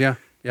younger. Yeah, he is. Yeah.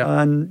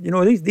 And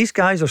these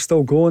guys are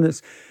still going.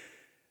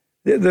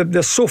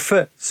 They're so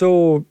fit,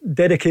 so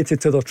dedicated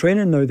to their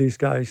training now, these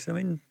guys. I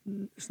mean,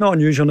 it's not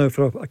unusual now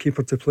for a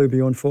keeper to play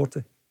beyond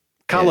 40.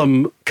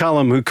 Callum,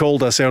 who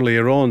called us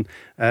earlier on,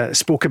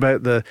 spoke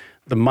about the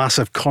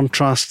massive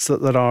contrasts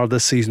that there are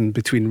this season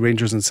between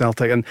Rangers and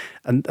Celtic,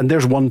 and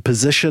there's one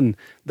position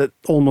that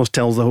almost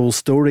tells the whole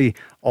story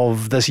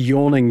of this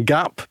yawning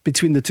gap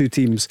between the two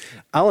teams.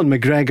 Alan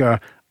McGregor,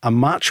 a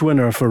match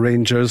winner for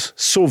Rangers,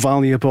 so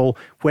valuable.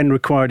 When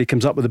required, he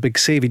comes up with a big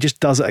save. He just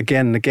does it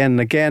again and again and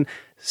again.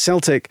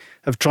 Celtic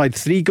have tried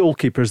 3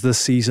 goalkeepers this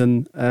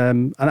season,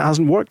 and it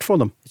hasn't worked for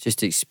them. It's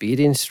just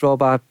experience,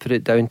 Rob. I put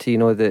it down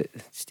to, that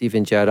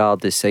Steven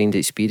Gerrard has signed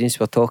experience.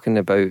 We're talking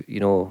about,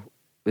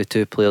 the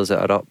 2 players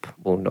that are up.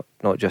 Well,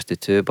 not just the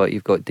 2, but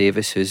you've got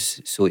Davis,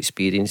 who's so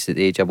experienced at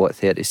the age of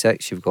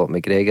 36. You've got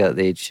McGregor at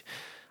the age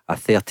of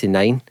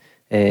 39.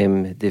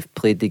 They've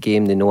played the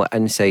game, they know it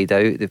inside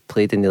out. They've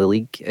played in the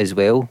league as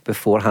well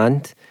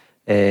beforehand.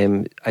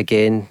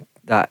 Again,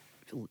 that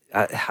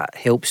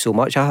helps so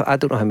much. I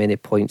don't know how many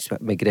points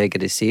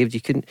McGregor has saved.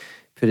 You couldn't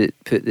put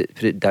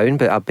it down,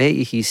 but I bet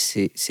you he's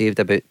saved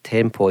about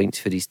 10 points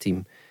for his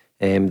team.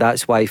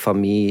 That's why for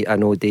me, I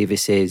know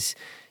Davis says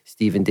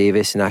Stephen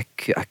Davis, and I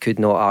could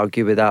not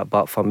argue with that,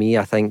 but for me,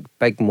 I think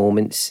big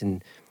moments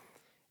and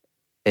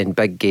in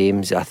big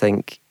games, I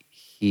think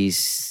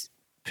he's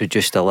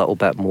produced a little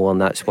bit more, and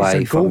that's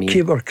why for me.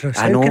 He's a goalkeeper, Chris.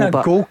 How can a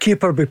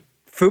goalkeeper be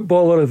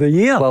Footballer of the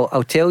Year? Well,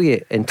 I'll tell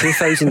you, in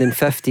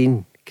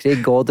 2015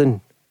 Craig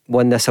Gordon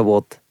won this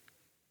award.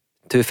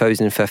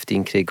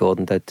 2015 Craig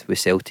Gordon did with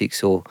Celtic.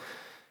 So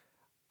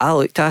I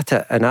looked at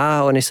it and I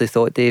honestly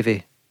thought,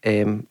 Davie,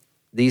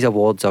 these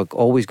awards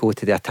always go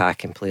to the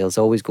attacking players,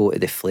 always go to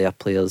the flair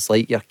players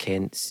like your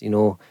Kents,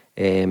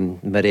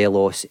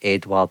 Morelos,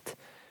 Edward.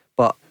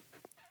 But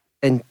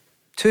in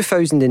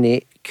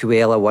 2008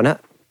 Cuella won it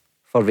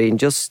for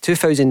Rangers.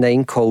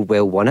 2009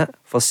 Caldwell won it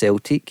for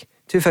Celtic.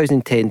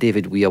 2010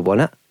 David Weir won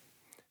it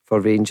for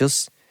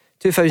Rangers.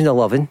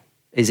 2011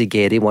 Izzy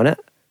Gary won it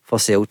for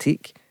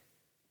Celtic.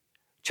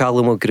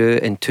 Charlie Mulgrew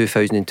in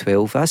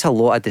 2012. That's a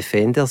lot of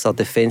defenders or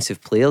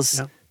defensive players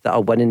that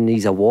are winning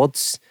these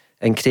awards,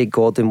 and Craig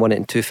Gordon won it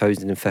in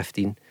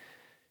 2015.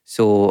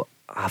 So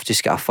I've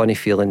just got a funny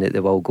feeling that they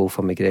will go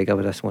for McGregor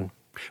with this one.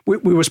 We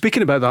were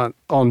speaking about that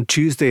on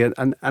Tuesday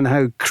and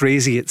how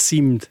crazy it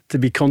seemed to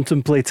be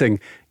contemplating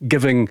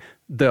giving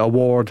the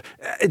award.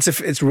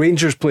 It's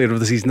Rangers Player of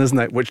the Season, isn't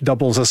it? Which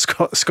doubles a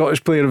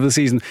Scottish Player of the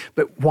Season.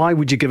 But why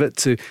would you give it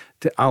to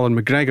Alan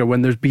McGregor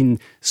when there's been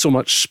so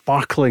much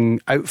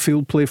sparkling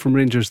outfield play from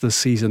Rangers this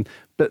season?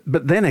 But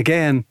then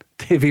again,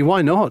 Davie,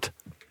 why not?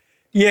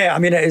 Yeah, I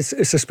mean, it's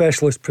a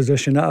specialist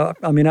position. I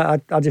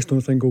just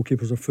don't think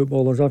goalkeepers are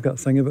footballers. I've got a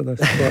thing about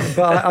this.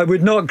 But I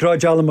would not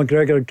grudge Alan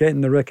McGregor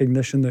getting the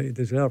recognition that he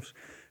deserves.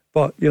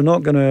 But you're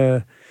going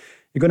to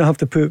have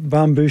to put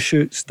bamboo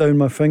shoots down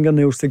my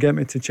fingernails to get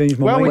me to change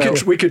my mind. Well,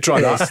 we could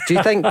try that. Do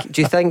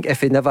you think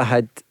if he never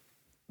had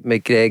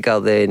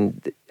McGregor,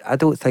 then I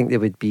don't think they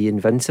would be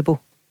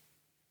invincible?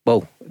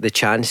 Well, the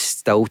chance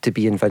still to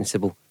be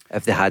invincible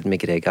if they had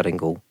McGregor in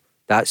goal.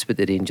 That's what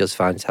the Rangers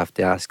fans have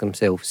to ask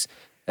themselves.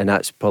 And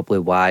that's probably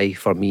why,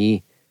 for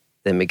me,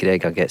 that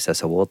McGregor gets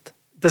this award.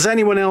 Does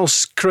anyone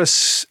else,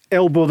 Chris,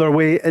 elbow their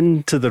way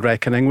into the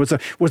reckoning? Was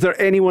there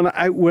anyone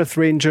out with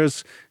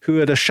Rangers who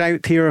had a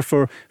shout here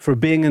for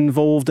being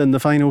involved in the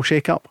final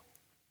shake-up?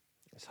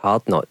 It's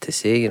hard not to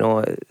say,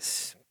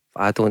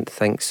 I don't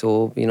think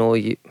so.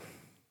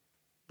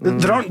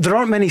 There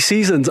aren't many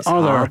seasons,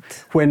 are there,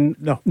 when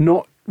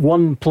not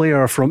one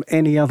player from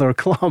any other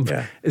club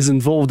is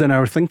involved in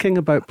our thinking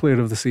about Player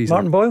of the Season.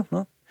 Martin Boyle,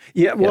 no?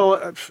 Yeah,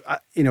 well,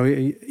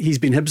 he's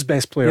been Hibs'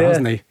 best player,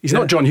 hasn't he? He's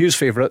not John Hughes'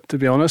 favourite, to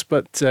be honest,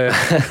 but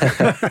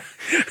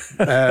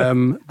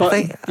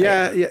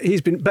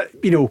he's been.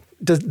 But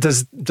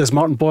does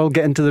Martin Boyle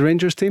get into the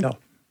Rangers team? No.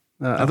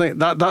 I think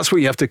that's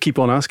what you have to keep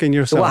on asking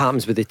yourself. So what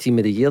happens with the team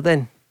of the year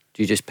then?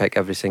 Do you just pick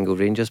every single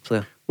Rangers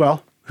player?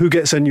 Well, who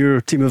gets in your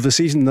team of the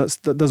season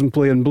that doesn't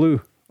play in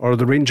blue or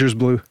the Rangers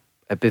blue?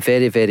 It'd be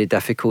very, very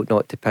difficult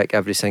not to pick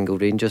every single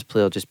Rangers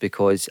player, just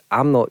because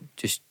I'm not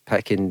just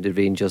picking the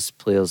Rangers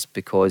players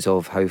because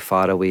of how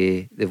far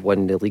away they've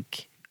won the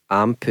league.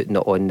 I'm putting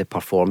it on the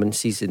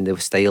performances and the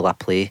style of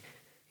play,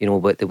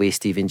 but the way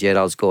Steven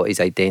Gerrard's got his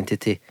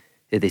identity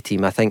of the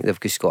team. I think they've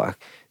just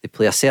they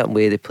play a certain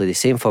way, they play the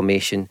same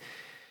formation.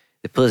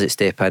 The players that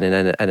step in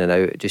and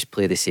out just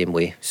play the same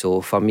way. So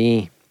for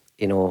me,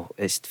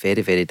 it's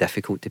very, very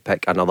difficult to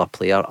pick another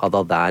player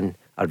other than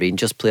a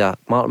Rangers player.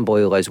 Martin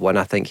Boyle is one.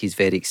 I think he's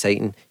very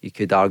exciting. You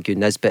could argue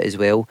Nisbet as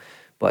well,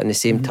 but in the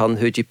same turn,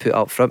 who do you put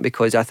up front?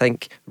 Because I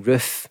think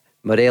Roof,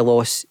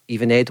 Morelos,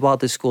 even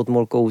Edward has scored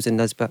more goals than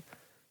Nisbet.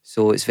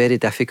 So it's very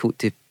difficult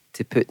to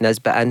put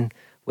Nisbet in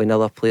when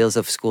other players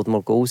have scored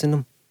more goals than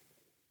them.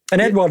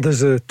 And Edward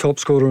is the top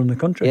scorer in the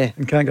country,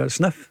 and can't get a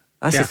sniff.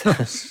 I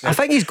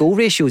think his goal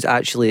ratio is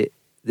actually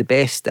the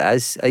best it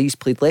is. He's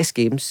played less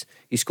games.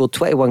 He scored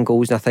 21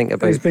 goals, and I think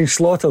about he's been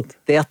slaughtered.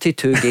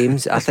 32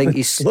 games. I think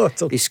he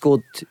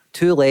scored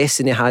 2 less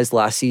than he has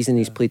last season.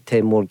 He's played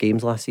 10 more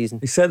games last season.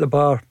 He set the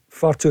bar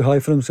far too high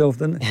for himself,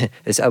 didn't he?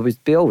 It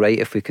would be all right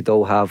if we could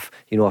all have,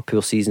 a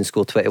poor season,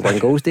 score 21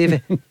 goals,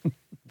 Davie.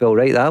 Be all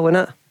right, that,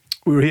 wouldn't it?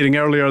 We were hearing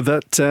earlier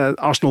that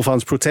Arsenal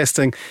fans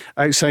protesting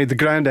outside the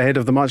ground ahead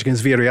of the match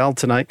against Villarreal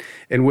tonight,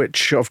 in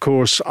which, of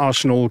course,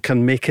 Arsenal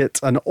can make it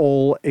an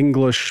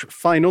all-English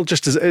final,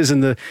 just as it is in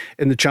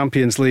the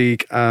Champions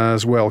League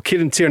as well.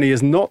 Kieran Tierney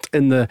is not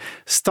in the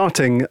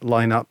starting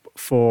lineup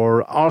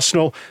for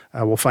Arsenal.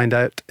 We'll find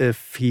out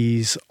if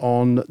he's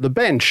on the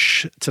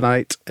bench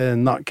tonight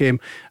in that game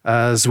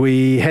as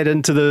we head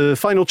into the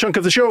final chunk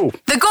of the show.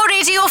 The Go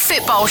Radio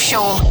Football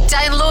Show.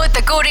 Download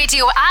the Go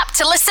Radio app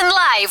to listen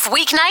live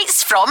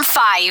weeknights from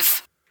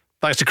 5.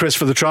 Thanks to Chris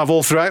for the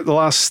travel throughout the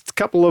last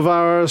couple of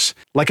hours.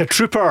 Like a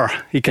trooper,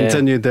 he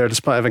continued there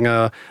despite having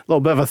a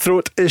little bit of a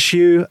throat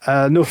issue.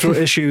 No throat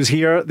issues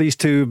here. These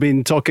two have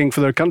been talking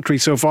for their country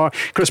so far.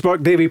 Chris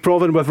Burke, Davie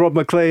Provan with Rob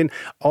Maclean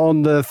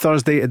on the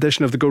Thursday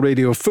edition of the Go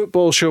Radio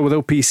Football Show with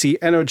OPC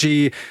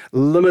Energy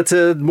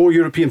Limited. More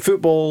European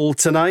football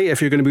tonight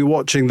if you're going to be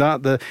watching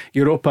that. The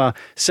Europa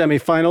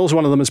semi-finals,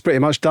 one of them is pretty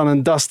much done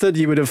and dusted.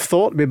 You would have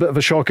thought it'd be a bit of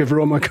a shock if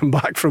Roma come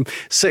back from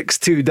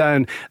 6-2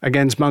 down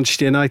against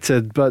Manchester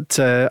United, but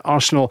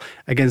Arsenal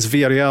against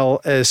Villarreal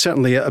is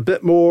certainly a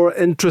bit more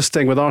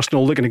interesting, with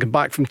Arsenal looking to come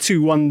back from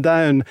 2-1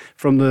 down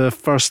from the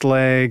first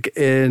leg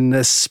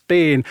in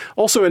Spain.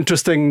 Also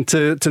interesting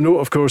to note,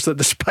 of course, that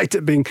despite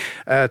it being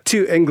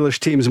two English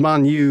teams,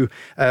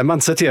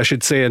 Man City I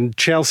should say, and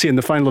Chelsea in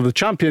the final of the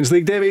Champions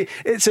League, Davie,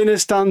 it's in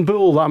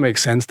Istanbul. That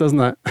makes sense, doesn't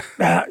it?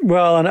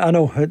 Well, I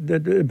know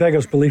it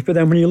beggars belief, but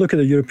then when you look at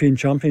the European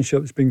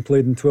Championship, it's being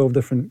played in 12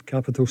 different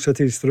capital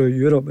cities throughout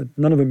Europe.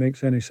 None of it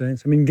makes any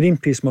sense. I mean,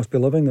 Greenpeace must be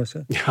loving this.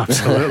 Yeah,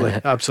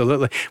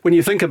 absolutely. When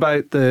you think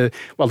about the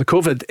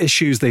COVID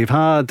issues they've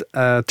had,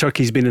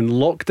 Turkey's been in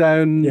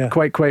lockdown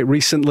quite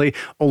recently.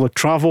 All the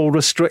travel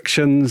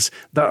restrictions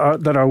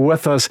that are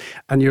with us,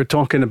 and you're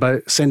talking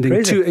about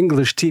sending two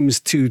English teams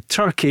to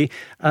Turkey.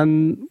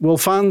 And will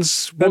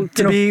fans want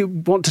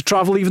to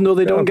travel even though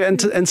they don't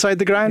get inside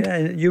the ground?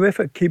 Yeah,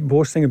 UEFA keep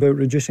boasting about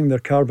reducing their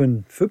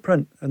carbon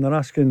footprint, and they're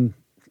asking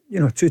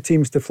two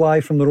teams to fly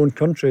from their own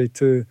country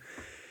to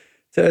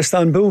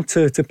Istanbul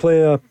to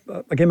play a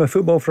game of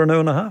football for an hour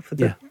and a half.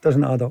 It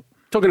doesn't add up.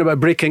 Talking about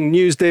breaking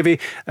news,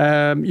 Davie,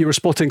 you were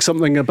spotting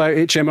something about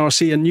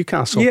HMRC in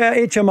Newcastle. Yeah,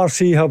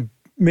 HMRC have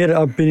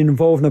been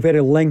involved in a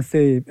very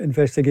lengthy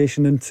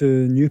investigation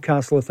into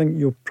Newcastle. I think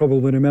you'll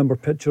probably remember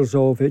pictures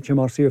of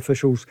HMRC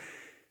officials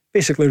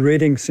basically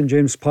raiding St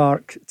James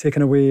Park,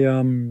 taking away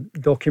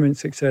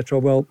documents, etc.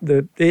 Well,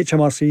 the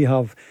HMRC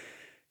have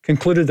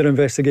concluded their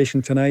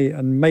investigation tonight,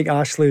 and Mike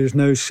Ashley is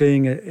now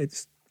saying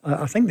it's,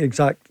 I think the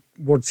exact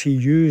words he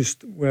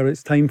used, where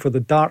it's time for the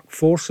dark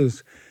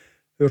forces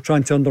who are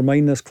trying to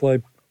undermine this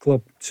club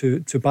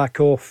to back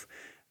off.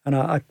 And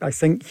I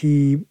think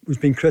he was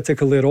being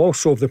critical there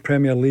also of the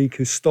Premier League,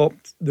 who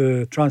stopped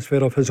the transfer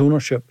of his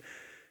ownership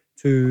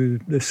to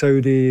the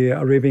Saudi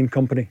Arabian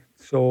company.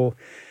 So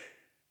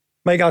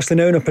Mike Ashley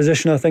now in a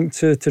position, I think,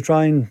 to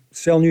try and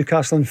sell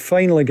Newcastle and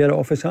finally get it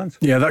off his hands.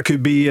 Yeah, that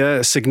could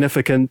be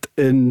significant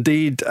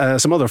indeed.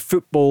 Some other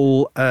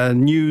football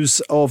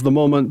news of the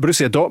moment.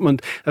 Borussia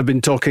Dortmund have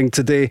been talking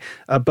today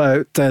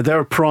about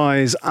their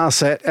prize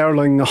asset,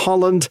 Erling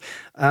Haaland,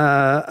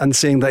 and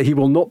saying that he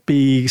will not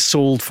be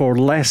sold for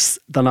less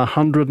than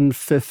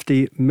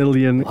 150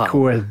 million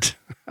quid.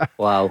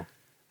 Wow,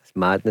 it's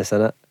madness,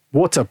 isn't it?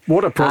 What a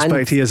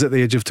prospect he is at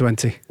the age of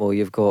 20. Well,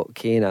 you've got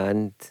Kane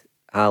and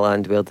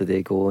Haaland. Where did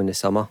they go in the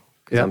summer?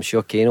 Because I'm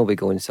sure Kane will be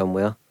going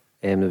somewhere.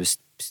 There was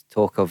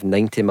talk of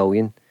 90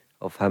 million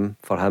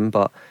for him,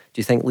 but do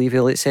you think Levy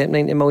will accept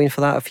 90 million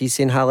for that if he's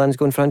saying Haaland's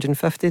going for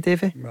 150,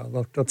 Davie?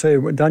 Well, I'll tell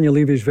you what, Daniel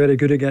Levy's very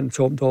good at getting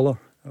top dollar.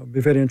 It'll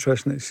be very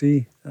interesting to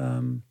see.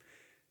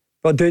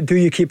 But do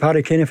you keep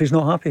Harry Kane if he's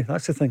not happy?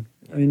 That's the thing.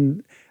 I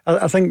mean,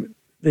 I think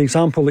the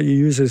example that you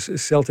use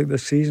is Celtic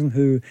this season,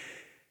 who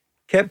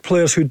kept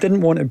players who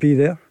didn't want to be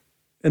there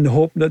in the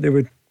hope that they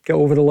would get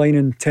over the line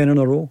in 10 in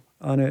a row,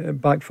 and it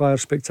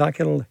backfired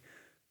spectacularly.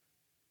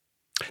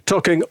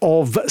 Talking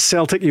of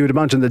Celtic, you would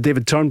imagine that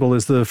David Turnbull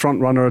is the front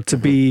runner to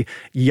be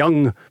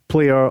young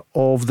player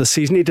of the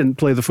season. He didn't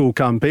play the full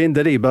campaign,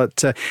 did he?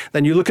 But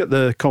then you look at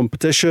the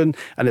competition,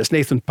 and it's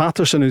Nathan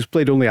Patterson, who's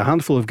played only a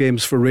handful of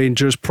games for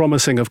Rangers,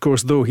 promising, of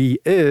course, though he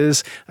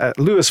is.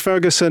 Lewis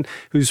Ferguson,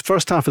 whose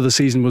first half of the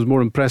season was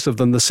more impressive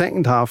than the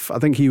second half. I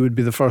think he would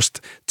be the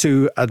first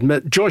to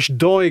admit. Josh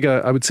Doig,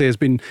 I would say, has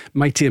been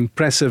mighty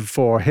impressive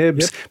for Hibs.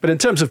 Yep. But in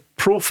terms of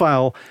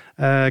profile,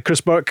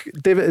 Chris Burke,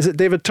 is it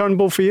David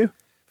Turnbull for you?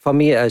 For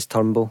me, it is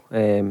Turnbull.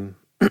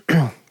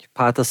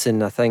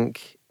 Patterson, I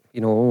think,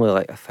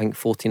 only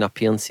 14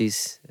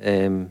 appearances.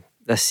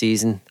 this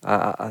season.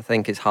 I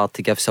think it's hard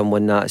to give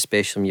someone that,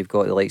 especially when you've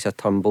got the likes of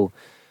Turnbull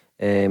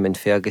and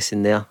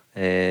Ferguson there.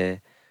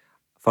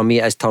 For me,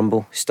 it is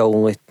Turnbull, still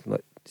only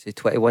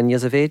 21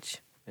 years of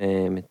age.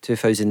 In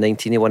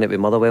 2019 he won it with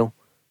Motherwell,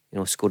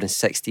 scoring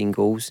 16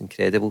 goals,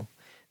 incredible.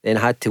 Then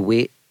had to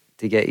wait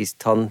to get his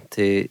turn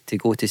to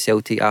go to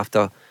Celtic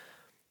after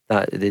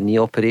the knee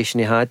operation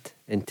he had,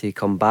 and to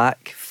come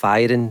back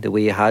firing the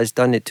way he has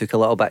done. It took a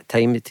little bit of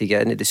time to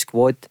get into the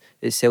squad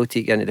at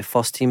Celtic, get into the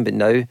first team, but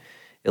now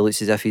it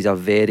looks as if he's a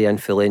very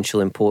influential,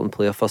 important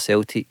player for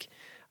Celtic,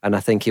 and I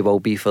think he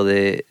will be for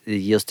the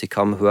years to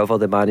come. Whoever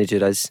the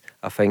manager is,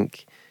 I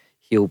think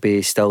he'll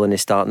be still in the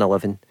starting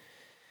 11.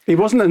 He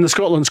wasn't in the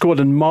Scotland squad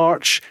in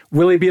March.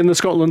 Will he be in the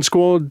Scotland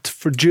squad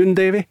for June,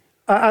 Davie?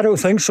 I don't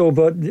think so,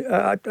 but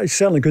he's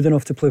certainly good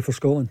enough to play for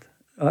Scotland.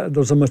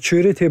 There's a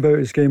maturity about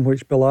his game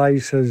which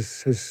belies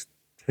his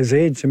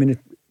age. I mean,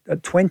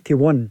 at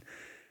 21,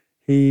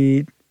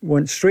 he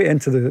went straight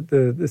into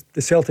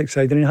the Celtic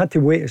side, and he had to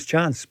wait his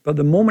chance. But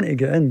the moment he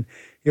got in,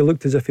 he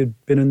looked as if he'd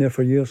been in there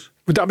for years.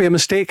 Would that be a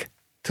mistake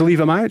to leave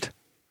him out?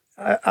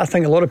 I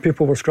think a lot of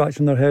people were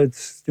scratching their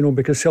heads,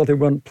 because Celtic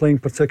weren't playing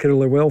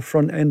particularly well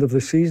front end of the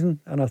season,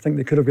 and I think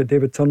they could have got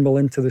David Turnbull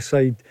into the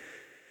side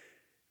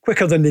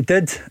quicker than they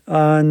did,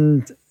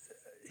 and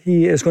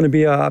he is going to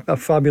be a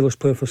fabulous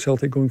player for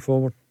Celtic going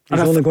forward. He's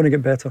only going to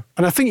get better.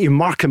 And I think you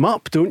mark him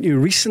up, don't you,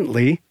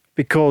 recently,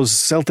 because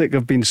Celtic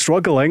have been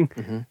struggling,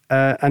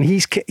 and he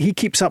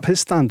keeps up his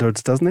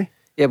standards, doesn't he?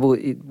 Yeah, well,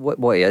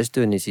 what he is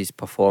doing is he's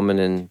performing,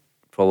 and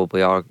probably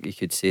you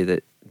could say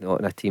that not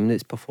in a team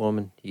that's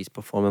performing, he's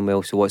performing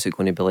well. So what's it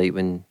going to be like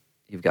when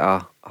you've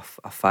got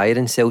a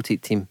firing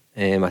Celtic team,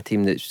 a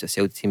team that's a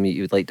Celtic team that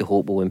you would like to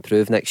hope will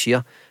improve next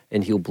year,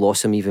 and he'll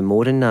blossom even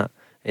more in that,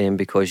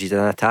 because he's an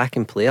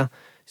attacking player.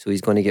 So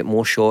he's going to get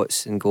more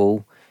shots and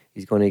goal.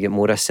 He's going to get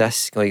more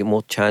assists. Going to get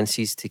more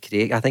chances to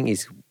create. I think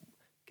he's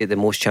get the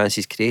most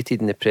chances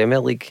created in the Premier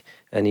League,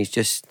 and he's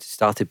just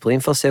started playing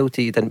for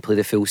Celtic. He didn't play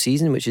the full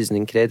season, which is an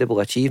incredible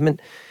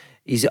achievement.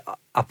 He's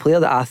a player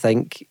that I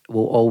think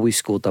will always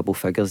score double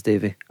figures,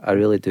 Davie. I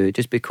really do,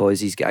 just because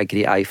he's got a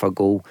great eye for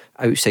goal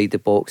outside the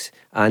box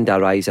and a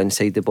rise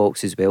inside the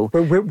box as well.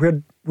 But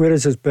where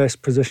is his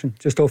best position?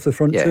 Just off the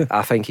front? Yeah,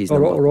 I think he's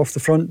or off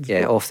the front.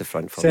 Yeah, off the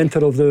front.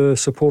 Centre of the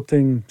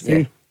supporting three.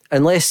 Yeah.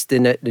 Unless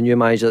the new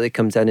manager that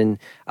comes in, and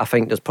I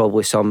think there's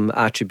probably some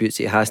attributes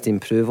he has to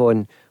improve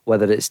on,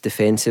 whether it's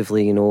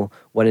defensively,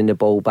 winning the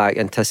ball back,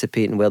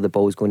 anticipating where the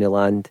ball's going to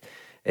land,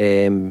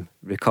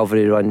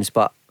 recovery runs.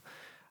 But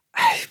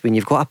when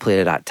you've got a player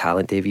of that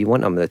talent, Dave, you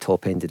want him at the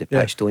top end of the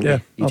pitch, don't you? You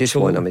absolutely. Just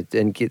want him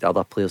and get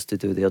other players to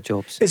do their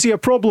jobs. Is he a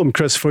problem,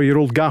 Chris, for your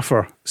old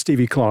gaffer,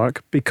 Stevie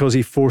Clarke, because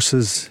he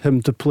forces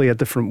him to play a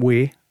different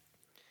way?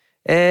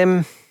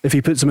 If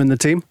he puts him in the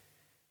team?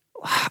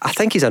 I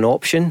think he's an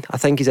option. I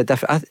think he's a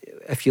different.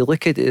 If you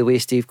look at the way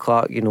Steve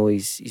Clarke,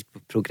 he's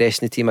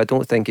progressing the team. I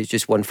don't think it's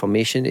just one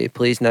formation that he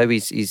plays now.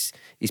 He's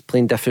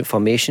playing different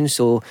formations,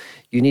 so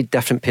you need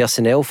different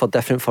personnel for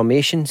different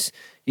formations.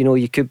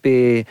 You could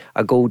be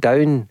a goal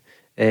down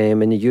in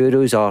the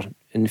Euros or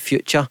in the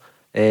future.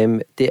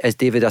 Is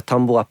David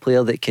Turnbull a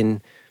player that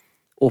can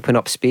open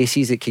up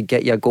spaces that could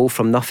get you a goal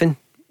from nothing?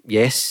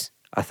 Yes,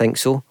 I think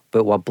so.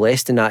 But we're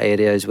blessed in that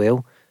area as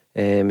well.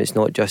 It's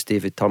not just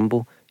David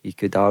Turnbull. You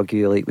could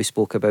argue, like we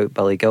spoke about,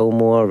 Billy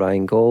Gilmore,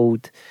 Ryan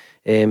Gold,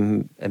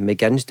 and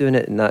McGinn's doing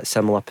it in that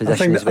similar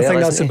position as well. I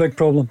think that's a big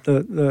problem.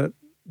 That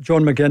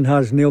John McGinn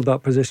has nailed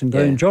that position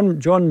down. Yeah.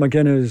 John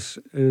McGinn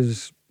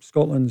is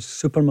Scotland's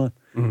Superman.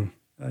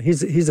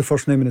 He's the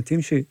first name in the team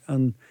sheet,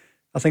 and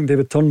I think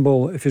David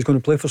Turnbull, if he's going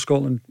to play for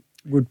Scotland,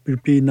 would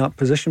be in that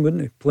position,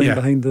 wouldn't he? Playing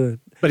behind the.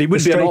 But he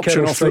would be an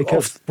option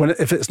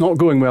if it's not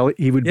going well.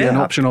 He would be an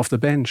option off the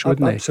bench,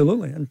 wouldn't he?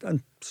 Absolutely,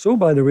 and so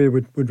by the way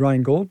would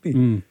Ryan Gold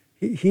be.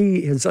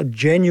 He is a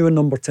genuine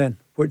number 10,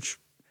 which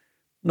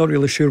not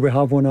really sure we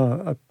have one,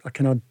 a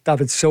kind of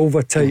David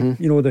Silva type,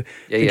 the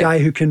guy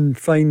who can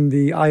find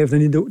the eye of the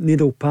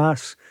needle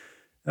pass.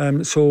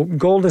 So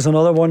Gold is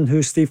another one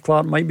who Steve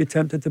Clarke might be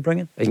tempted to bring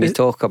in. And you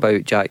talk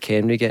about Jack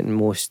Henry getting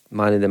most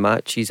man of the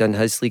match. He's in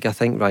his league. I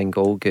think Ryan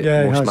Gold get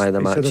most man of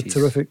the match. He's had a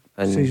terrific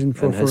season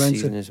for his Forensic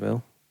season as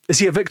well. Is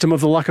he a victim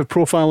of the lack of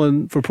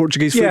profile for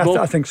Portuguese football?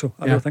 Yeah, I think so.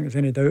 I don't think there's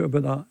any doubt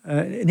about that.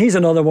 And he's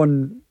another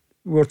one.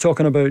 We were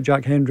talking about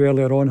Jack Henry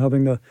earlier on,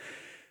 having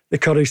the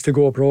courage to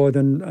go abroad,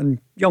 and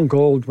young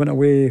Gold went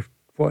away,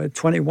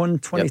 21,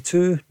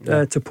 22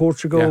 to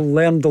Portugal,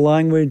 learned the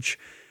language,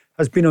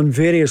 has been on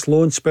various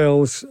loan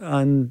spells,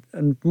 and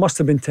must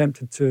have been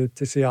tempted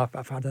to say,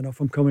 I've had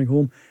enough, I'm coming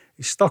home.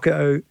 He stuck it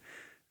out,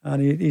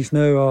 and he's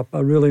now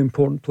a really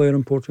important player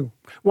in Portugal.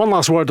 One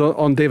last word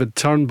on David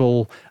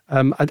Turnbull,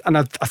 and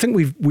I think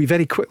we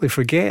very quickly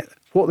forget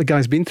what the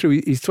guy's been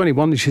through. He's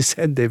 21, as you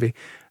said, Davie.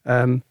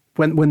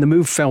 When the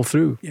move fell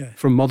through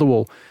from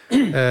Motherwell,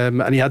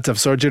 and he had to have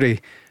surgery,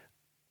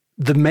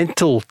 the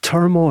mental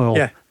turmoil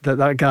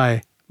that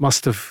guy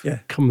must have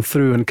come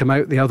through and come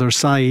out the other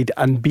side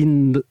and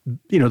been,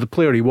 the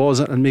player he was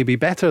and maybe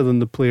better than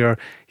the player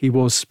he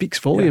was, speaks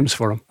volumes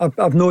for him.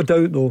 I've no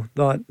doubt though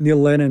that Neil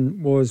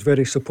Lennon was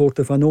very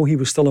supportive. I know he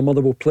was still a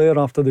Motherwell player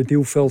after the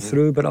deal fell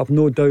through, but I've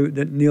no doubt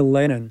that Neil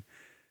Lennon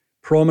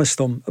promised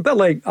him, a bit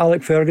like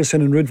Alec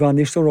Ferguson and Ruud van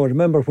Nistelrooy.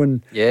 Remember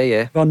when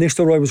Van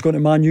Nistelrooy was going to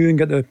Man U and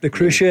get the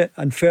cruciate,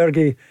 and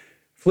Fergie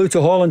flew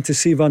to Holland to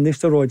see Van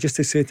Nistelrooy just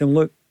to say to him,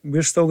 look,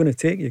 we're still going to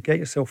take you, get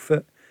yourself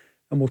fit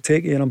and we'll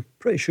take you. And I'm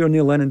pretty sure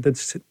Neil Lennon did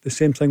the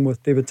same thing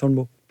with David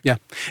Turnbull. Yeah,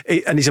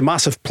 and he's a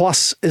massive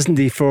plus, isn't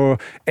he, for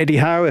Eddie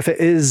Howe? If it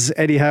is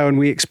Eddie Howe, and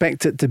we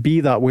expect it to be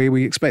that way,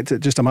 we expect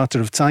it just a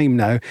matter of time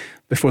now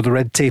before the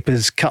red tape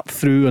is cut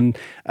through and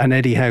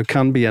Eddie Howe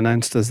can be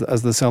announced as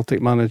the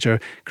Celtic manager.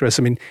 Chris,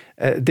 I mean,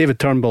 David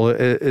Turnbull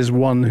is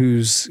one who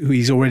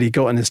he's already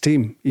got in his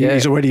team.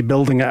 He's already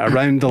building it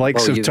around the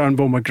likes of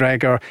Turnbull,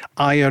 McGregor,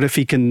 Ayer, if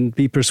he can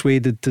be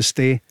persuaded to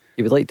stay.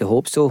 You would like to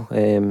hope so,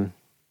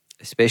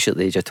 especially at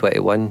the age of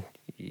 21.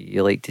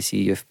 You like to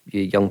see your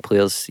young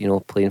players,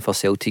 playing for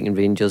Celtic and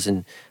Rangers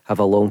and have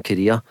a long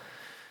career.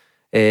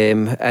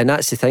 And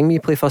that's the thing when you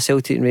play for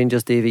Celtic and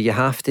Rangers, Davie. You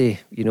have to,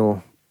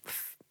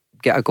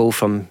 get a goal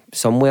from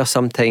somewhere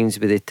sometimes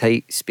with the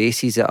tight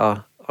spaces that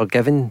are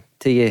given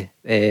to you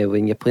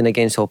when you're playing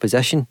against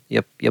opposition.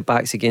 Your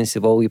back's against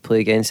the wall. You play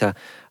against a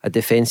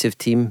defensive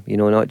team,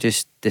 not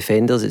just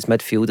defenders, it's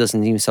midfielders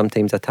and even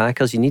sometimes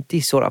attackers. You need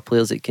these sort of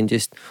players that can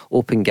just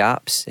open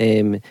gaps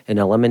and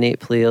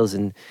eliminate players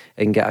and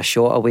get a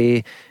shot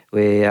away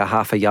with a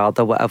half a yard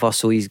or whatever.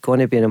 So he's going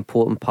to be an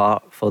important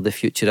part for the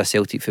future of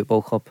Celtic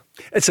Football Club.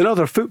 It's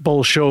another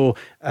football show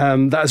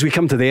that, as we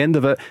come to the end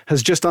of it,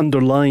 has just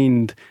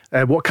underlined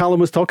what Callum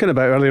was talking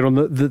about earlier on,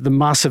 the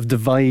massive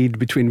divide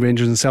between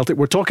Rangers and Celtic.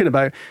 We're talking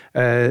about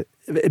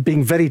it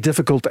being very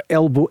difficult to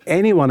elbow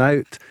anyone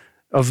out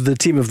of the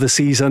team of the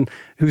season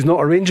who's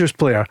not a Rangers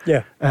player.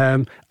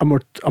 And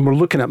we're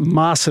looking at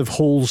massive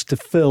holes to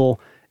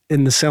fill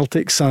in the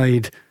Celtic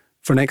side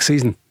for next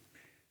season.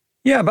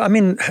 Yeah, but I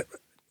mean,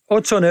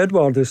 Odsonne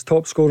Edouard is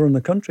top scorer in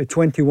the country,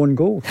 21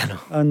 goals. I know.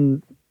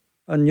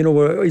 And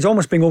he's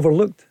almost being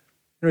overlooked.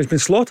 He's been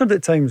slaughtered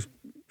at times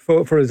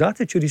for his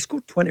attitude. He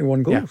scored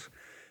 21 goals. Yeah.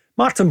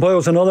 Martin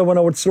Boyle's another one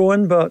I would throw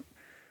in, but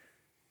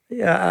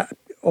yeah,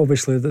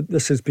 obviously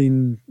this has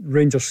been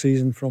Rangers'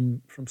 season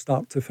from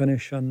start to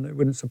finish, and it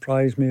wouldn't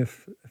surprise me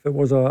if it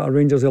was a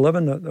Rangers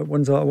 11 that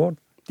wins that award.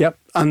 Yep,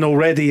 and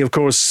already, of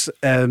course,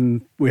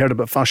 we heard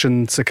about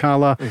Fashion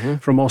Sakala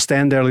from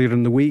Ostend earlier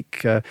in the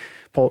week.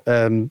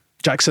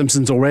 Jack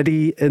Simpson's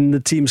already in the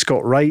team.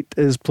 Scott Wright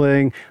is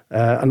playing.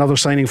 Another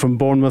signing from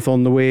Bournemouth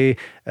on the way.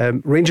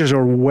 Rangers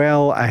are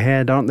well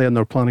ahead, aren't they? And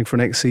they're planning for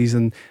next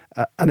season.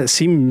 And it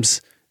seems,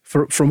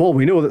 from all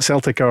we know, that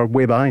Celtic are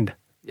way behind.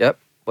 Yep.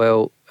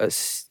 Well, it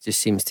just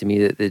seems to me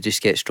that they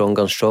just get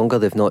stronger and stronger.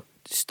 They've not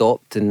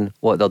stopped in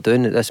what they're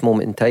doing at this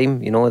moment in time.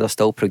 They're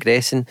still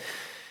progressing.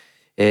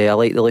 I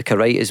like the look of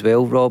Wright as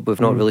well, Rob.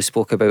 We've not really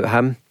spoke about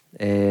him.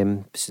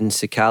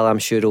 Since Sakala, I'm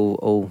sure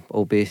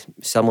will be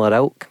similar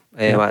ilk.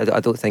 I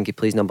don't think he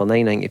plays number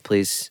 9. I think he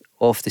plays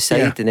off the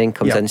side and then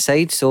comes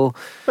inside. So,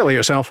 Billy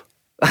yourself.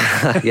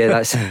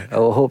 Yeah, I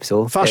hope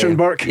so. Fashion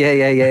Burke. Yeah.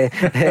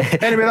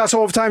 Anyway, that's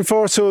all we have time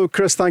for. So,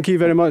 Chris, thank you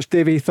very much.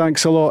 Davie,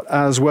 thanks a lot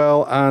as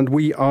well. And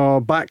we are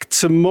back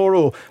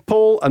tomorrow.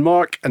 Paul and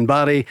Mark and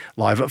Barry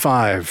live at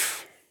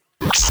 5.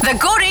 The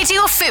Go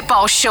Radio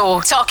Football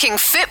Show, talking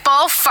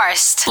football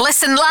first.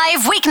 Listen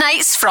live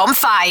weeknights from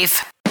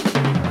 5.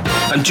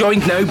 I'm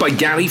joined now by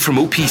Gary from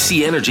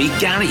OPC Energy.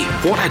 Gary,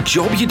 what a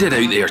job you did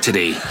out there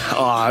today.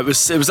 Oh, it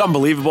was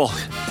unbelievable.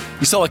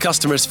 You saw the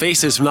customers'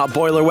 faces when that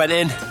boiler went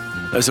in.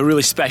 It was a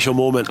really special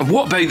moment. And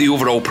what about the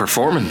overall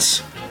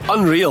performance?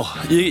 Unreal.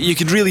 You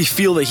could really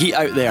feel the heat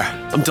out there.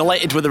 I'm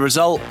delighted with the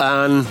result,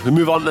 and we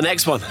move on to the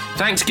next one.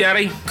 Thanks,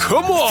 Gary.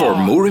 Come on! For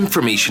more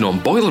information on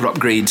boiler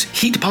upgrades,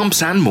 heat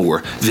pumps and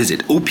more,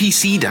 visit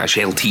opc-ltd.uk.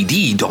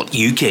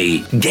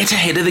 Get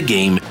ahead of the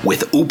game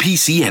with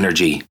OPC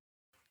Energy.